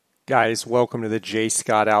Guys, welcome to the J.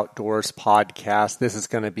 Scott Outdoors podcast. This is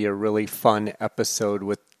going to be a really fun episode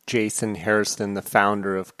with Jason Hairston, the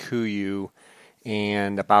founder of KUIU.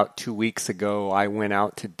 And about 2 weeks ago, I went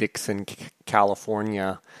out to Dixon,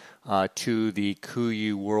 California, to the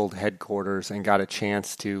KUIU World Headquarters and got a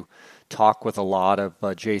chance to talk with a lot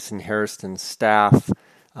of Jason Hairston's staff.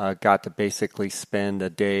 Got to basically spend a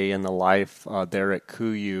day in the life there at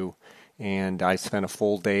KUIU. And I spent a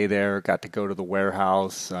full day there, got to go to the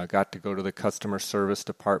warehouse, got to go to the customer service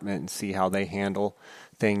department and see how they handle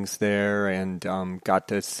things there, and got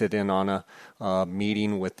to sit in on a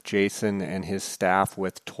meeting with Jason and his staff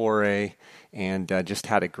with Toray, and just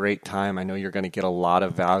had a great time. I know you're going to get a lot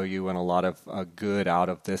of value and a lot of good out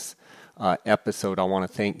of this episode. I want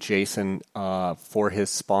to thank Jason for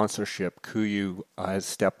his sponsorship. KUIU has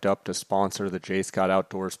stepped up to sponsor the J. Scott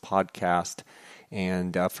Outdoors podcast.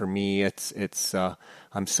 And for me,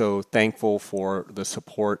 I'm so thankful for the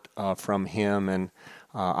support from him, and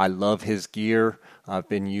I love his gear. I've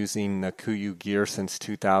been using the KUIU gear since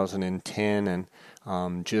 2010,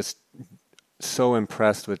 and just so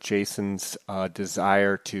impressed with Jason's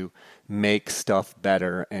desire to make stuff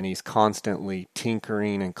better, and he's constantly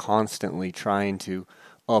tinkering and constantly trying to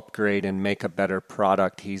upgrade and make a better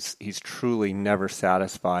product. He's truly never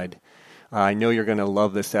satisfied. I know you're going to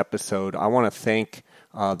love this episode. I want to thank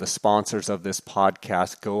the sponsors of this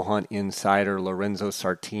podcast, Go Hunt Insider, Lorenzo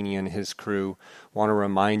Sartini and his crew. Want to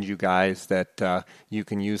remind you guys that you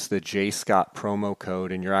can use the J. Scott promo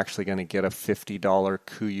code, and you're actually going to get a $50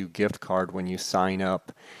 KUIU gift card when you sign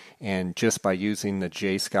up. And just by using the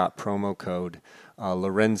J. Scott promo code,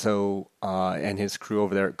 Lorenzo and his crew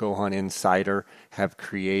over there at Go Hunt Insider have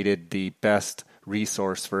created the best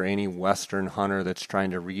resource for any Western hunter that's trying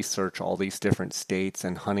to research all these different states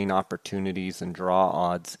and hunting opportunities and draw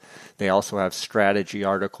odds. They also have strategy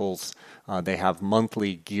articles. They have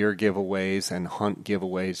monthly gear giveaways and hunt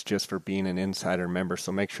giveaways just for being an insider member.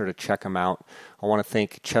 So make sure to check them out. I want to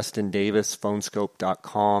thank Cheston Davis,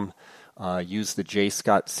 phonescope.com. Use the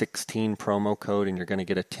JScott16 promo code and you're going to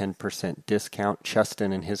get a 10% discount.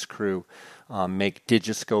 Cheston and his crew make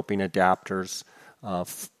digiscoping adapters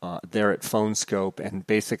there at PhoneScope, and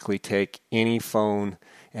basically take any phone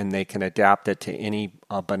and they can adapt it to any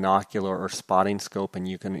binocular or spotting scope, and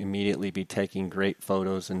you can immediately be taking great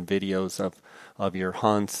photos and videos of your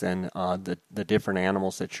hunts and the different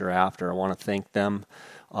animals that you're after. I want to thank them.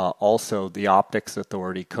 Also, the Optics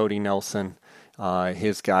Authority, Cody Nelson,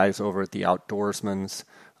 his guys over at the Outdoorsman's.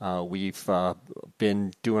 We've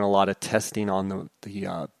been doing a lot of testing on the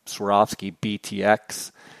Swarovski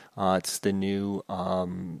BTX. It's the new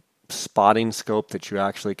spotting scope that you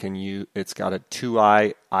actually can use. It's got a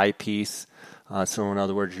 2-eye eyepiece. So in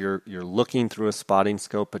other words, you're looking through a spotting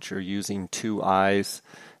scope, but you're using 2 eyes.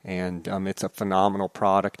 And it's a phenomenal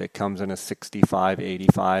product. It comes in a 65,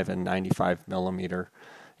 85, and 95 millimeter.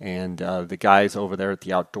 And the guys over there at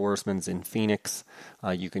the Outdoorsman's in Phoenix,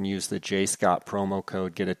 you can use the J. Scott promo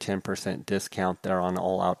code, get a 10% discount there on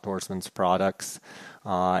all Outdoorsman's products.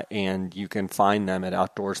 And you can find them at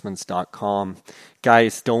outdoorsmans.com.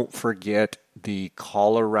 Guys, don't forget the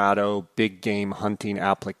Colorado big game hunting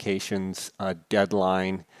applications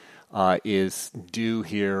deadline is due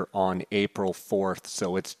here on April 4th,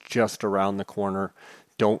 so it's just around the corner.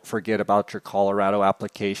 Don't forget about your Colorado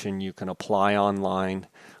application. You can apply online.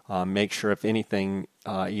 Make sure, if anything,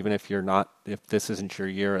 even if this isn't your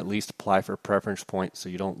year, at least apply for preference points so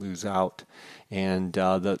you don't lose out. And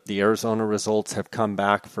the Arizona results have come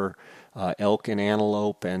back for elk and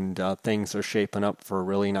antelope, and things are shaping up for a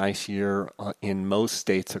really nice year in most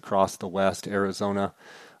states across the West. Arizona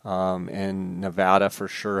and Nevada for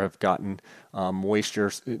sure have gotten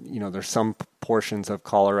moisture. There's some portions of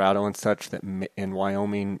Colorado and such that in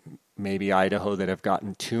Wyoming, maybe Idaho, that have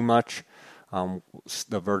gotten too much.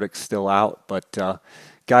 The verdict's still out, but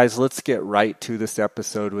guys, let's get right to this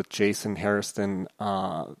episode with Jason Hairston.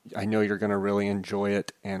 I know you're going to really enjoy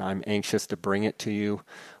it, and I'm anxious to bring it to you.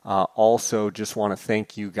 Also, just want to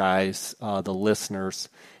thank you guys, the listeners,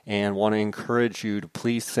 and want to encourage you to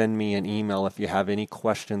please send me an email if you have any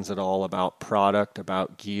questions at all about product,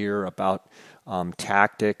 about gear, about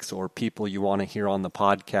tactics, or people you want to hear on the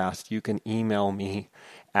podcast. You can email me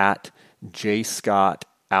at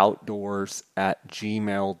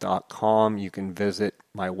jscottoutdoors@gmail.com. You can visit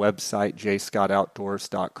my website,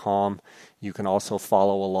 jscottoutdoors.com. You can also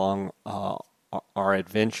follow along our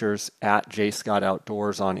adventures at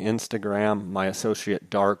jscottoutdoors on Instagram. My associate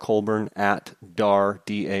Dar Colburn at Dar,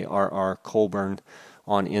 D-A-R-R, Colburn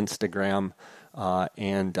on Instagram.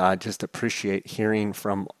 And I just appreciate hearing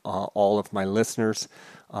from all of my listeners.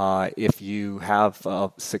 If you have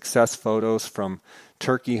success photos from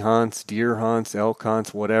turkey hunts, deer hunts, elk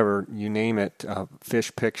hunts, whatever, you name it,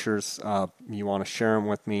 fish pictures, you want to share them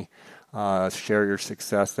with me, share your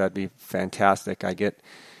success, that'd be fantastic. I get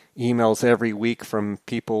emails every week from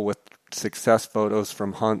people with success photos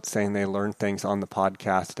from hunts saying they learned things on the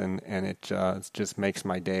podcast, and it just makes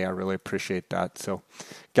my day. I really appreciate that. So,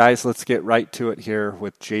 guys, let's get right to it here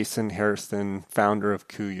with Jason Hairston, founder of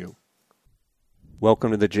KUIU. Welcome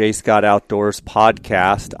to the J. Scott Outdoors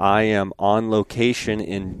podcast. I am on location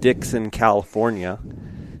in Dixon, California.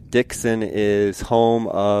 Dixon is home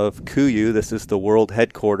of KUIU. This is the world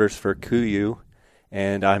headquarters for KUIU,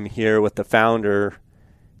 and I'm here with the founder,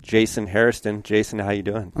 Jason Hairston. Jason, how you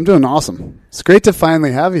doing? I'm doing awesome. It's great to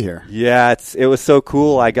finally have you here. Yeah, it was so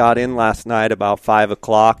cool. I got in last night about 5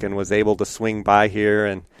 o'clock and was able to swing by here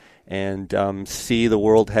and see the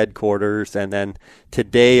world headquarters. And then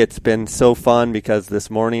today it's been so fun because this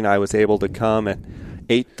morning I was able to come at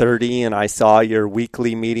 8:30 and I saw your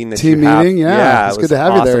weekly meeting that team you have. Meeting, yeah. It's good to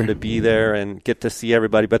have you there. Awesome to be there and get to see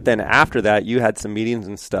everybody. But then after that, you had some meetings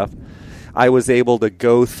and stuff. I was able to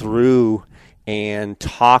go through and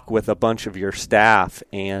talk with a bunch of your staff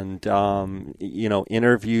and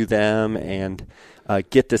interview them and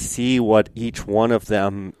get to see what each one of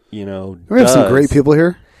them we have some great people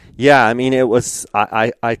here. Yeah, I mean, it was.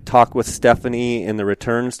 I talked with Stephanie in the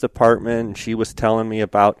returns department, and she was telling me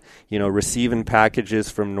about receiving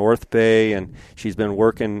packages from North Bay, and she's been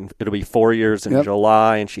working. It'll be 4 years in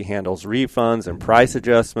July, and she handles refunds and price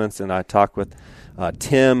adjustments. And I talked with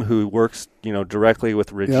Tim, who works directly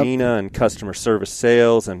with Regina and customer service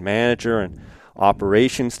sales and manager and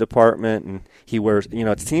operations department, and he wears.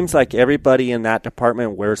 It seems like everybody in that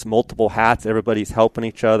department wears multiple hats. Everybody's helping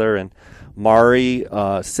each other, and Mari,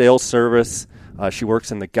 sales service, she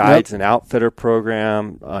works in the guides and outfitter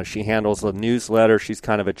program. She handles the newsletter. She's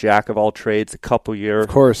kind of a jack of all trades, a couple year. Of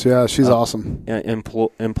course, yeah, she's awesome.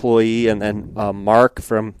 Employee. And then Mark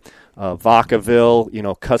from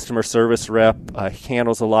Vacaville, customer service rep,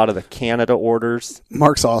 handles a lot of the Canada orders.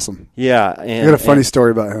 Mark's awesome. Yeah. I got a funny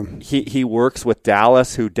story about him. He works with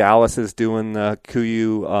Dallas, who Dallas is doing the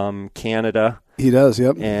KUIU Canada. He does,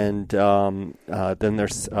 yep. And then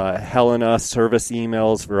there's Helena, service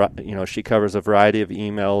emails. She covers a variety of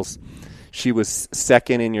emails. She was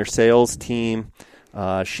second in your sales team.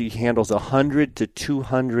 She handles 100 to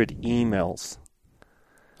 200 emails.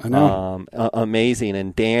 I know. Amazing.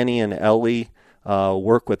 And Danny and Ellie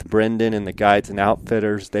work with Brendan and the guides and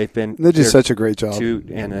outfitters. They do such a great job.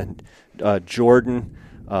 And Jordan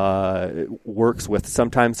works with,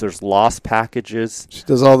 sometimes there's lost packages. She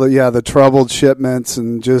does all the troubled shipments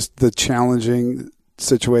and just the challenging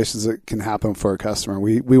situations that can happen for a customer.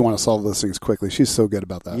 We want to solve those things quickly. She's so good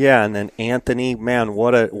about that. Yeah, and then Anthony, man,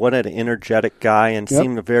 what an energetic guy, and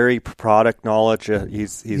seemed very product knowledge.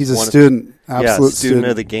 He's a student, absolute student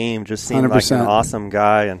of the game. Just seemed 100%. Like an awesome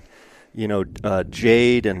guy, and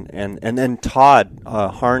Jade and then Todd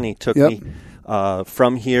Harney took me.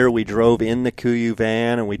 From here, we drove in the KUIU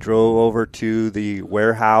van, and we drove over to the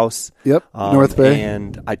warehouse. North Bay.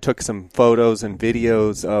 And I took some photos and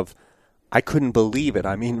videos of, I couldn't believe it.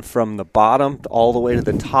 I mean, from the bottom all the way to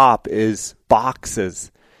the top is boxes.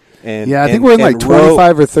 And I think we're in like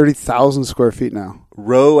 25 or 30,000 square feet now.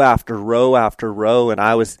 Row after row after row, and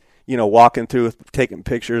I was, walking through, taking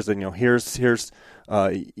pictures, and here's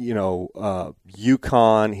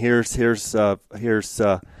Yukon, here's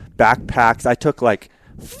backpacks. I took like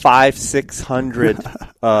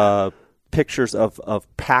 500-600 pictures of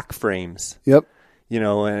pack frames. Yep.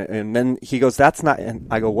 And then he goes, that's not, and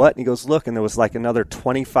I go, what? And he goes, look, and there was like another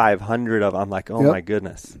 2,500 of them. I'm like, oh my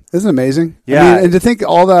goodness. Isn't it amazing? Yeah. I mean, and to think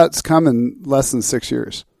all that's come in less than 6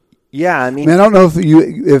 years. Yeah. I mean, I don't know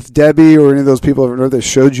if Debbie or any of those people over there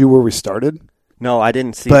showed you where we started. No, I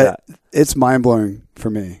didn't see that. But it's mind blowing for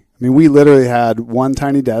me. I mean, we literally had one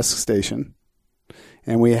tiny desk station,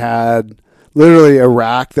 and we had literally a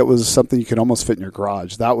rack that was something you could almost fit in your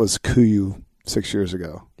garage. That was KUIU 6 years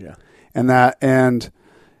ago. Yeah. And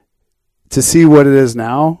to see what it is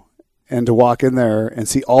now, and to walk in there and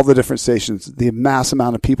see all the different stations, the mass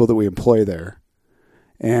amount of people that we employ there,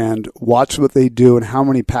 and watch what they do and how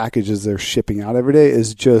many packages they're shipping out every day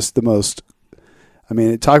is just the most. I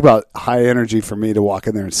mean, talk about high energy for me to walk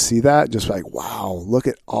in there and see that. Just like, wow, look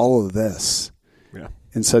at all of this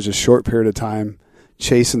in such a short period of time,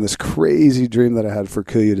 chasing this crazy dream that I had for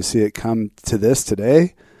KUIU. To see it come to this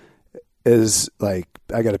today is like,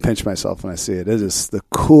 I got to pinch myself when I see it. It is the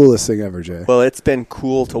coolest thing ever, Jay. Well, it's been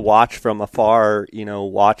cool to watch from afar,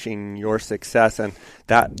 watching your success. And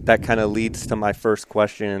that kind of leads to my first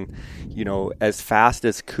question. As fast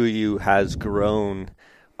as KUIU has grown,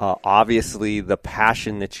 obviously the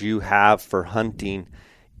passion that you have for hunting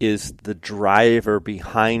is the driver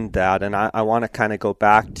behind that. And I want to kind of go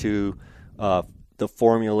back to the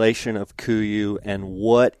formulation of KUIU and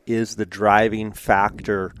what is the driving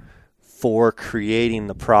factor for creating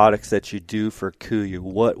the products that you do for KUIU.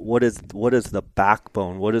 What is the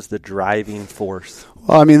backbone? What is the driving force?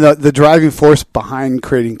 Well, I mean, the driving force behind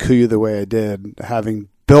creating KUIU the way I did, having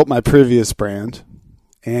built my previous brand,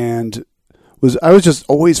 and I was just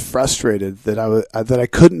always frustrated that I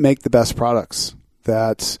couldn't make the best products,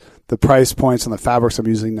 that the price points on the fabrics I'm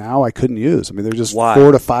using now I couldn't use. I mean, they're just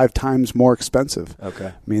 4 to 5 times more expensive. Okay.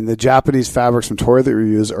 I mean, the Japanese fabrics from Toray that we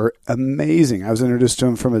use are amazing. I was introduced to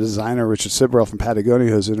them from a designer, Richard Sibrel from Patagonia,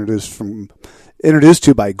 who was introduced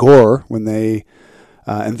to by Gore when they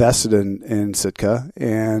invested in Sitka.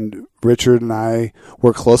 And Richard and I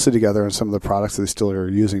work closely together on some of the products that they still are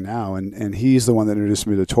using now. And he's the one that introduced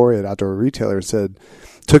me to Toray at Outdoor Retailer and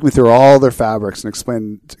took me through all their fabrics and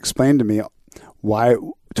explained to me why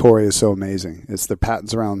Toray is so amazing. It's their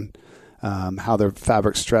patents around how their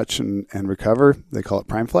fabrics stretch and recover. They call it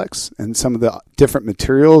PrimeFlex. And some of the different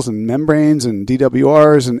materials and membranes and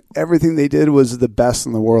DWRs and everything they did was the best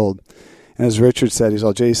in the world. And as Richard said, he's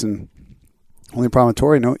all, Jason, only problem with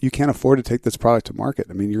Toray, no, you can't afford to take this product to market.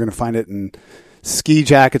 I mean, you're going to find it in ski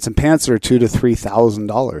jackets and pants that are $2,000 to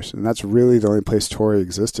 $3,000. And that's really the only place Toray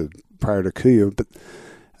existed prior to KUIU. But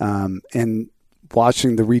and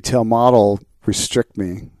watching the retail model restrict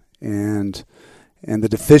me and the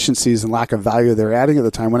deficiencies and lack of value they're adding at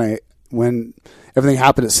the time when everything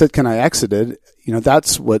happened at Sitka and I exited,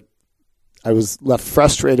 that's what I was left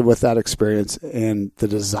frustrated with, that experience and the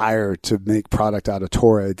desire to make product out of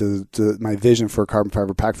Toray, my vision for a carbon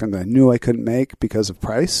fiber pack frame that I knew I couldn't make because of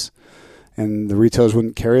price and the retailers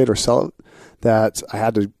wouldn't carry it or sell it, that I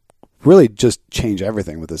had to really just change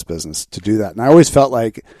everything with this business to do that. And I always felt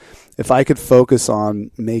like if I could focus on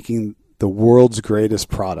making the world's greatest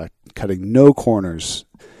product, cutting no corners,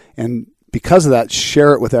 and because of that,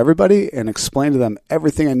 share it with everybody and explain to them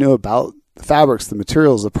everything I knew about the fabrics, the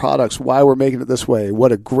materials, the products, why we're making it this way,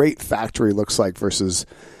 what a great factory looks like versus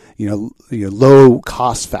low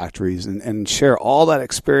cost factories, and share all that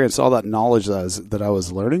experience, all that knowledge that I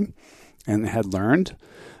was learning and had learned,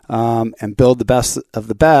 and build the best of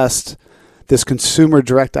the best. This consumer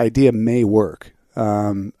direct idea may work.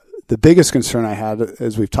 The biggest concern I had,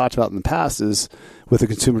 as we've talked about in the past, is with a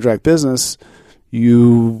consumer direct business,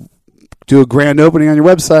 you do a grand opening on your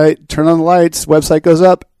website, turn on the lights, website goes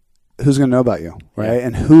up, who's going to know about you, right? Yeah.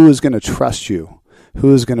 And who is going to trust you?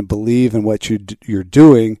 Who is going to believe in what you're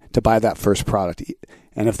doing to buy that first product?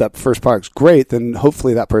 And if that first product's great, then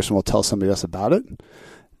hopefully that person will tell somebody else about it.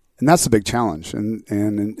 And that's the big challenge. And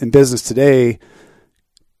in business today,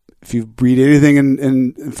 if you read anything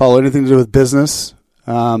and follow anything to do with business,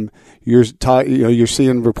 you're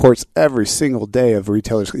seeing reports every single day of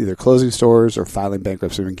retailers either closing stores or filing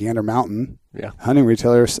bankruptcy. I mean, Gander Mountain, hunting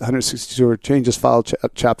retailer, 162 chain, just filed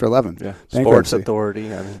Chapter 11. Yeah, Sports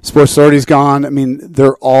Authority. Sports Authority's gone. I mean,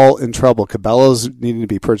 they're all in trouble. Cabela's needing to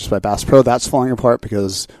be purchased by Bass Pro. That's falling apart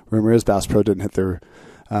because rumor is Bass Pro didn't hit their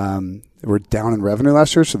were down in revenue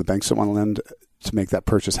last year, so the banks don't want to lend to make that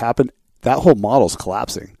purchase happen. That whole model's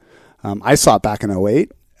collapsing. I saw it back in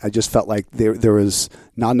 2008. I just felt like there was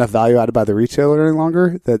not enough value added by the retailer any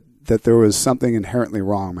longer, that there was something inherently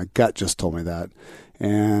wrong. My gut just told me that.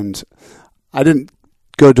 And I didn't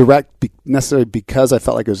go direct necessarily because I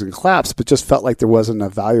felt like it was going to collapse, but just felt like there wasn't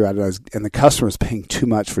enough value added and the customer was paying too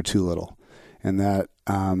much for too little. And that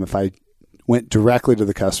if I went directly to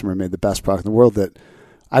the customer and made the best product in the world, that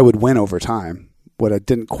I would win over time. What I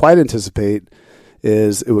didn't quite anticipate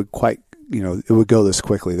is it would go this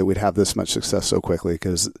quickly, that we'd have this much success so quickly,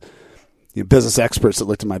 because business experts that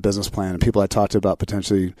looked at my business plan and people I talked to about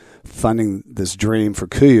potentially funding this dream for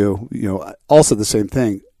KUIU, also the same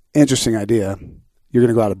thing. Interesting idea. You're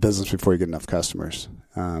going to go out of business before you get enough customers.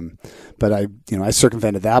 But I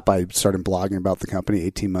circumvented that by starting blogging about the company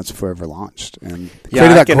 18 months before I ever launched, and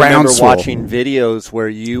created that groundswell. I remember watching videos where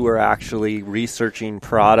you were actually researching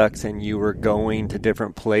products and you were going to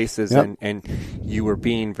different places, and you were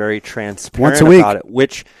being very transparent once a week about it.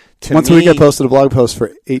 Which once a week I posted a blog post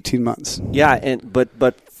for 18 months. Yeah, but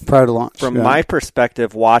prior to launch, from my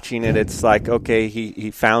perspective, watching it, it's like, okay,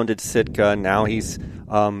 he founded Sitka, and now he's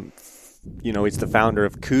he's the founder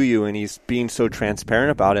of KUIU, and he's being so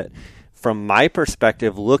transparent about it. From my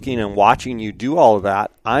perspective, looking and watching you do all of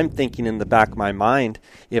that, I'm thinking in the back of my mind,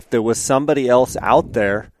 if there was somebody else out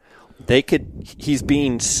there he's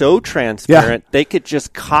being so transparent, they could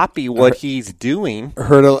just copy what he's doing. I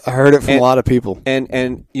heard it from a lot of people. And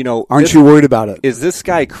aren't you worried about it? Is this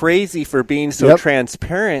guy crazy for being so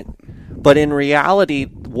transparent? But in reality,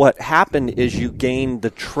 what happened is you gained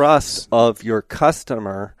the trust of your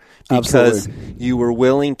customer because you were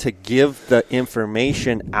willing to give the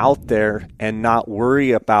information out there and not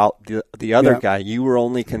worry about the other guy. You were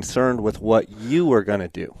only concerned with what you were going to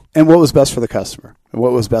do. And what was best for the customer. And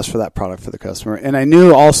what was best for that product for the customer. And I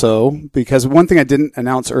knew also, because one thing I didn't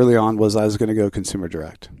announce early on was I was going to go consumer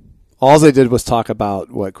direct. All they did was talk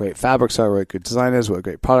about what great fabrics are, what good design is, what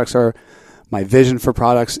great products are, my vision for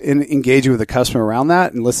products, and engaging with the customer around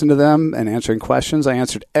that and listening to them and answering questions. I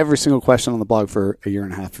answered every single question on the blog for a year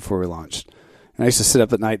and a half before we launched. And I used to sit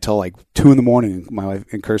up at night till like 2 a.m. and my wife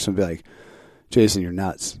and Kirsten would be like, Jason, you're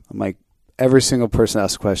nuts. I'm like, every single person that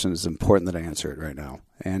asks a question is important that I answer it right now.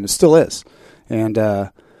 And it still is. And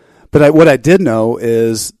what I did know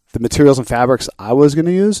is the materials and fabrics I was going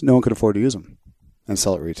to use, no one could afford to use them and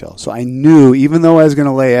sell at retail. So I knew, even though I was going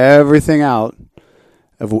to lay everything out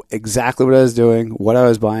of exactly what I was doing, what I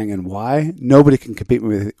was buying, and why, nobody can compete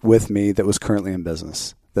with me that was currently in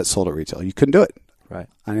business that sold at retail. You couldn't do it. Right.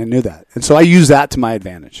 And I knew that. And so I used that to my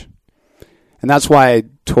advantage. And that's why I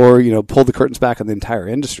pulled the curtains back on the entire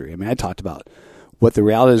industry. I mean, I talked about what the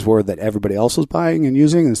realities were that everybody else was buying and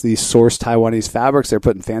using is these sourced Taiwanese fabrics they're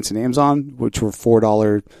putting fancy names on, which were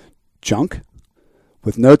 $4 junk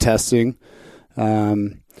with no testing,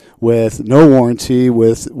 with no warranty,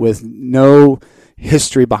 with no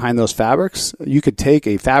history behind those fabrics. You could take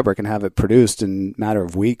a fabric and have it produced in a matter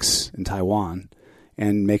of weeks in Taiwan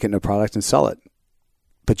and make it into a product and sell it.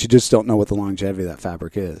 But you just don't know what the longevity of that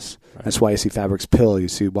fabric is. Right. That's why you see fabrics pill. You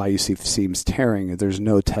see why you see seams tearing. There's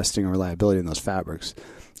no testing or reliability in those fabrics.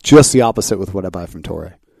 Just the opposite with what I buy from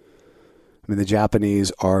Toray. I mean, the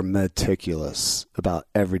Japanese are meticulous about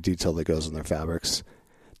every detail that goes in their fabrics,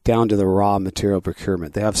 down to the raw material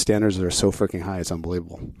procurement. They have standards that are so freaking high, it's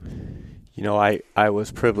unbelievable. I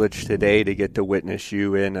was privileged today to get to witness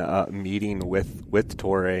you in a meeting with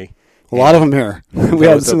Toray. A lot of them here.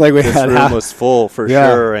 This room was full for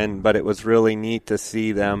sure, but it was really neat to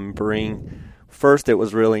see them First, it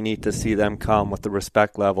was really neat to see them come with the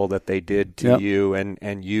respect level that they did to you,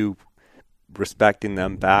 and you respecting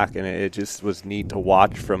them back, and it just was neat to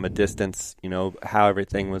watch from a distance, how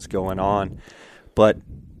everything was going on. But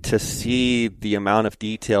to see the amount of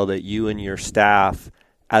detail that you and your staff,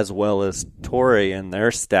 as well as Toray and their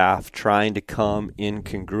staff, trying to come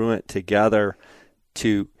incongruent together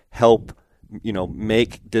to help,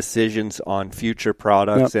 make decisions on future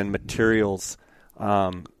products and materials.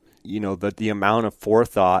 The amount of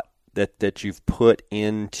forethought that you've put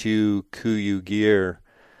into KUIU gear,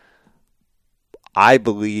 I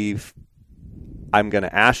believe I'm going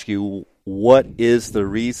to ask you, what is the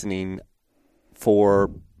reasoning for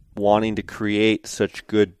wanting to create such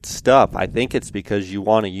good stuff? I think it's because you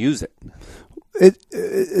want to use it.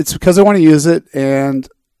 It's because I want to use it, and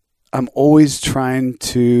I'm always trying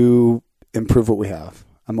to improve what we have.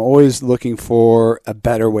 I'm always looking for a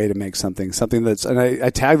better way to make something that's, and I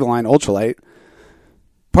tag the line ultralight,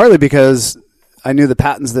 partly because I knew the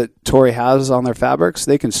patents that Toray has on their fabrics,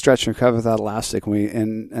 they can stretch and recover without elastic.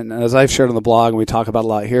 And as I've shared on the blog, and we talk about a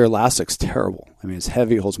lot here, elastic's terrible. I mean, it's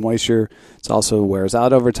heavy, holds moisture. It also wears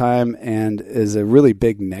out over time and is a really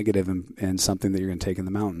big negative and something that you're going to take in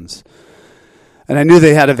the mountains. And I knew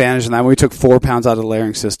they had advantage in that. When we took 4 pounds out of the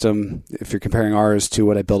layering system, if you're comparing ours to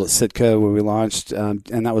what I built at Sitka when we launched,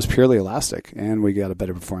 and that was purely elastic, and we got a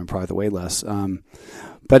better performing product that weighed less.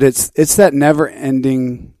 But it's that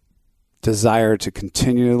never-ending desire to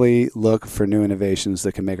continually look for new innovations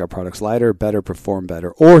that can make our products lighter, better, perform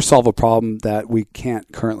better, or solve a problem that we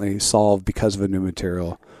can't currently solve because of a new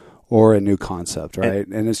material or a new concept, right?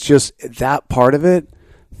 And it's just that part of it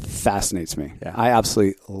fascinates me. Yeah. I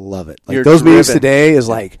absolutely love it. Like those meetings today is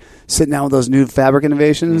like sitting down with those new fabric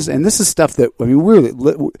innovations, and this is stuff that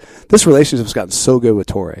this relationship's gotten so good with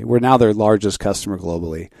Toray. We're now their largest customer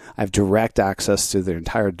globally. I have direct access to their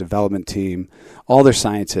entire development team, all their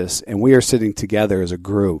scientists, and we are sitting together as a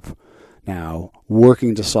group now,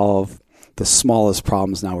 working to solve the smallest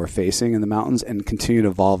problems now we're facing in the mountains and continue to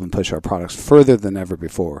evolve and push our products further than ever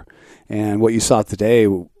before. And what you saw today,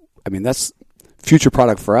 I mean, that's future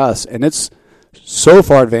product for us, and it's so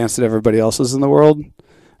far advanced that everybody else is in the world.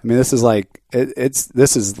 I mean, this is like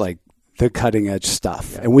this is like the cutting edge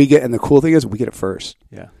stuff, and the cool thing is we get it first.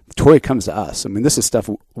 Yeah, Toray comes to us. I mean, this is stuff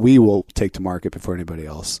we will take to market before anybody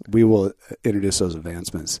else. We will introduce those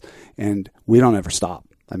advancements, and we don't ever stop.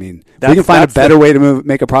 I mean, we can find a better way to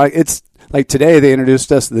make a product. It's like today they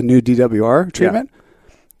introduced us the new DWR treatment. Yeah.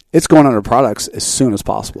 it's going under products as soon as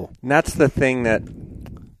possible. And that's the thing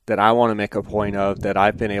that I want to make a point of, that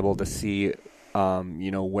I've been able to see,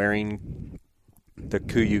 wearing the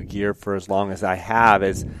KUIU gear for as long as I have,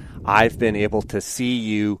 is I've been able to see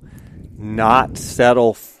you not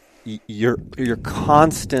settle. You're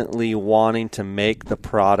constantly wanting to make the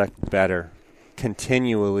product better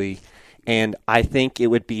continually. And I think it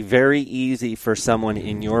would be very easy for someone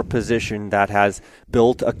in your position that has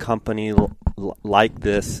built a company like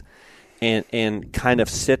this and kind of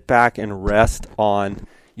sit back and rest on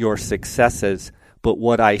your successes. But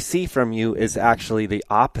what I see from you is actually the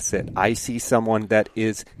opposite. I see someone that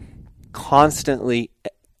is constantly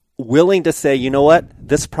willing to say, you know what,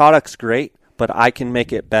 this product's great, but I can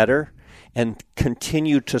make it better, and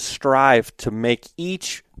continue to strive to make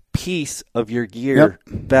each piece of your gear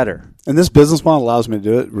better. And this business model allows me to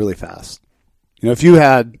do it really fast. If you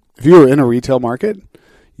were in a retail market,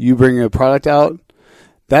 you bring a product out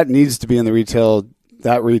that needs to be in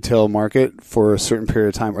that retail market for a certain period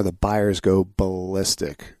of time, or the buyers go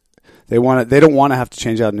ballistic. They don't want to have to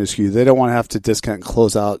change out a new SKU. They don't want to have to discount and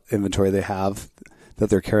close out inventory they have that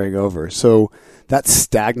they're carrying over. So that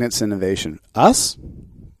stagnates innovation.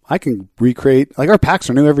 I can recreate, like, our packs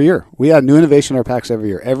are new every year. We add new innovation in our packs every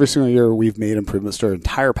year. Every single year we've made improvements to our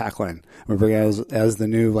entire pack line. We're bringing as the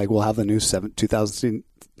new, like, we'll have the new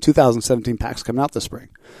 2017 packs coming out this spring.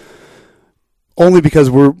 Only because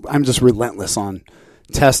I'm just relentless on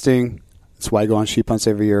testing. That's why I go on sheep hunts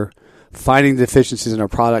every year. Finding deficiencies in our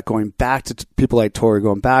product, going back to people like Tori,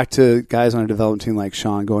 going back to guys on our development team like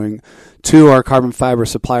Sean, going to our carbon fiber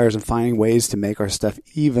suppliers and finding ways to make our stuff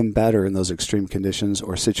even better in those extreme conditions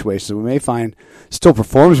or situations we may find still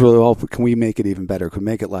performs really well, but can we make it even better? Can we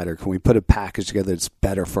make it lighter? Can we put a package together that's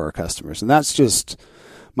better for our customers? And that's just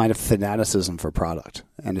my fanaticism for product.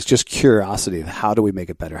 And it's just curiosity of how do we make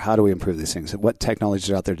it better? How do we improve these things? What technologies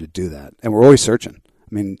are out there to do that? And we're always searching.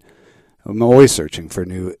 I'm always searching for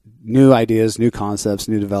new ideas, new concepts,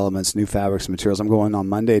 new developments, new fabrics and materials. I'm going on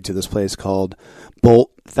Monday to this place called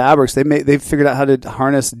Bolt Fabrics. They've figured out how to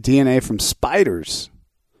harness DNA from spiders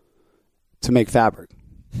to make fabric.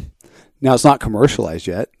 Now, it's not commercialized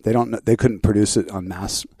yet. They couldn't produce it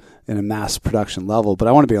in a mass production level, but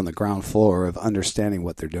I want to be on the ground floor of understanding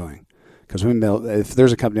what they're doing. Because if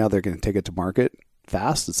there's a company out there going to take it to market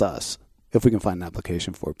fast, it's us. If we can find an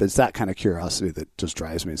application for it. But it's that kind of curiosity that just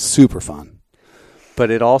drives me. It's super fun. But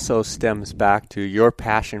it also stems back to your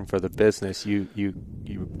passion for the business. You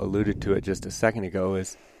alluded to it just a second ago,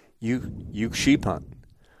 is you sheep hunt.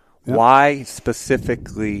 Yep. Why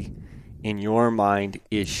specifically in your mind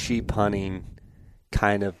is sheep hunting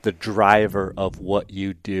kind of the driver of what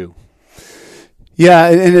you do? Yeah,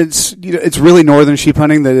 and it's really northern sheep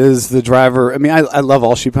hunting that is the driver. I mean, I love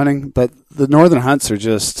all sheep hunting, but the northern hunts are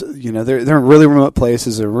just, they're in really remote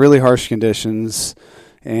places, they're really harsh conditions,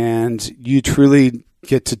 and you truly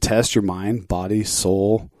get to test your mind, body,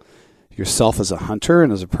 soul, yourself as a hunter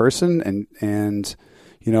and as a person, and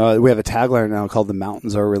we have a tagline now called "The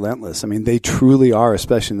Mountains Are Relentless." I mean, they truly are,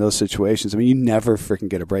 especially in those situations. I mean, you never freaking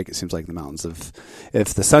get a break. It seems like the mountains.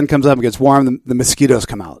 If the sun comes up and gets warm, the mosquitoes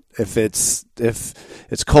come out. If it's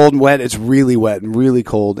cold and wet, it's really wet and really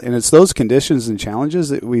cold. And it's those conditions and challenges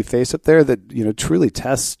that we face up there that truly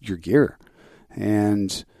test your gear.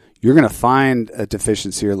 And you're going to find a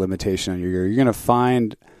deficiency or limitation on your gear. You're going to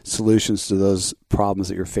find solutions to those problems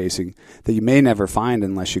that you're facing that you may never find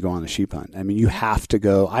unless you go on a sheep hunt. I mean, I have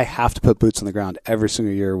to put boots on the ground every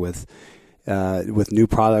single year with new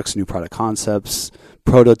products, new product concepts,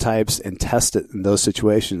 prototypes, and test it in those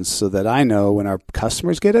situations so that I know when our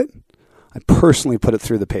customers get it, I personally put it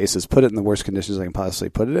through the paces, put it in the worst conditions I can possibly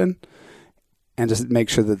put it in, and just make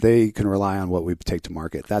sure that they can rely on what we take to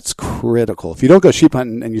market. That's critical. If you don't go sheep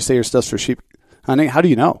hunting and you say your stuff's for sheep hunting, how do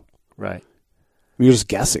you know? Right. You're just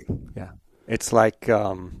guessing. Yeah. It's like,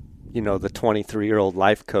 the 23-year-old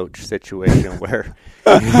life coach situation where...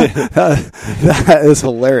 that is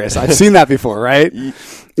hilarious. I've seen that before, right?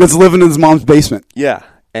 It's living in his mom's basement. Yeah.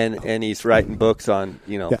 And he's writing books on,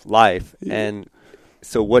 life. And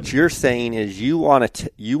so what you're saying is you want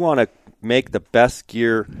to make the best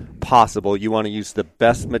gear possible. You want to use the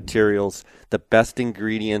best materials, the best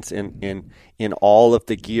ingredients in all of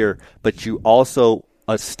the gear, but you also,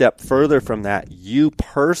 a step further from that, you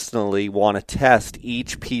personally want to test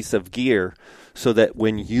each piece of gear so that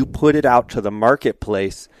when you put it out to the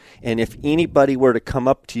marketplace, and if anybody were to come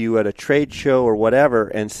up to you at a trade show or whatever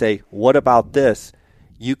and say, what about this?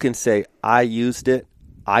 You can say, I used it,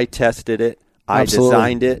 I tested it, I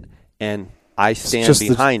designed it, and I stand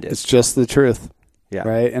behind it. It's just the truth. Yeah.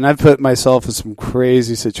 Right? And I've put myself in some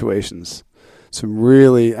crazy situations. some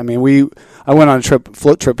really, I went on a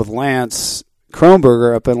float trip with Lance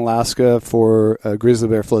Kronberger up in Alaska for a grizzly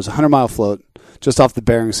bear float. It's a 100-mile float just off the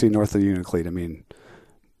Bering Sea north of Unalakleet.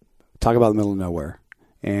 Talk about the middle of nowhere.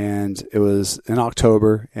 And it was in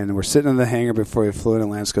October, and we're sitting in the hangar before we flew in,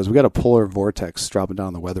 and Lance goes, we got a polar vortex dropping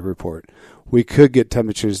down the weather report. We could get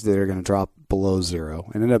temperatures that are going to drop below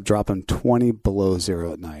zero. And ended up dropping 20 below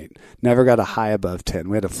zero at night. Never got a high above 10.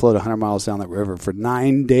 We had to float 100 miles down that river. For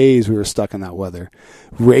 9 days, we were stuck in that weather.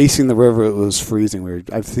 Racing the river, it was freezing.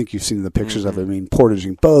 I think you've seen the pictures of it.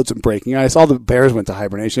 Portaging boats and breaking ice. All the bears went to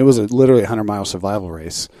hibernation. It was literally a 100-mile survival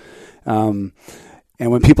race. And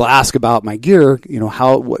when people ask about my gear,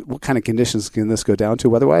 what kind of conditions can this go down to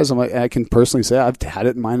weather-wise? I'm like, I can personally say I've had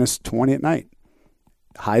it minus 20 at night.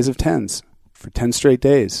 Highs of 10s for 10 straight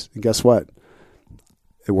days. And guess what?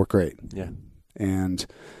 It worked great. Yeah. And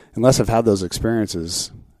unless I've had those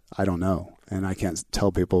experiences, I don't know. And I can't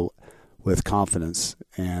tell people with confidence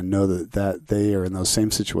and know that they are in those same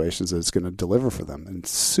situations that it's going to deliver for them. And it's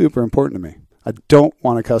super important to me. I don't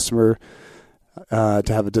want a customer to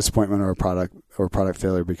have a disappointment or a product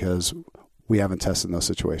failure because we haven't tested those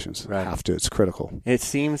situations. Right. Have to. It's critical. It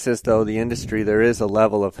seems as though there is a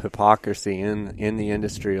level of hypocrisy in the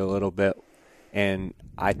industry a little bit, and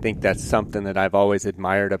I think that's something that I've always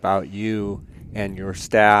admired about you and your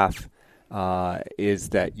staff, is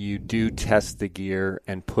that you do test the gear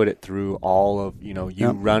and put it through all of,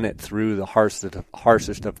 run it through the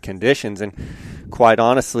harshest of conditions. And quite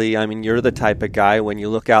honestly, you're the type of guy when you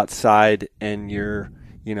look outside and you're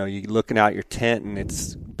looking out your tent and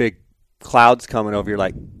it's big clouds coming over, you're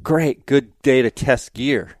like, great, good day to test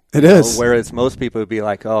gear. It is. Whereas most people would be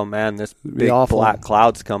like, oh man, this big black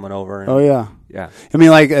cloud's coming over. Oh yeah. Yeah.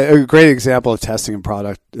 A great example of testing a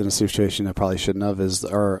product in a situation I probably shouldn't have is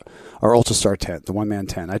our Ultrastar tent, the one-man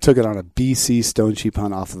tent. I took it on a BC stone sheep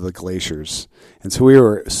hunt off of the glaciers. And so we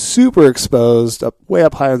were super exposed, way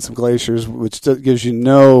up high on some glaciers, which gives you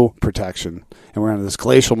no protection. And we're on this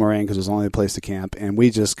glacial moraine because it was the only place to camp. And we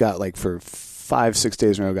just got, for 5-6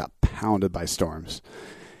 days in a row, got pounded by storms.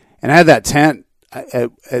 And I had that tent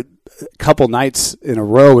at a couple nights in a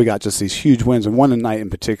row, we got just these huge winds, and one night in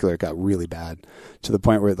particular, it got really bad to the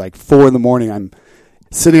point where 4 a.m, I'm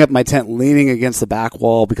sitting up in my tent, leaning against the back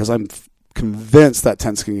wall because I'm convinced that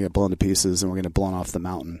tent's going to get blown to pieces and we're going to blow off the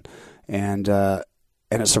mountain. And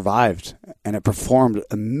it survived, and it performed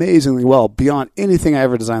amazingly well beyond anything I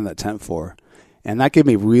ever designed that tent for. And that gave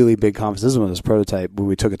me really big confidence. This was prototype when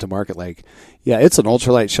we took it to market. It's an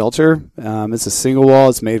ultralight shelter. It's a single wall.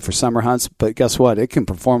 It's made for summer hunts. But guess what? It can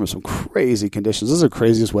perform in some crazy conditions. This is the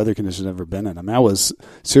craziest weather conditions I've ever been in. I was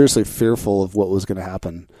seriously fearful of what was going to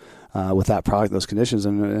happen with that product, those conditions,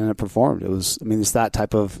 and it performed. It's that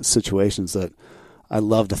type of situations that I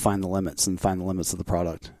love to find the limits and find the limits of the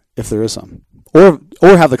product, if there is some. Or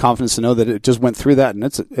have the confidence to know that it just went through that, and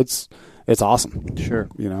it's awesome. Sure.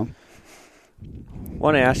 I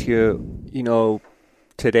want to ask you,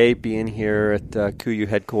 today being here at the KUIU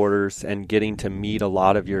headquarters and getting to meet a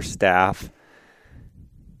lot of your staff,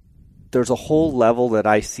 there's a whole level that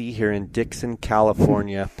I see here in Dixon,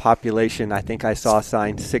 California. Population, I think I saw a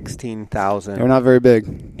sign 16,000. They're not very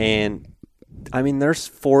big. And, there's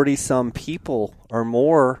 40-some people or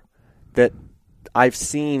more that I've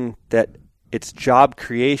seen that it's job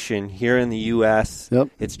creation here in the U.S. Yep.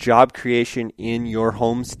 It's job creation in your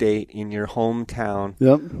home state, in your hometown.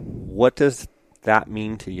 Yep. What does that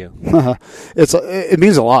mean to you? It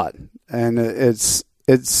means a lot, and it's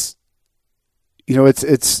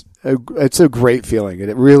a great feeling,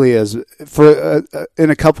 and it really is for in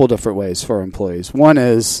a couple of different ways for our employees. One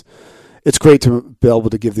is it's great to be able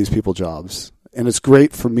to give these people jobs. And it's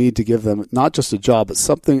great for me to give them not just a job, but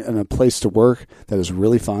something and a place to work that is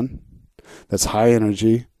really fun, that's high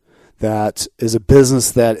energy, that is a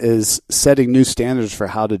business that is setting new standards for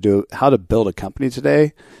how to build a company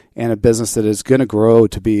today, and a business that is going to grow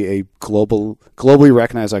to be a globally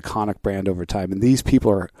recognized iconic brand over time. And these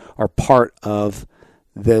people are part of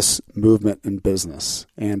this movement in business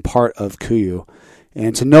and part of KUIU.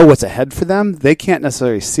 And to know what's ahead for them, they can't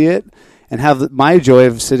necessarily see it. And have my joy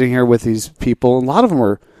of sitting here with these people. And a lot of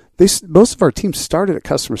them most of our team started at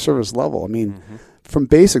customer service level. From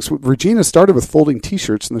basics, Regina started with folding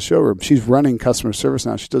T-shirts in the showroom. She's running customer service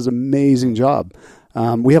now. She does an amazing job.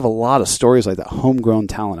 We have a lot of stories like that. Homegrown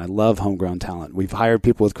talent. I love homegrown talent. We've hired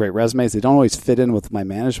people with great resumes. They don't always fit in with my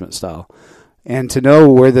management style. And to know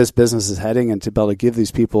where this business is heading and to be able to give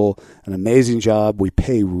these people an amazing job. We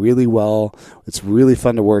pay really well. It's really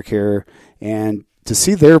fun to work here. And to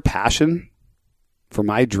see their passion for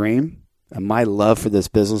my dream and my love for this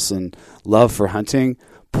business and love for hunting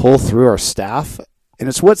pull through our staff, And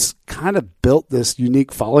it's what's kind of built this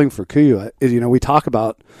unique following for KUIU. We talk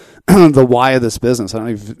about the why of this business. I don't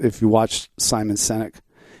know if you watched Simon Sinek,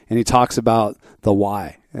 and he talks about the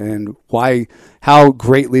why and how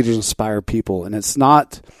great leaders inspire people. And it's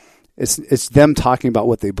them talking about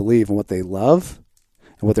what they believe and what they love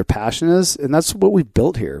and what their passion is. And that's what we've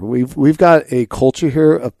built here. We've got a culture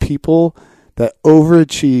here of people that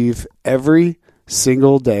overachieve every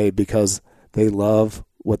single day because they love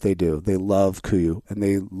what they do. They love KUIU, and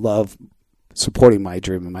they love supporting my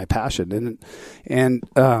dream and my passion. And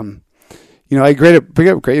I bring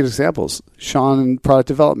up great examples. Sean in product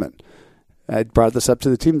development. I brought this up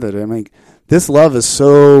to the team today. I mean, this love is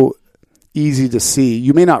so easy to see.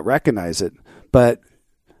 You may not recognize it, but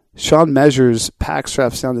Sean measures pack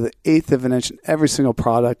straps down to the 1/8 of an inch in every single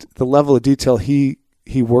product. The level of detail he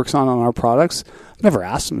works on our products, I've never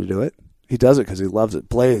asked him to do it. He does it because he loves it.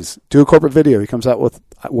 Blaze, do a corporate video. He comes out with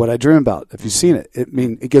what I dream about. If you've seen it,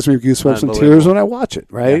 it gives me goosebumps and tears when I watch it,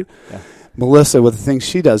 right? Yeah. Melissa, with the things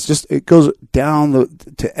she does, it goes down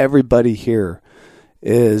to everybody here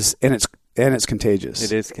and it's contagious.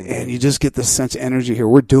 It is contagious. And you just get this sense of energy here.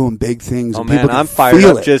 We're doing big things. Oh, and man, I'm fired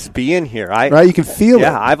up just being here. Right? You can feel it.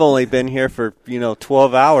 Yeah, I've only been here for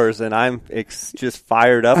 12 hours, and I'm just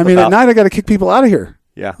fired up. I mean, at night I got to kick people out of here.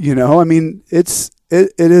 Yeah.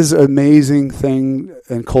 It is an amazing thing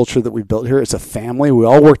and culture that we built here. It's a family. We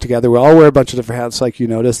all work together. We all wear a bunch of different hats, like you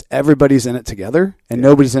noticed. Everybody's in it together, and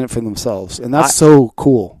nobody's in it for themselves. And that's so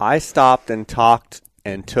cool. I stopped and talked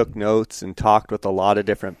and took notes and talked with a lot of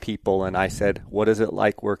different people, and I said, what is it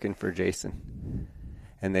like working for Jason?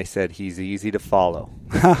 And they said, he's easy to follow.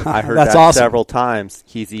 I heard that awesome. Several times.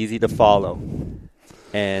 He's easy to follow.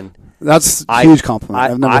 And that's a huge compliment.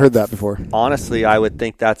 I've never heard that before. Honestly, I would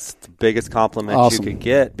think that's the biggest compliment you could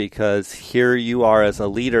get, because here you are as a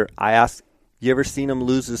leader. I asked, you ever seen him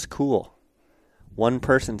lose his cool? One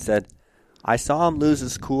person said, I saw him lose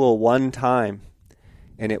his cool one time,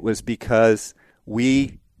 and it was because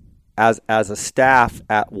we, as a staff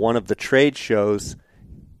at one of the trade shows,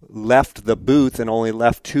 left the booth and only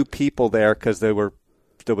left 2 people there because there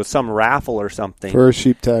was some raffle or something. For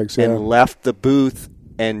sheep tags, yeah. And left the booth.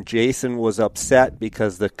 And Jason was upset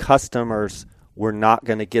because the customers were not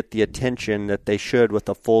going to get the attention that they should with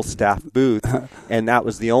a full staff booth. And that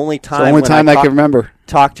was the only time, I can remember.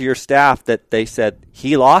 Talk to your staff that they said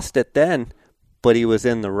he lost it then, but he was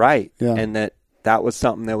in the right. Yeah. And that was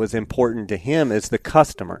something that was important to him as the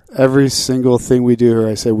customer. Every single thing we do here,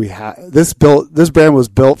 I say this brand was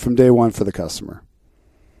built from day one for the customer.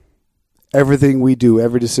 Everything we do,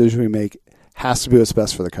 every decision we make has to be what's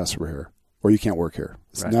best for the customer here, or you can't work here.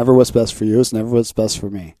 It's never what's best for you. It's never what's best for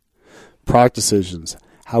me. Product decisions,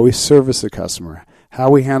 how we service the customer, how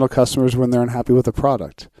we handle customers when they're unhappy with the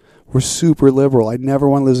product. We're super liberal. I never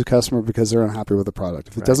want to lose a customer because they're unhappy with the product.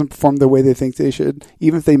 If it doesn't perform the way they think they should,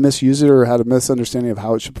 even if they misuse it or had a misunderstanding of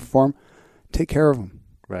how it should perform, take care of them.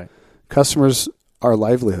 Right. Customers are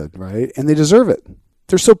livelihood, right? And they deserve it.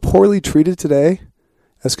 They're so poorly treated today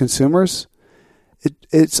as consumers.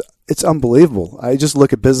 It's unbelievable. I just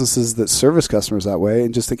look at businesses that service customers that way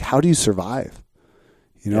and just think, how do you survive?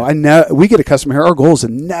 We get a customer here. Our goal is to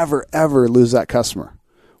never, ever lose that customer.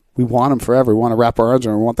 We want them forever. We want to wrap our arms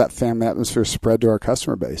around them. We want that family atmosphere spread to our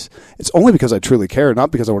customer base. It's only because I truly care,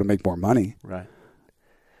 not because I want to make more money. Right.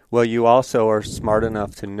 Well, you also are smart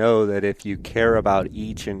enough to know that if you care about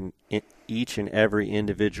each and every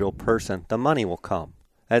individual person, the money will come.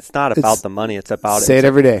 It's not about the money. It's about say it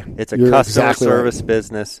every day. It's a customer service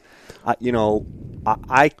business.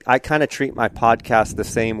 I kind of treat my podcast the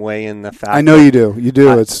same way in the fact. I know you do. You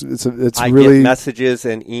do. It's I really get messages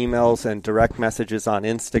and emails and direct messages on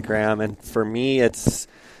Instagram, and for me, it's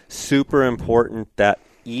super important that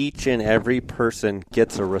each and every person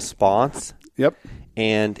gets a response. Yep.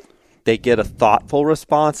 And they get a thoughtful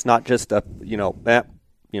response, not just a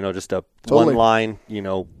just a one line,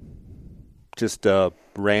 just a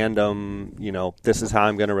random, this is how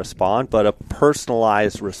I'm going to respond, but a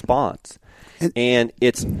personalized response. And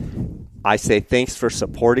I say, thanks for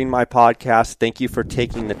supporting my podcast. Thank you for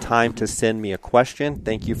taking the time to send me a question.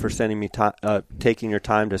 Thank you for taking your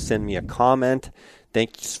time to send me a comment.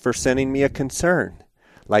 Thanks for sending me a concern.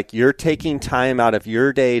 Like, you're taking time out of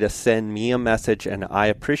your day to send me a message, and I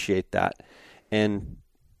appreciate that. And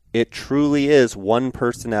it truly is one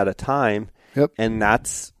person at a time. Yep. And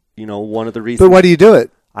that's, one of the reasons. But why do you do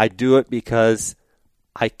it? I do it because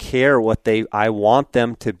I care I want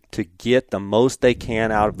them to get the most they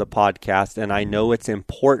can out of the podcast. And I know it's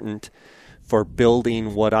important for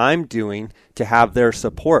building what I'm doing to have their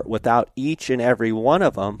support. Without each and every one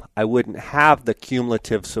of them, I wouldn't have the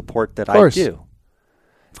cumulative support that I do.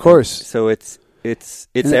 Of course. So it's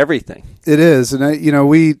everything. It is. And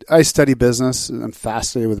I study business. I'm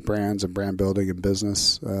fascinated with brands and brand building and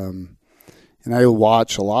business. And I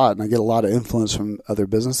watch a lot, and I get a lot of influence from other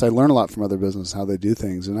business. I learn a lot from other business, how they do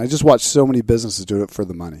things. And I just watch so many businesses do it for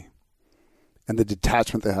the money and the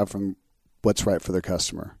detachment they have from what's right for their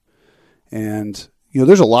customer. And,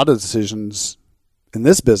 there's a lot of decisions in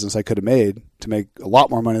this business I could have made to make a lot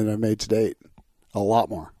more money than I've made to date. A lot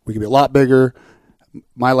more. We could be a lot bigger.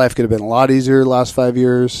 My life could have been a lot easier the last 5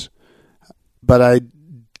 years. But I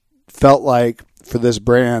felt like for this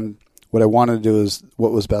brand, what I wanted to do is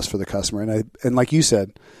what was best for the customer. And like you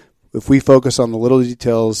said, if we focus on the little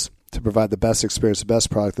details to provide the best experience, the best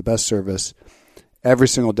product, the best service, every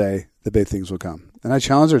single day, the big things will come. And I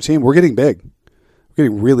challenge our team. We're getting big. We're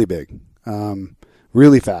getting really big,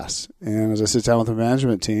 really fast. And as I sit down with the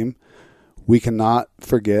management team, we cannot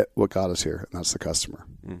forget what got us here, and that's the customer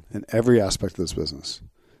in every aspect of this business.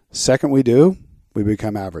 Second we do, we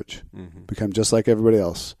become average, become just like everybody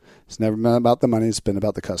else. It's never been about the money. It's been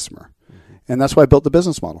about the customer. And that's why I built the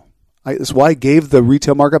business model. That's why I gave the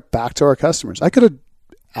retail markup back to our customers. I could have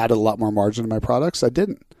added a lot more margin to my products. I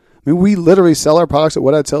didn't. I mean, we literally sell our products at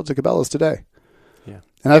what I'd sell to Cabela's today. Yeah.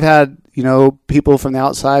 And I've had, people from the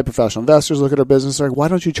outside, professional investors look at our business and are like, why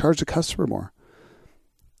don't you charge the customer more?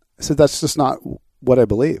 I said, that's just not what I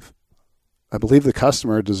believe. I believe the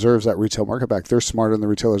customer deserves that retail markup back. They're smarter than the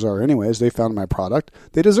retailers are anyways. They found my product.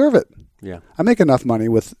 They deserve it. Yeah. I make enough money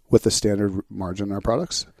with the standard margin in our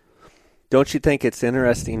products. Don't you think it's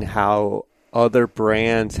interesting how other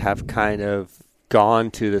brands have kind of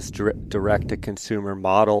gone to this direct-to-consumer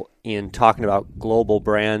model in talking about global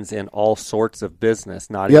brands in all sorts of business,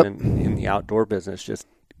 not even in the outdoor business, just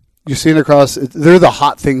you're seeing across. They're the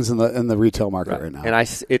hot things in the retail market right now.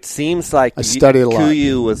 And it seems like I studied a lot.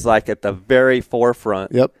 KUIU was like at the very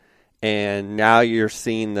forefront. Yep. And now you're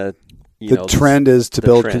seeing the trend is to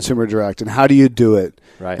build consumer direct, and how do you do it?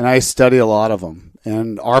 Right. And I study a lot of them,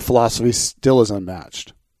 and our philosophy still is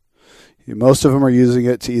unmatched. Most of them are using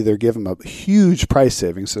it to either give them a huge price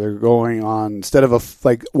savings, so they're going on instead of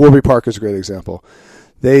like Warby Parker is a great example.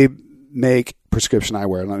 They make prescription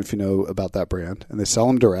eyewear. I don't know if you know about that brand, and they sell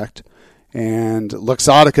them direct. And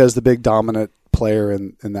Luxottica is the big dominant player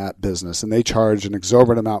in that business, and they charge an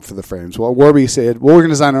exorbitant amount for the frames. Well, Warby said, well, we're going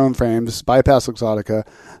to design our own frames, bypass Luxottica,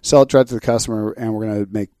 sell it direct to the customer, and we're going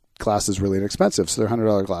to make glasses really inexpensive. So they're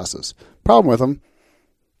 $100 glasses. Problem with them,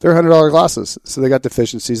 they're $100 glasses. So they got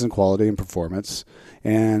deficiencies in quality and performance,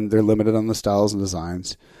 and they're limited on the styles and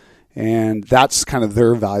designs. And that's kind of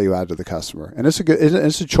their value add to the customer. And it's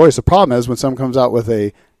a choice. The problem is when someone comes out with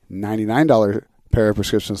a $99 pair of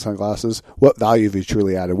prescription sunglasses, what value have you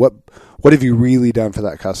truly added? What have you really done for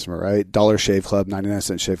that customer, right? Dollar Shave Club,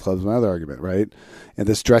 99-cent Shave Club is another argument, right? And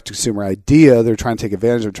this direct-to-consumer idea, they're trying to take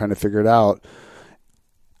advantage of, trying to figure it out.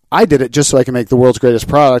 I did it just so I can make the world's greatest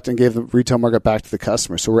product and gave the retail markup back to the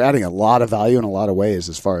customer. So we're adding a lot of value in a lot of ways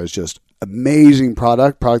as far as just amazing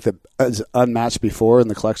product that is unmatched before in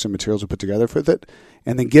the collection of materials we put together with it,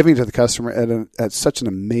 and then giving to the customer at such an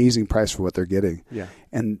amazing price for what they're getting. Yeah.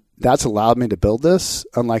 And that's allowed me to build this,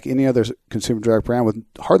 unlike any other consumer direct brand, with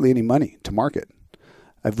hardly any money to market.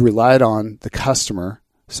 I've relied on the customer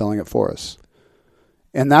selling it for us.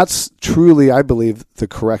 And that's truly, I believe, the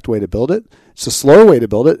correct way to build it. It's a slower way to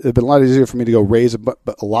build it. It would have been a lot easier for me to go raise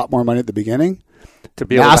a lot more money at the beginning. To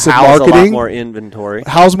be able to house a lot more inventory.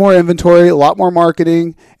 House more inventory, a lot more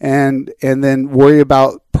marketing, and then worry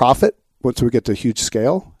about profit once we get to huge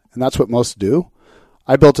scale. And that's what most do.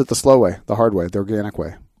 I built it the slow way, the hard way, the organic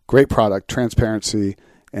way. Great product, transparency,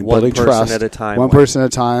 and building trust. One person at a time. One person at a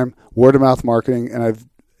time, word of mouth marketing. And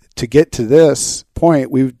to get to this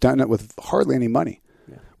point, we've done it with hardly any money,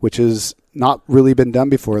 which has not really been done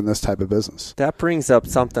before in this type of business. That brings up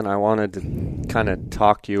something I wanted to kind of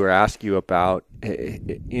talk to you or ask you about.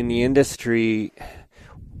 In the industry,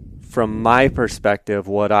 from my perspective,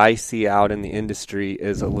 what I see out in the industry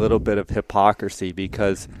is a little bit of hypocrisy,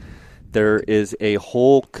 because there is a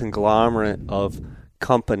whole conglomerate of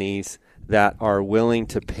companies that are willing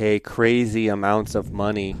to pay crazy amounts of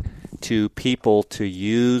money to people to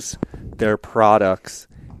use their products,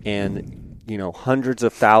 and hundreds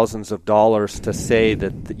of thousands of dollars to say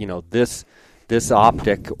that this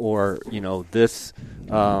optic or this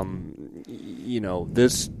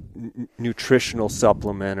this nutritional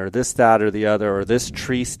supplement or this, that, or the other, or this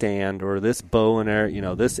tree stand or this bow and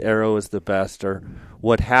arrow, this arrow is the best, or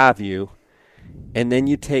what have you. And then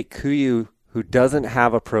you take KUIU, who doesn't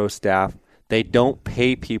have a pro staff. They don't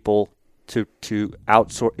pay people to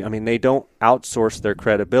outsource. I mean, they don't outsource their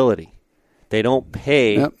credibility. They don't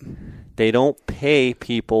pay. Yep. They don't pay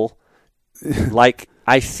people like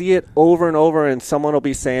I see it over and over, and someone will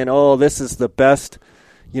be saying, "Oh, this is the best,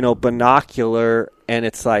 binocular," and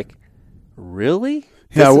it's like, really?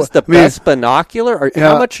 Yeah, this is the best binocular? Or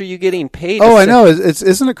how much are you getting paid? Oh, I know.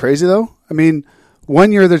 Isn't it crazy though? I mean,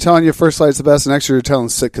 1 year they're telling you First Light's the best, the next year they're telling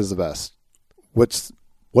Sitka's the best.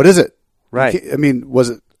 What is it? Right. I mean,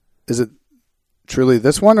 is it truly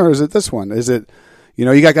this one or is it this one? Is it,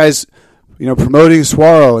 you got guys, promoting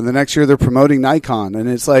Swaro, and the next year they're promoting Nikon, and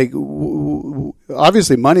it's like,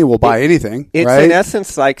 obviously money will buy anything. It's right? in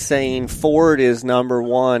essence like saying Ford is number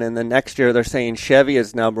one, and the next year they're saying Chevy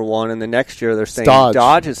is number one, and the next year they're saying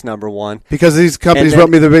Dodge is number one. Because these companies wrote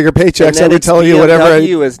me the bigger paychecks, I would tell you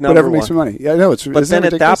whatever makes me money. Yeah, I know. But then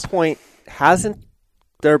at that point, hasn't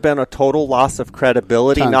there been a total loss of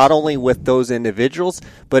credibility, not only with those individuals,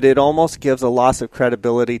 but it almost gives a loss of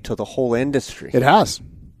credibility to the whole industry? It has.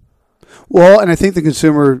 Well, and I think the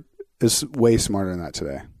consumer is way smarter than that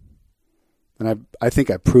today. And I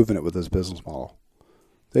think I've proven it with this business model.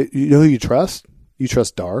 You know who you trust? You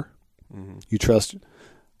trust DAR. Mm-hmm. You trust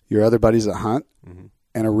your other buddies that hunt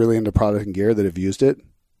and are really into product and gear that have used it.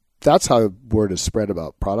 That's how word is spread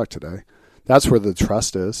about product today. That's where the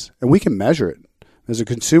trust is. And we can measure it. As a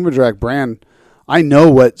consumer direct brand, I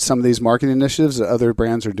know what some of these marketing initiatives that other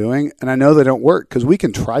brands are doing, and I know they don't work because we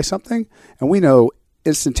can try something and we know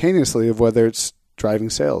instantaneously of whether it's driving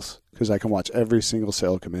sales because I can watch every single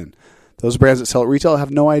sale come in. Those brands that sell at retail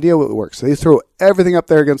have no idea what works. So they throw everything up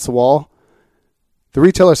there against the wall. The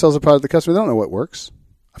retailer sells a product to the customer. They don't know what works.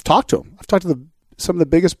 I've talked to them. I've talked to some of the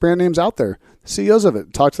biggest brand names out there, the CEOs of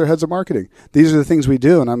it, talked to their heads of marketing. These are the things we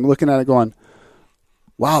do, and I'm looking at it going,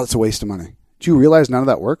 wow, that's a waste of money. Do you realize none of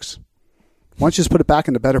that works? Why don't you just put it back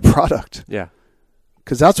into better product? Yeah.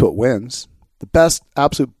 Because that's what wins. The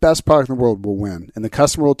absolute best product in the world will win. And the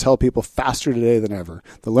customer will tell people faster today than ever.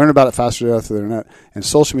 They'll learn about it faster today through the internet. And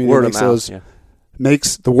social media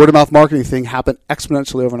makes the word of mouth marketing thing happen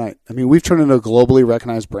exponentially overnight. I mean, we've turned into a globally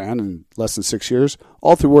recognized brand in less than 6 years,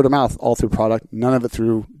 all through word of mouth, all through product, none of it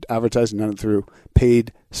through advertising, none of it through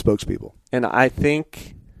paid spokespeople. And I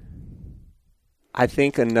think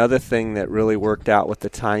another thing that really worked out with the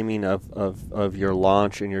timing of your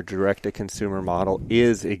launch and your direct-to-consumer model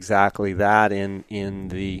is exactly that in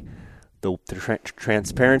the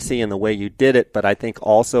transparency and the way you did it, but I think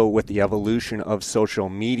also with the evolution of social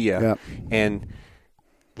media. Yep. And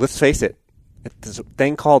let's face it, there's a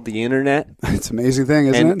thing called the internet. It's an amazing thing,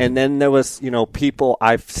 isn't it? And then there was, people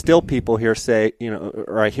here say,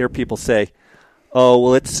 or I hear people say, oh,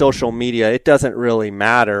 well, it's social media. It doesn't really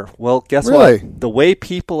matter. Well, guess what? The way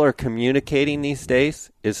people are communicating these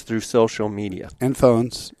days is through social media. And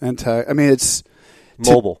phones and tech. I mean, it's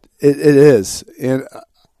mobile. It is. And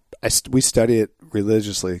we study it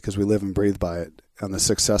religiously because we live and breathe by it and the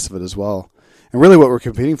success of it as well. And really what we're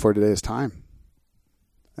competing for today is time.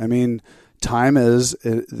 I mean, time is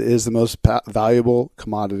the most valuable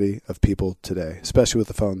commodity of people today, especially with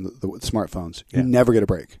the phone, the smartphones. You never get a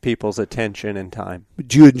break. People's attention and time.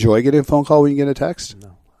 Do you enjoy getting a phone call when you get a text?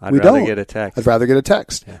 No. I'd rather get a text. I'd rather get a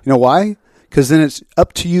text. Yeah. You know why? Because then it's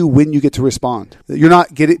up to you when you get to respond.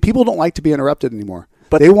 People don't like to be interrupted anymore.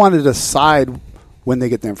 But they want to decide when they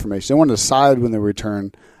get the information. They want to decide when they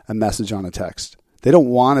return a message on a text. They don't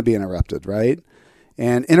want to be interrupted, right?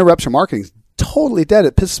 And interruption marketing is totally dead.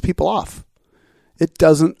 It pisses people off. It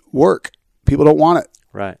doesn't work. People don't want it.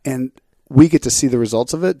 Right. And we get to see the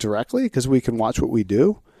results of it directly because we can watch what we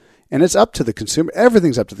do. And it's up to the consumer.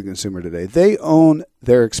 Everything's up to the consumer today. They own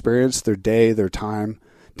their experience, their day, their time.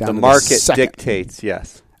 Down to the market dictates,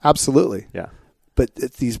 yes. Absolutely. Yeah. But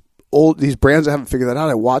these brands that haven't figured that out,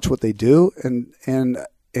 I watch what they do and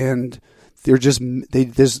they're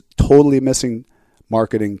just totally missing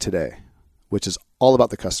marketing today, which is all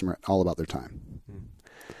about the customer, all about their time.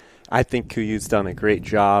 I think KUIU's done a great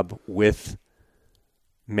job with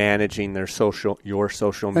managing your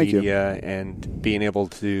social media and being able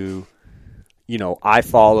to, I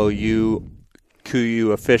follow you,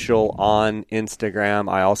 KUIU Official, on Instagram.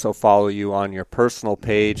 I also follow you on your personal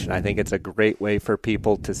page, and I think it's a great way for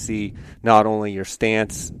people to see not only your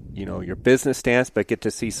stance, your business stance, but get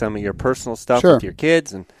to see some of your personal stuff with your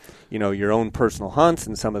kids and, your own personal hunts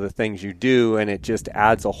and some of the things you do, and it just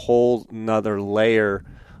adds a whole nother layer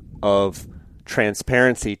of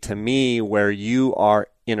transparency to me where you are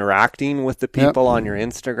interacting with the people on your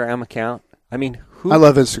Instagram account. I mean, I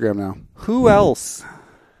love Instagram now. Who else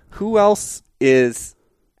is,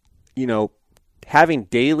 having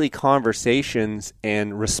daily conversations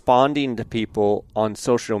and responding to people on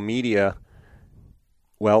social media?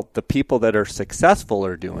 Well, the people that are successful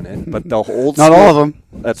are doing it, but the old not all of them.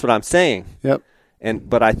 That's what I'm saying. Yep.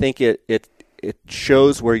 But I think it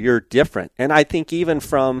shows where you're different. And I think even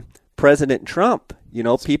from President Trump,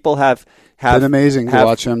 people have been amazing to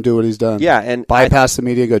watch him do what he's done. Yeah, and bypass the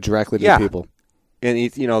media, go directly to the people. And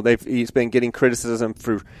he's been getting criticism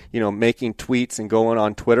for making tweets and going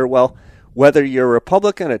on Twitter. Well, whether you're a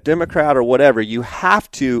Republican, a Democrat, or whatever, you have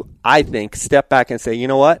to, I think, step back and say, you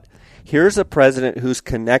know what? Here's a president who's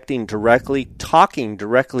connecting directly, talking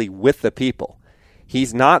directly with the people.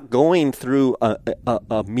 He's not going through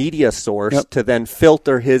a media source to then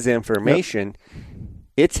filter his information.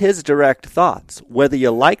 It's his direct thoughts. Whether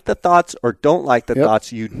you like the thoughts or don't like the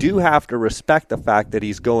thoughts, you do have to respect the fact that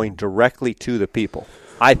he's going directly to the people,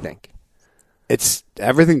 I think. It's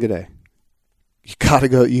everything today. You got to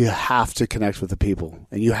go. You have to connect with the people,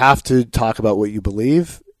 and you have to talk about what you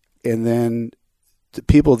believe, and then the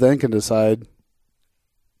people then can decide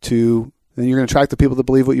to. Then you're going to attract the people that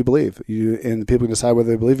believe what you believe. And the people can decide whether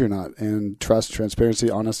they believe you or not. And trust, transparency,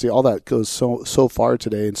 honesty, all that goes so far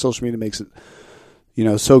today. And social media makes it,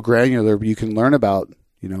 so granular. You can learn about,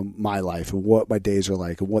 my life and what my days are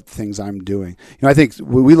like and what things I'm doing. I think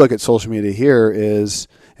when we look at social media here is,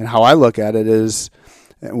 and how I look at it is,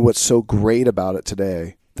 and what's so great about it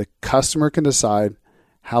today, the customer can decide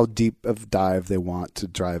how deep of dive they want to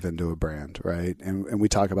drive into a brand, right? And we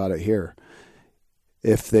talk about it here.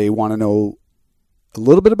 If they want to know a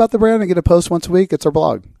little bit about the brand and get a post once a week, it's our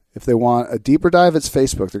blog. If they want a deeper dive, it's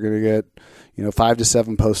Facebook. They're going to get 5 to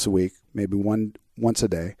 7 posts a week, maybe once a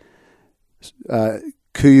day.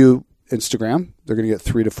 KUIU Instagram, they're going to get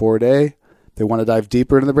 3 to 4 a day. They want to dive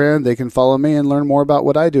deeper into the brand, they can follow me and learn more about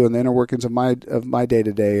what I do and the inner workings of my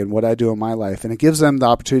day-to-day and what I do in my life. And it gives them the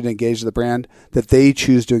opportunity to engage the brand that they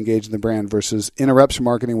choose to engage in the brand versus interruption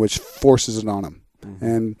marketing, which forces it on them. Mm-hmm.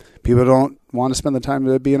 And people don't want to spend the time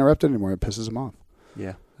to be interrupted anymore. It pisses them off.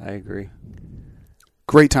 Yeah, I agree.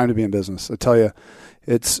 Great time to be in business. I tell you,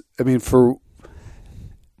 for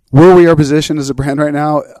where we are positioned as a brand right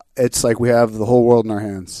now, it's like we have the whole world in our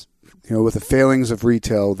hands. With the failings of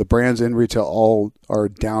retail, the brands in retail all are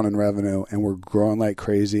down in revenue, and we're growing like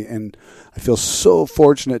crazy. And I feel so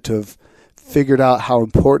fortunate to have figured out how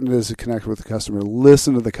important it is to connect with the customer,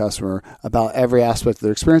 listen to the customer about every aspect of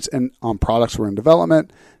their experience, and on products we're in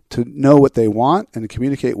development, to know what they want and to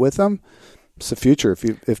communicate with them. It's the future.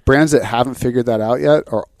 If brands that haven't figured that out yet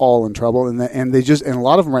are all in trouble, and a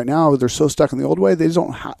lot of them right now, they're so stuck in the old way,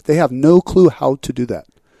 they have no clue how to do that.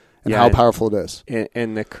 And how powerful it is.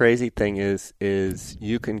 And the crazy thing is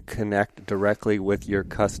you can connect directly with your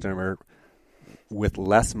customer with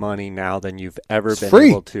less money now than you've ever been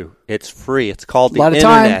able to. It's free. It's called the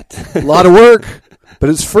internet. A lot of work, but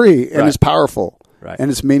it's free and it's powerful. Right.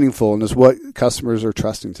 And it's meaningful, and it's what customers are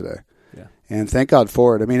trusting today. Yeah. And thank God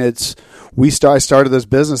for it. I started this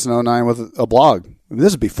business in 2009 with a blog.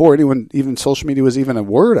 This is before even social media was even a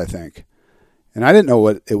word, I think. And I didn't know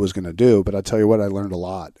what it was going to do, but I tell you what, I learned a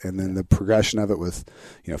lot. And then the progression of it with,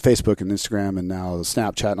 Facebook and Instagram and now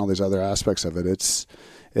Snapchat and all these other aspects of it,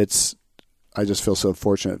 I just feel so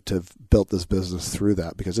fortunate to have built this business through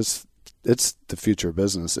that, because it's the future of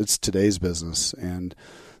business. It's today's business. And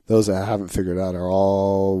those that haven't figured it out are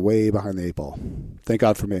all way behind the 8 ball. Thank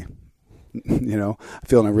God for me. I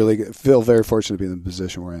feel very fortunate to be in the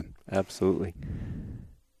position we're in. Absolutely.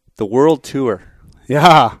 The World Tour.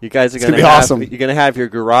 Yeah, you guys are going to be awesome. You're going to have your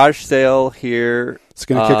garage sale here. It's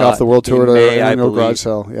going to kick off the World Tour to our annual garage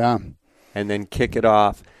sale. Yeah, and then kick it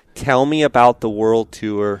off. Tell me about the World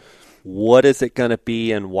Tour. What is it going to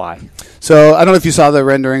be and why? So I don't know if you saw the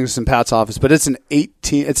renderings in Pat's office, but it's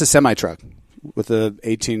a semi truck with a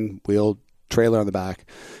 18-wheel trailer on the back.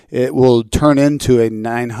 It will turn into a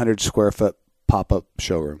 900 square foot pop-up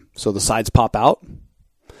showroom. So the sides pop out.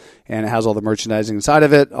 And it has all the merchandising inside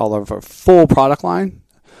of it, all of our full product line,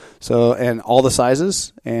 and all the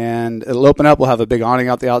sizes. And it'll open up. We'll have a big awning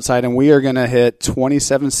out the outside, and we are going to hit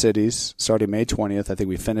 27 cities starting May 20th. I think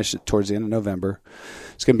we finish it towards the end of November.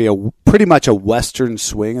 It's going to be pretty much a western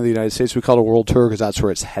swing of the United States. We call it a world tour because that's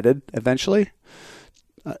where it's headed eventually.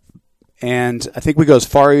 And I think we go as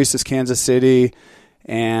far east as Kansas City,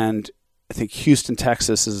 and I think Houston,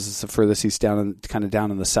 Texas is the furthest east down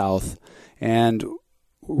in the south. And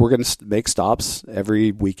we're going to make stops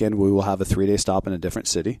every weekend. We will have a 3-day stop in a different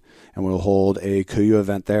city, and we'll hold a KUIU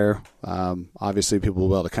event there. Obviously, people will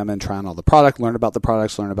be able to come in, try on all the product, learn about the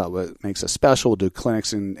products, learn about what makes us special. We'll do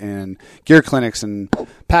clinics and gear clinics and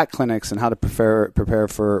pack clinics and how to prepare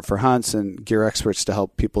for hunts, and gear experts to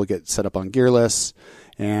help people get set up on gear lists.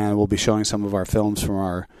 And we'll be showing some of our films from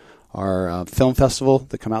our film festival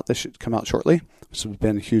that come out shortly. It's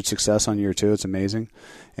been a huge success on year 2. It's amazing.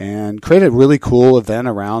 And create a really cool event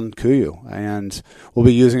around KUIU. And we'll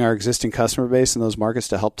be using our existing customer base in those markets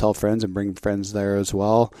to help tell friends and bring friends there as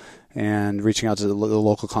well. And reaching out to the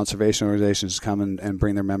local conservation organizations to come and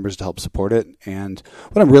bring their members to help support it. And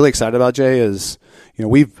what I'm really excited about, Jay, is,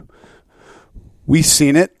 we've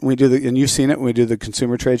seen it. And you've seen it when we do the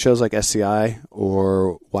consumer trade shows like SCI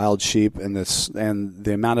or Wild Sheep, and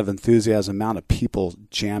the amount of enthusiasm, amount of people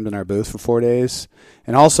jammed in our booth for 4 days.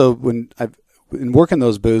 And also when I've been working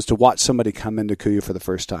those booths, to watch somebody come into KUIU for the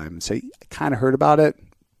first time and say, I kind of heard about it.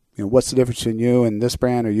 What's the difference between you and this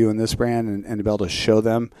brand or you and this brand, and to be able to show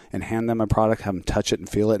them and hand them a product, have them touch it and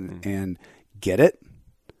feel it and get it,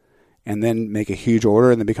 and then make a huge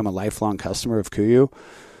order and then become a lifelong customer of KUIU.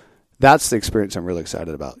 That's the experience I'm really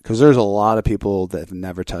excited about, because there's a lot of people that have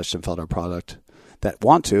never touched and felt our product that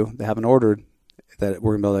want to, they haven't ordered, that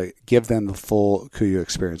we're going to be able to give them the full KUIU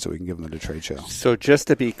experience that we can give them at a trade show. So just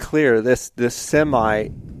to be clear, this semi,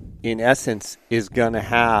 in essence, is going to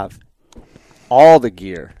have all the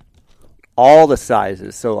gear, all the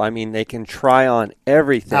sizes. So, I mean, they can try on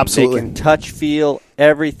everything. Absolutely. They can touch, feel,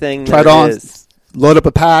 everything Try it there on, is. Load up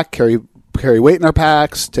a pack, carry weight in our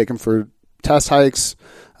packs, take them for test hikes.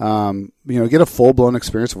 Get a full-blown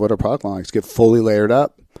experience of what our product line is. Get fully layered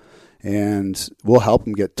up, and we'll help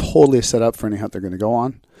them get totally set up for any hunt they're going to go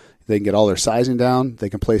on. They can get all their sizing down. They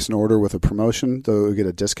can place an order with a promotion. They'll get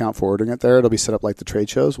a discount for ordering it there. It'll be set up like the trade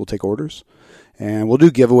shows. We'll take orders, and we'll do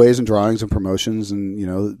giveaways and drawings and promotions,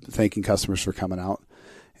 and thanking customers for coming out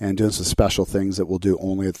and doing some special things that we'll do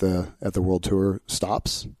only at the World Tour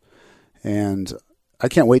stops. And I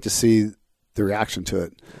can't wait to see the reaction to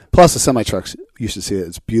it. Plus the semi trucks, you should see it.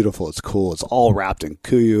 It's beautiful. It's cool. It's all wrapped in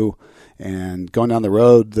KUIU. And going down the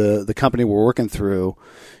road, the company we're working through,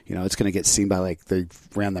 it's going to get seen by, they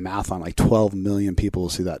ran the math on 12 million people will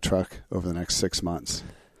see that truck over the next 6 months.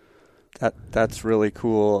 That's really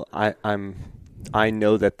cool. I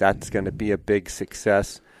know that's going to be a big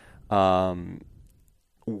success. Where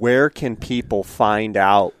can people find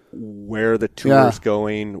out where the tour is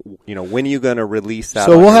going? When are you going to release that?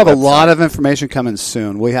 So we'll have a lot of information coming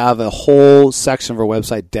soon. We have a whole section of our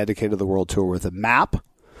website dedicated to the World Tour with a map.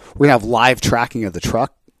 We're going to have live tracking of the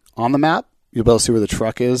truck on the map. You'll be able to see where the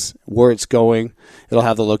truck is, where it's going. It'll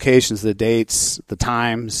have the locations, the dates, the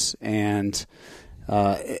times, and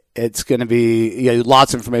it's going to be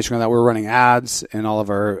lots of information on that. We're running ads in all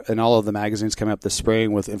of the magazines coming up this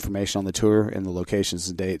spring with information on the tour and the locations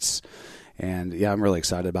and dates. And I'm really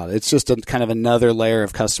excited about it. It's just kind of another layer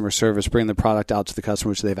of customer service, bringing the product out to the customer,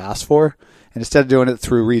 which they've asked for. And instead of doing it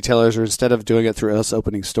through retailers or instead of doing it through us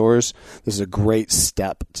opening stores, this is a great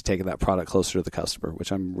step to taking that product closer to the customer,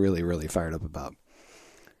 which I'm really, really fired up about.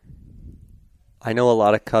 I know a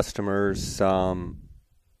lot of customers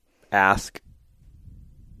ask,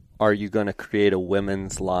 are you going to create a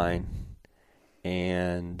women's line?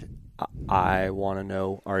 And I want to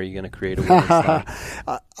know, are you going to create a women's line?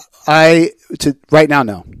 Right now,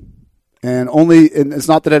 no. And it's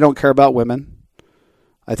not that I don't care about women.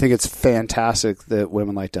 I think it's fantastic that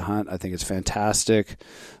women like to hunt. I think it's fantastic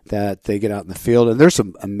that they get out in the field. And there's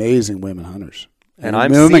some amazing women hunters. And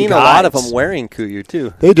I'm seeing a lot of them wearing KUIU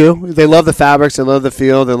too. They do. They love the fabrics. They love the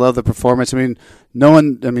feel. They love the performance. No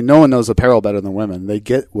one knows apparel better than women. They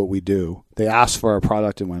get what we do. They ask for our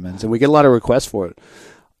product in women's, and we get a lot of requests for it.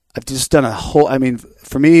 I've just done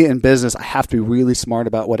for me in business, I have to be really smart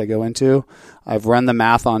about what I go into. I've run the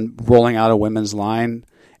math on rolling out a women's line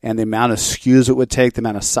and the amount of SKUs it would take, the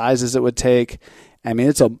amount of sizes it would take.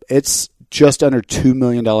 It's just under $2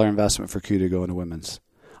 million investment for KUIU to go into women's.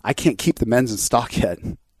 I can't keep the men's in stock yet.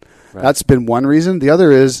 Right. That's been one reason. The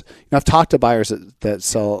other is, I've talked to buyers that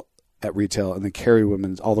sell at retail and they carry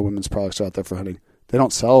all the women's products out there for hunting. They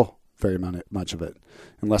don't sell very much of it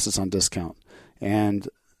unless it's on discount. And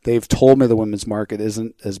they've told me the women's market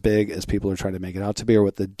isn't as big as people are trying to make it out to be, or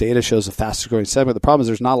what the data shows the fastest growing segment. The problem is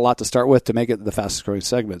there's not a lot to start with to make it the fastest growing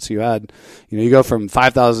segment. So you go from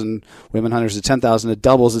 5,000 women hunters to 10,000, it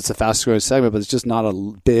doubles. It's the fastest growing segment, but it's just not a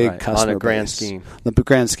big customer on a grand base. scheme. The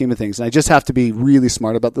grand scheme of things. And I just have to be really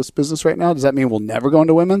smart about this business right now. Does that mean we'll never go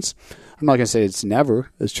into women's? I'm not going to say it's never.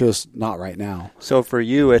 It's just not right now. So for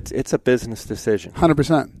you, it's a business decision.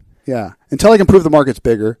 100%. Yeah. Until I can prove the market's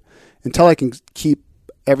bigger, until I can keep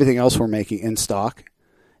everything else we're making in stock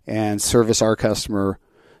and service our customer,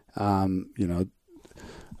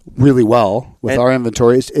 really well with our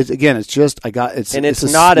inventory. It's just it's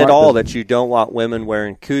not at all that you don't want women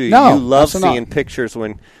wearing KUIU. No, you love seeing not. pictures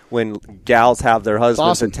when gals have their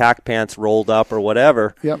husbands' attack pants rolled up or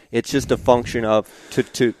whatever. Yep. It's just a function of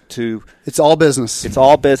to it's all business. It's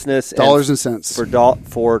all business. Dollars and cents.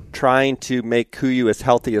 For trying to make KUIU as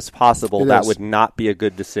healthy as possible, that would not be a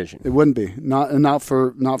good decision. It wouldn't be. Not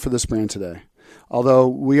for this brand today. Although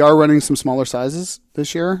we are running some smaller sizes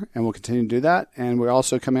this year, and we'll continue to do that. And we're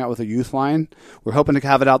also coming out with a youth line. We're hoping to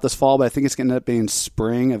have it out this fall, but I think it's going to end up being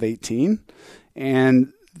spring of 18.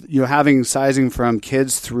 And having sizing from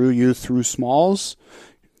kids through youth through smalls.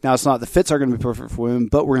 Now, it's not the fits are going to be perfect for women,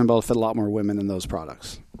 but we're going to be able to fit a lot more women in those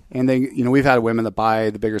products. And we've had women that buy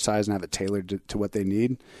the bigger size and have it tailored to what they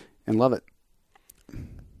need and love it.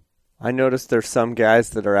 I noticed there's some guys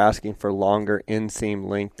that are asking for longer inseam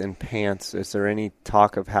length in pants. Is there any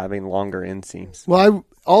talk of having longer inseams? Well,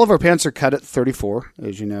 all of our pants are cut at 34,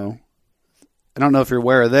 as you know. I don't know if you're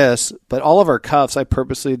aware of this, but all of our cuffs I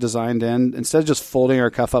purposely designed in. Instead of just folding our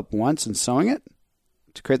cuff up once and sewing it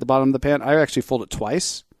to create the bottom of the pant, I actually fold it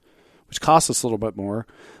twice, which costs us a little bit more.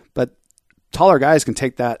 But taller guys can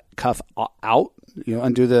take that cuff out,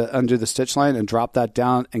 undo the stitch line and drop that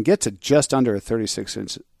down and get to just under a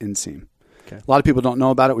 36-inch inseam. Okay. A lot of people don't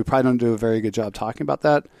know about it. We probably don't do a very good job talking about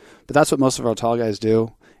that, but that's what most of our tall guys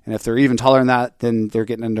do. And if they're even taller than that, then they're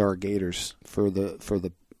getting into our gaiters to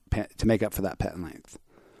make up for that pant length.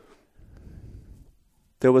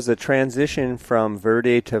 There was a transition from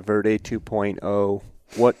Verde to Verde 2.0.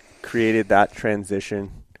 What created that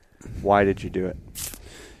transition? Why did you do it?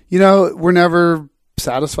 We're never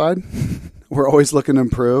satisfied. We're always looking to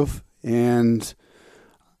improve. And,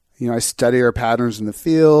 I study our patterns in the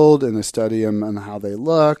field, and I study them and how they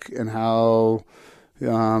look and how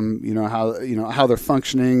they're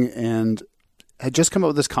functioning. And I just come up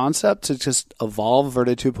with this concept to just evolve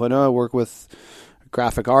Verde 2.0. I work with a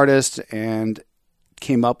graphic artist and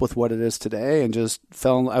came up with what it is today, and just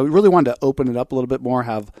I really wanted to open it up a little bit more,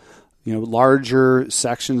 have larger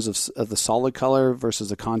sections of the solid color versus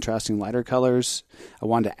the contrasting lighter colors. I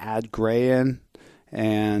wanted to add gray in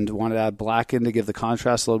and wanted to add black in to give the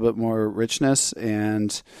contrast a little bit more richness,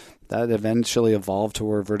 and that eventually evolved to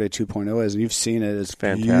where Verde 2.0 is. And you've seen it. It's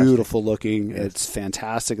beautiful looking. Yes. It's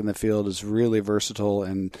fantastic in the field. It's really versatile,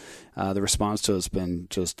 and the response to it has been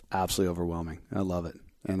just absolutely overwhelming. I love it,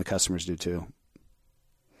 and the customers do too.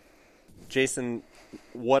 Jason,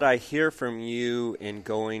 what I hear from you in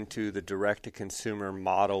going to the direct-to-consumer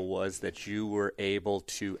model was that you were able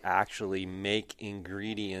to actually make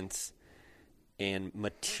ingredients and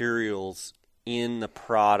materials in the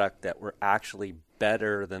product that were actually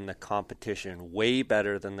better than the competition, way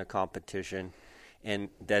better than the competition, and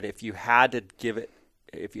that if you had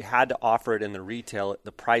to offer it in the retail,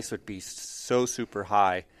 the price would be so super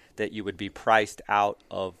high that you would be priced out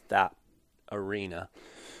of that arena.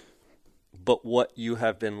 But what you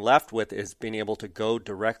have been left with is being able to go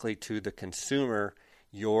directly to the consumer.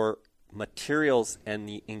 Your materials and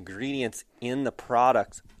the ingredients in the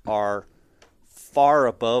products are far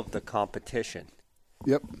above the competition.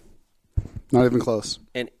 Yep. Not even close.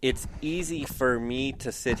 And it's easy for me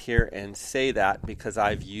to sit here and say that because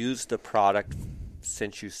I've used the product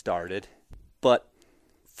since you started. But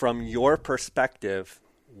from your perspective,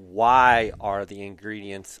 why are the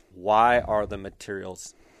ingredients, why are the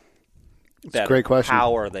materials better? That's a great question.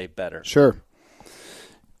 How are they better? Sure.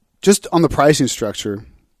 Just on the pricing structure,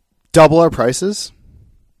 double our prices,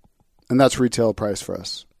 and that's retail price for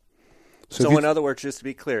us. So in other words, just to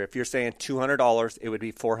be clear, if you're saying $200, it would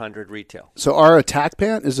be $400 retail. So our attack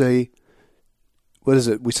pant is what is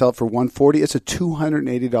it? We sell it for $140. It's a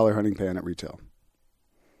 $280 hunting pant at retail.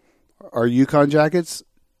 Our Yukon jackets,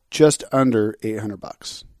 just under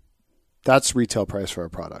 $800. That's retail price for our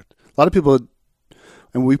product. A lot of people,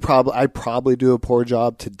 and I probably do a poor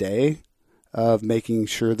job today of making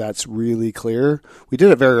sure that's really clear. We did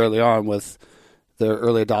it very early on with the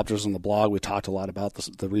early adopters on the blog. We talked a lot about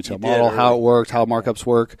the retail model, how it worked, how markups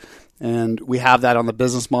work, and we have that on the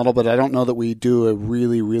business model, but I don't know that we do a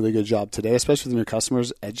really, really good job today, especially with new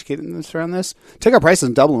customers, educating them around this. Take our prices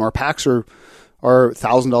and double them. Our packs are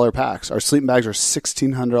 $1,000 packs. Our sleeping bags are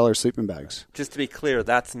 $1,600 sleeping bags. Just to be clear,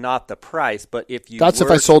 that's not the price, but if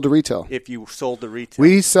I sold to retail. If you sold to retail.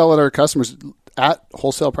 We sell at our customers at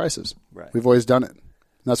wholesale prices. Right. We've always done it.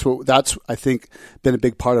 That's I think been a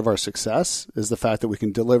big part of our success, is the fact that we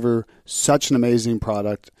can deliver such an amazing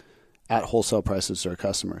product at wholesale prices to our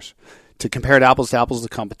customers. To compare it apples to apples to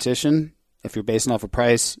competition, if you're basing off a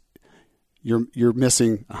price, you're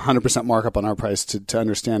missing 100% markup on our price to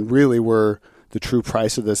understand really where the true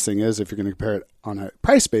price of this thing is if you're going to compare it on a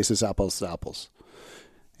price basis, apples to apples.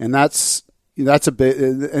 And that's a bit,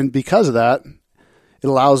 and because of that, it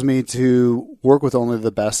allows me to work with only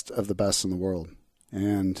the best of the best in the world.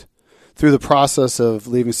 And through the process of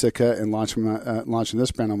leaving Sitka and launching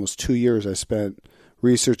this brand, almost 2 years, I spent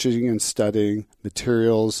researching and studying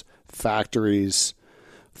materials, factories,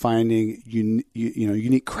 finding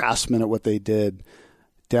unique craftsmen at what they did,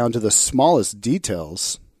 down to the smallest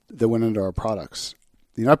details that went into our products.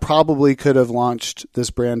 I probably could have launched this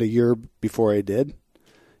brand a year before I did,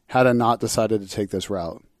 had I not decided to take this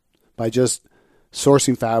route by just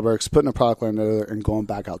sourcing fabrics, putting a product line together, and going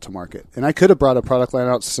back out to market. And I could have brought a product line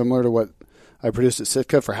out similar to what I produced at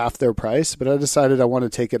Sitka for half their price, but I decided I want to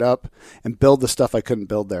take it up and build the stuff I couldn't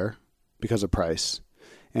build there because of price,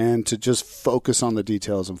 and to just focus on the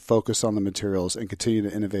details and focus on the materials and continue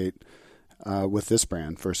to innovate with this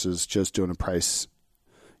brand versus just doing a price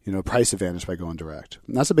advantage by going direct.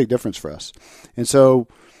 And that's a big difference for us. And so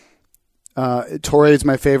Toray is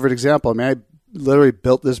my favorite example. I mean, I literally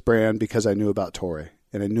built this brand because I knew about Toray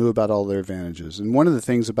and I knew about all their advantages. And one of the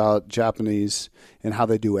things about Japanese and how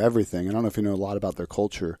they do everything, I don't know if you know a lot about their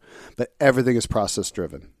culture, but everything is process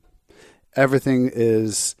driven. Everything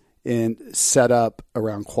is set up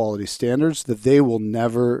around quality standards that they will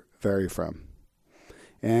never vary from.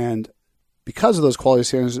 And because of those quality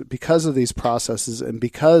standards, because of these processes, and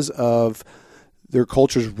because of their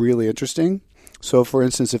culture is really interesting. So, for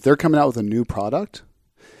instance, if they're coming out with a new product,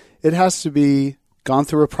 it has to be gone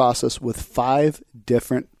through a process with 5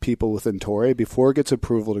 different people within Toray before it gets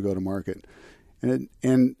approval to go to market.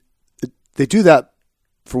 And they do that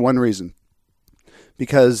for one reason,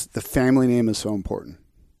 because the family name is so important.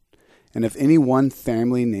 And if any one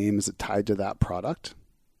family name is tied to that product,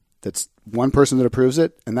 that's one person that approves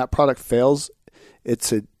it, and that product fails,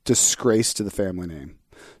 it's a disgrace to the family name.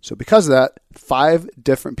 So because of that, 5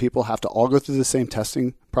 different people have to all go through the same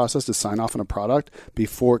testing process to sign off on a product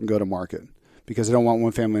before it can go to market, because they don't want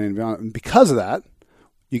one family name to be on it. And because of that,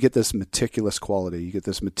 you get this meticulous quality, you get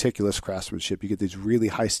this meticulous craftsmanship, you get these really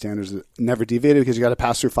high standards that never deviated because you got to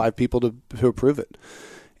pass through 5 people to approve it.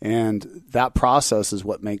 And that process is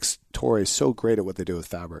what makes Toray so great at what they do with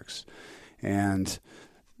fabrics. And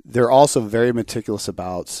they're also very meticulous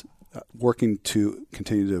about working to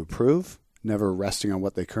continue to improve, never resting on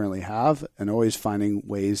what they currently have, and always finding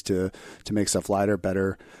ways to make stuff lighter,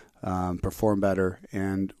 better, perform better.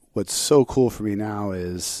 And what's so cool for me now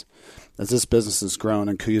is, as this business has grown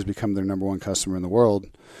and KUIU's become their number 1 customer in the world,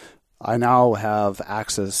 I now have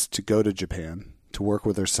access to go to Japan, to work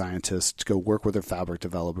with their scientists, to go work with their fabric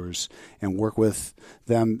developers, and work with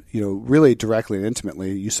them, really directly and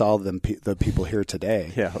intimately. You saw them, the people here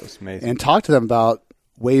today. Yeah, it was amazing. And talk to them about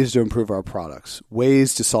ways to improve our products,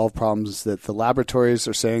 ways to solve problems that the laboratories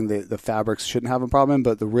are saying that the fabrics shouldn't have a problem in,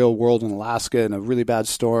 but the real world in Alaska in a really bad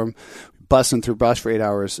storm, busting through brush for 8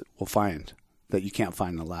 hours, will find that you can't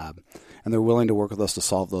find in the lab. And they're willing to work with us to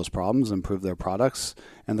solve those problems, improve their products,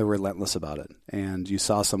 and they're relentless about it. And you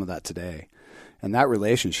saw some of that today. And that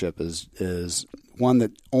relationship is one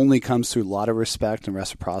that only comes through a lot of respect and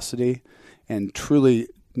reciprocity, and truly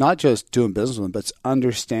not just doing business with them, but it's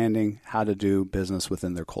understanding how to do business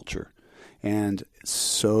within their culture. And it's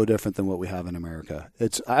so different than what we have in America.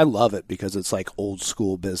 I love it because it's like old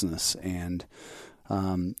school business. And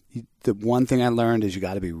the one thing I learned is you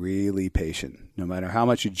got to be really patient. No matter how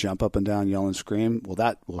much you jump up and down, yell and scream, well,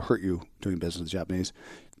 that will hurt you doing business with the Japanese.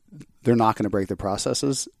 They're not going to break their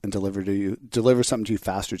processes and deliver something to you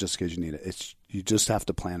faster just because you need it. You just have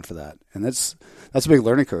to plan for that. And that's a big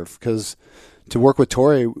learning curve, because to work with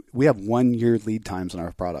Toray, we have 1 year lead times on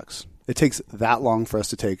our products. It takes that long for us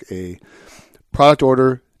to take a product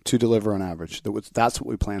order to deliver on average. That's what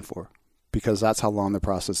we plan for, because that's how long the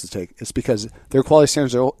processes take. It's because their quality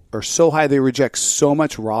standards are so high, they reject so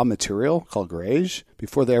much raw material called grage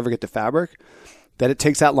before they ever get to fabric, that it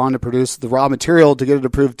takes that long to produce the raw material to get it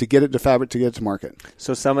approved, to get it to fabric, to get it to market.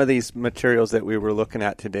 So some of these materials that we were looking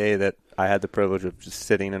at today that I had the privilege of just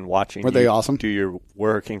sitting and watching. Were they awesome? Do your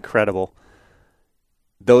work incredible.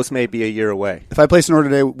 Those may be a year away. If I place an order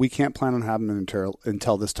today, we can't plan on having them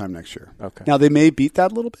until this time next year. Okay. Now, they may beat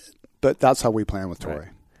that a little bit, but that's how we plan with Toray. Right.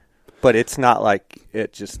 But it's not like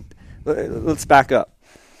it just... Let's back up.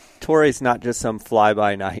 Toray's not just some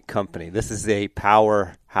fly-by-night company. This is a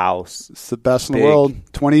powerhouse. It's the best in the world.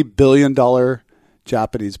 $20 billion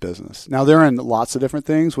Japanese business. Now, they're in lots of different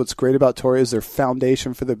things. What's great about Toray is their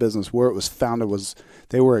foundation for their business, where it was founded, was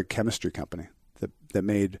they were a chemistry company that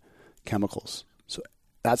made chemicals. So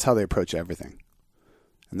that's how they approach everything.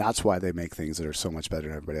 And that's why they make things that are so much better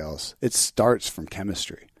than everybody else. It starts from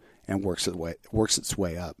chemistry and works its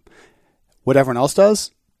way up. What everyone else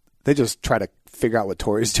does, they just try to figure out what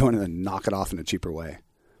Toray's doing and then knock it off in a cheaper way.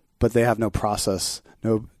 but they have no process,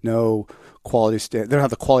 no quality standard. They don't have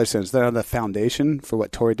the quality standards. They don't have the foundation for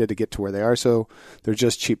what Toray did to get to where they are. So they're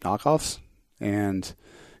just cheap knockoffs. And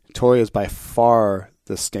Toray is by far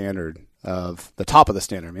the standard of the top of the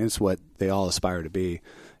standard. I mean, it's what they all aspire to be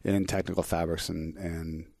in technical fabrics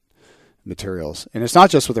and materials. And it's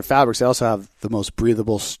not just with their fabrics. They also have the most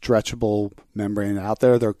breathable, stretchable membrane out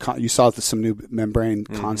there. You saw some new membrane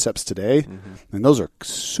concepts today. And those are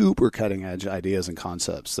super cutting edge ideas and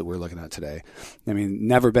concepts that we're looking at today. I mean,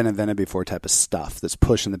 never been invented before type of stuff that's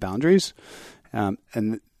pushing the boundaries.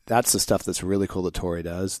 And that's the stuff that's really cool that Toray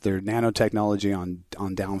does. Their nanotechnology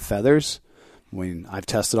on down feathers. I mean, I've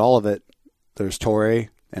tested all of it. There's Toray,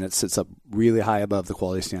 and it sits up really high above the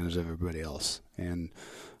quality standards of everybody else. And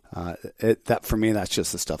that for me, that's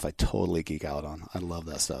just the stuff I totally geek out on. I love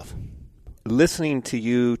that stuff. Listening to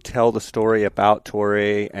you tell the story about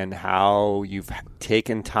Toray and how you've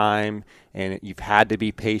taken time and you've had to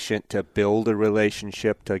be patient to build a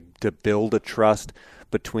relationship, to build a trust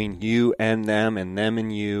between you and them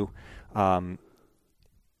and you,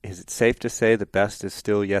 is it safe to say the best is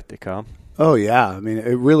still yet to come? Oh, yeah. I mean,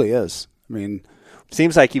 it really is. I mean,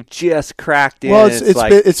 seems like you've just cracked in. Well,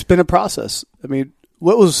 it's been a process. I mean,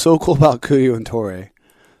 what was so cool about KUIU and Toray?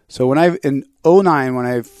 So in 2009, when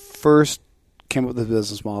I first came up with the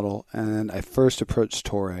business model and I first approached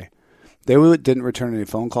Toray, they didn't return any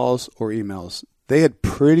phone calls or emails. They had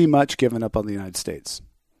pretty much given up on the United States.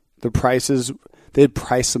 The prices, they had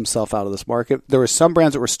priced themselves out of this market. There were some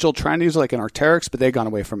brands that were still trying to use it, like an Arc'teryx, but they had gone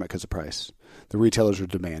away from it because of price. The retailers were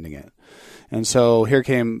demanding it. And so here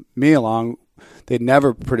came me along. They'd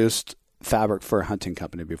never produced fabric for a hunting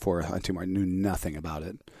company before. A hunting market, knew nothing about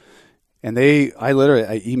it. And I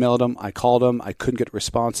emailed them, I called them, I couldn't get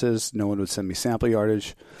responses. No one would send me sample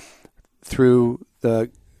yardage. Through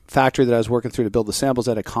the factory that I was working through to build the samples,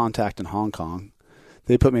 I had a contact in Hong Kong.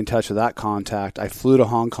 They put me in touch with that contact. I flew to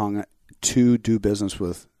Hong Kong to do business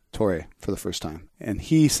with Toray for the first time. And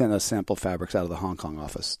he sent us sample fabrics out of the Hong Kong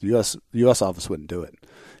office. The US office wouldn't do it.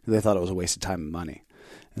 They thought it was a waste of time and money.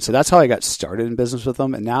 And so that's how I got started in business with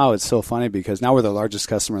them. And now it's so funny because now we're the largest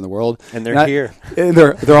customer in the world. And they're here. And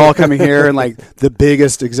they're all coming here. And like the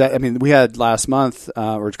biggest I mean, we had last month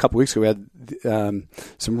or a couple weeks ago, we had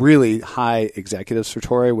some really high executives for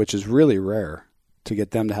Toray, which is really rare to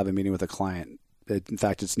get them to have a meeting with a client. In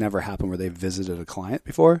fact, it's never happened where they've visited a client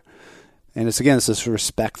before. And it's this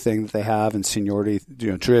respect thing that they have and seniority,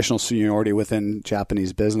 traditional seniority within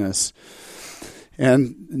Japanese business.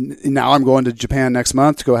 And now I'm going to Japan next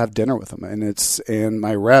month to go have dinner with them. And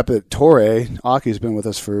my rep at Toray, Aki's been with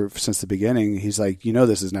us since the beginning. He's like,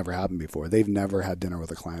 this has never happened before. They've never had dinner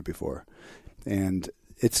with a client before. And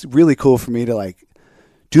it's really cool for me to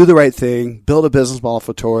do the right thing, build a business model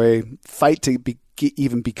for Toray, fight to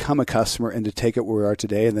even become a customer and to take it where we are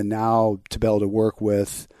today. And then now to be able to work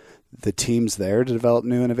with the teams there to develop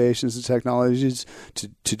new innovations and technologies to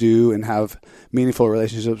do and have meaningful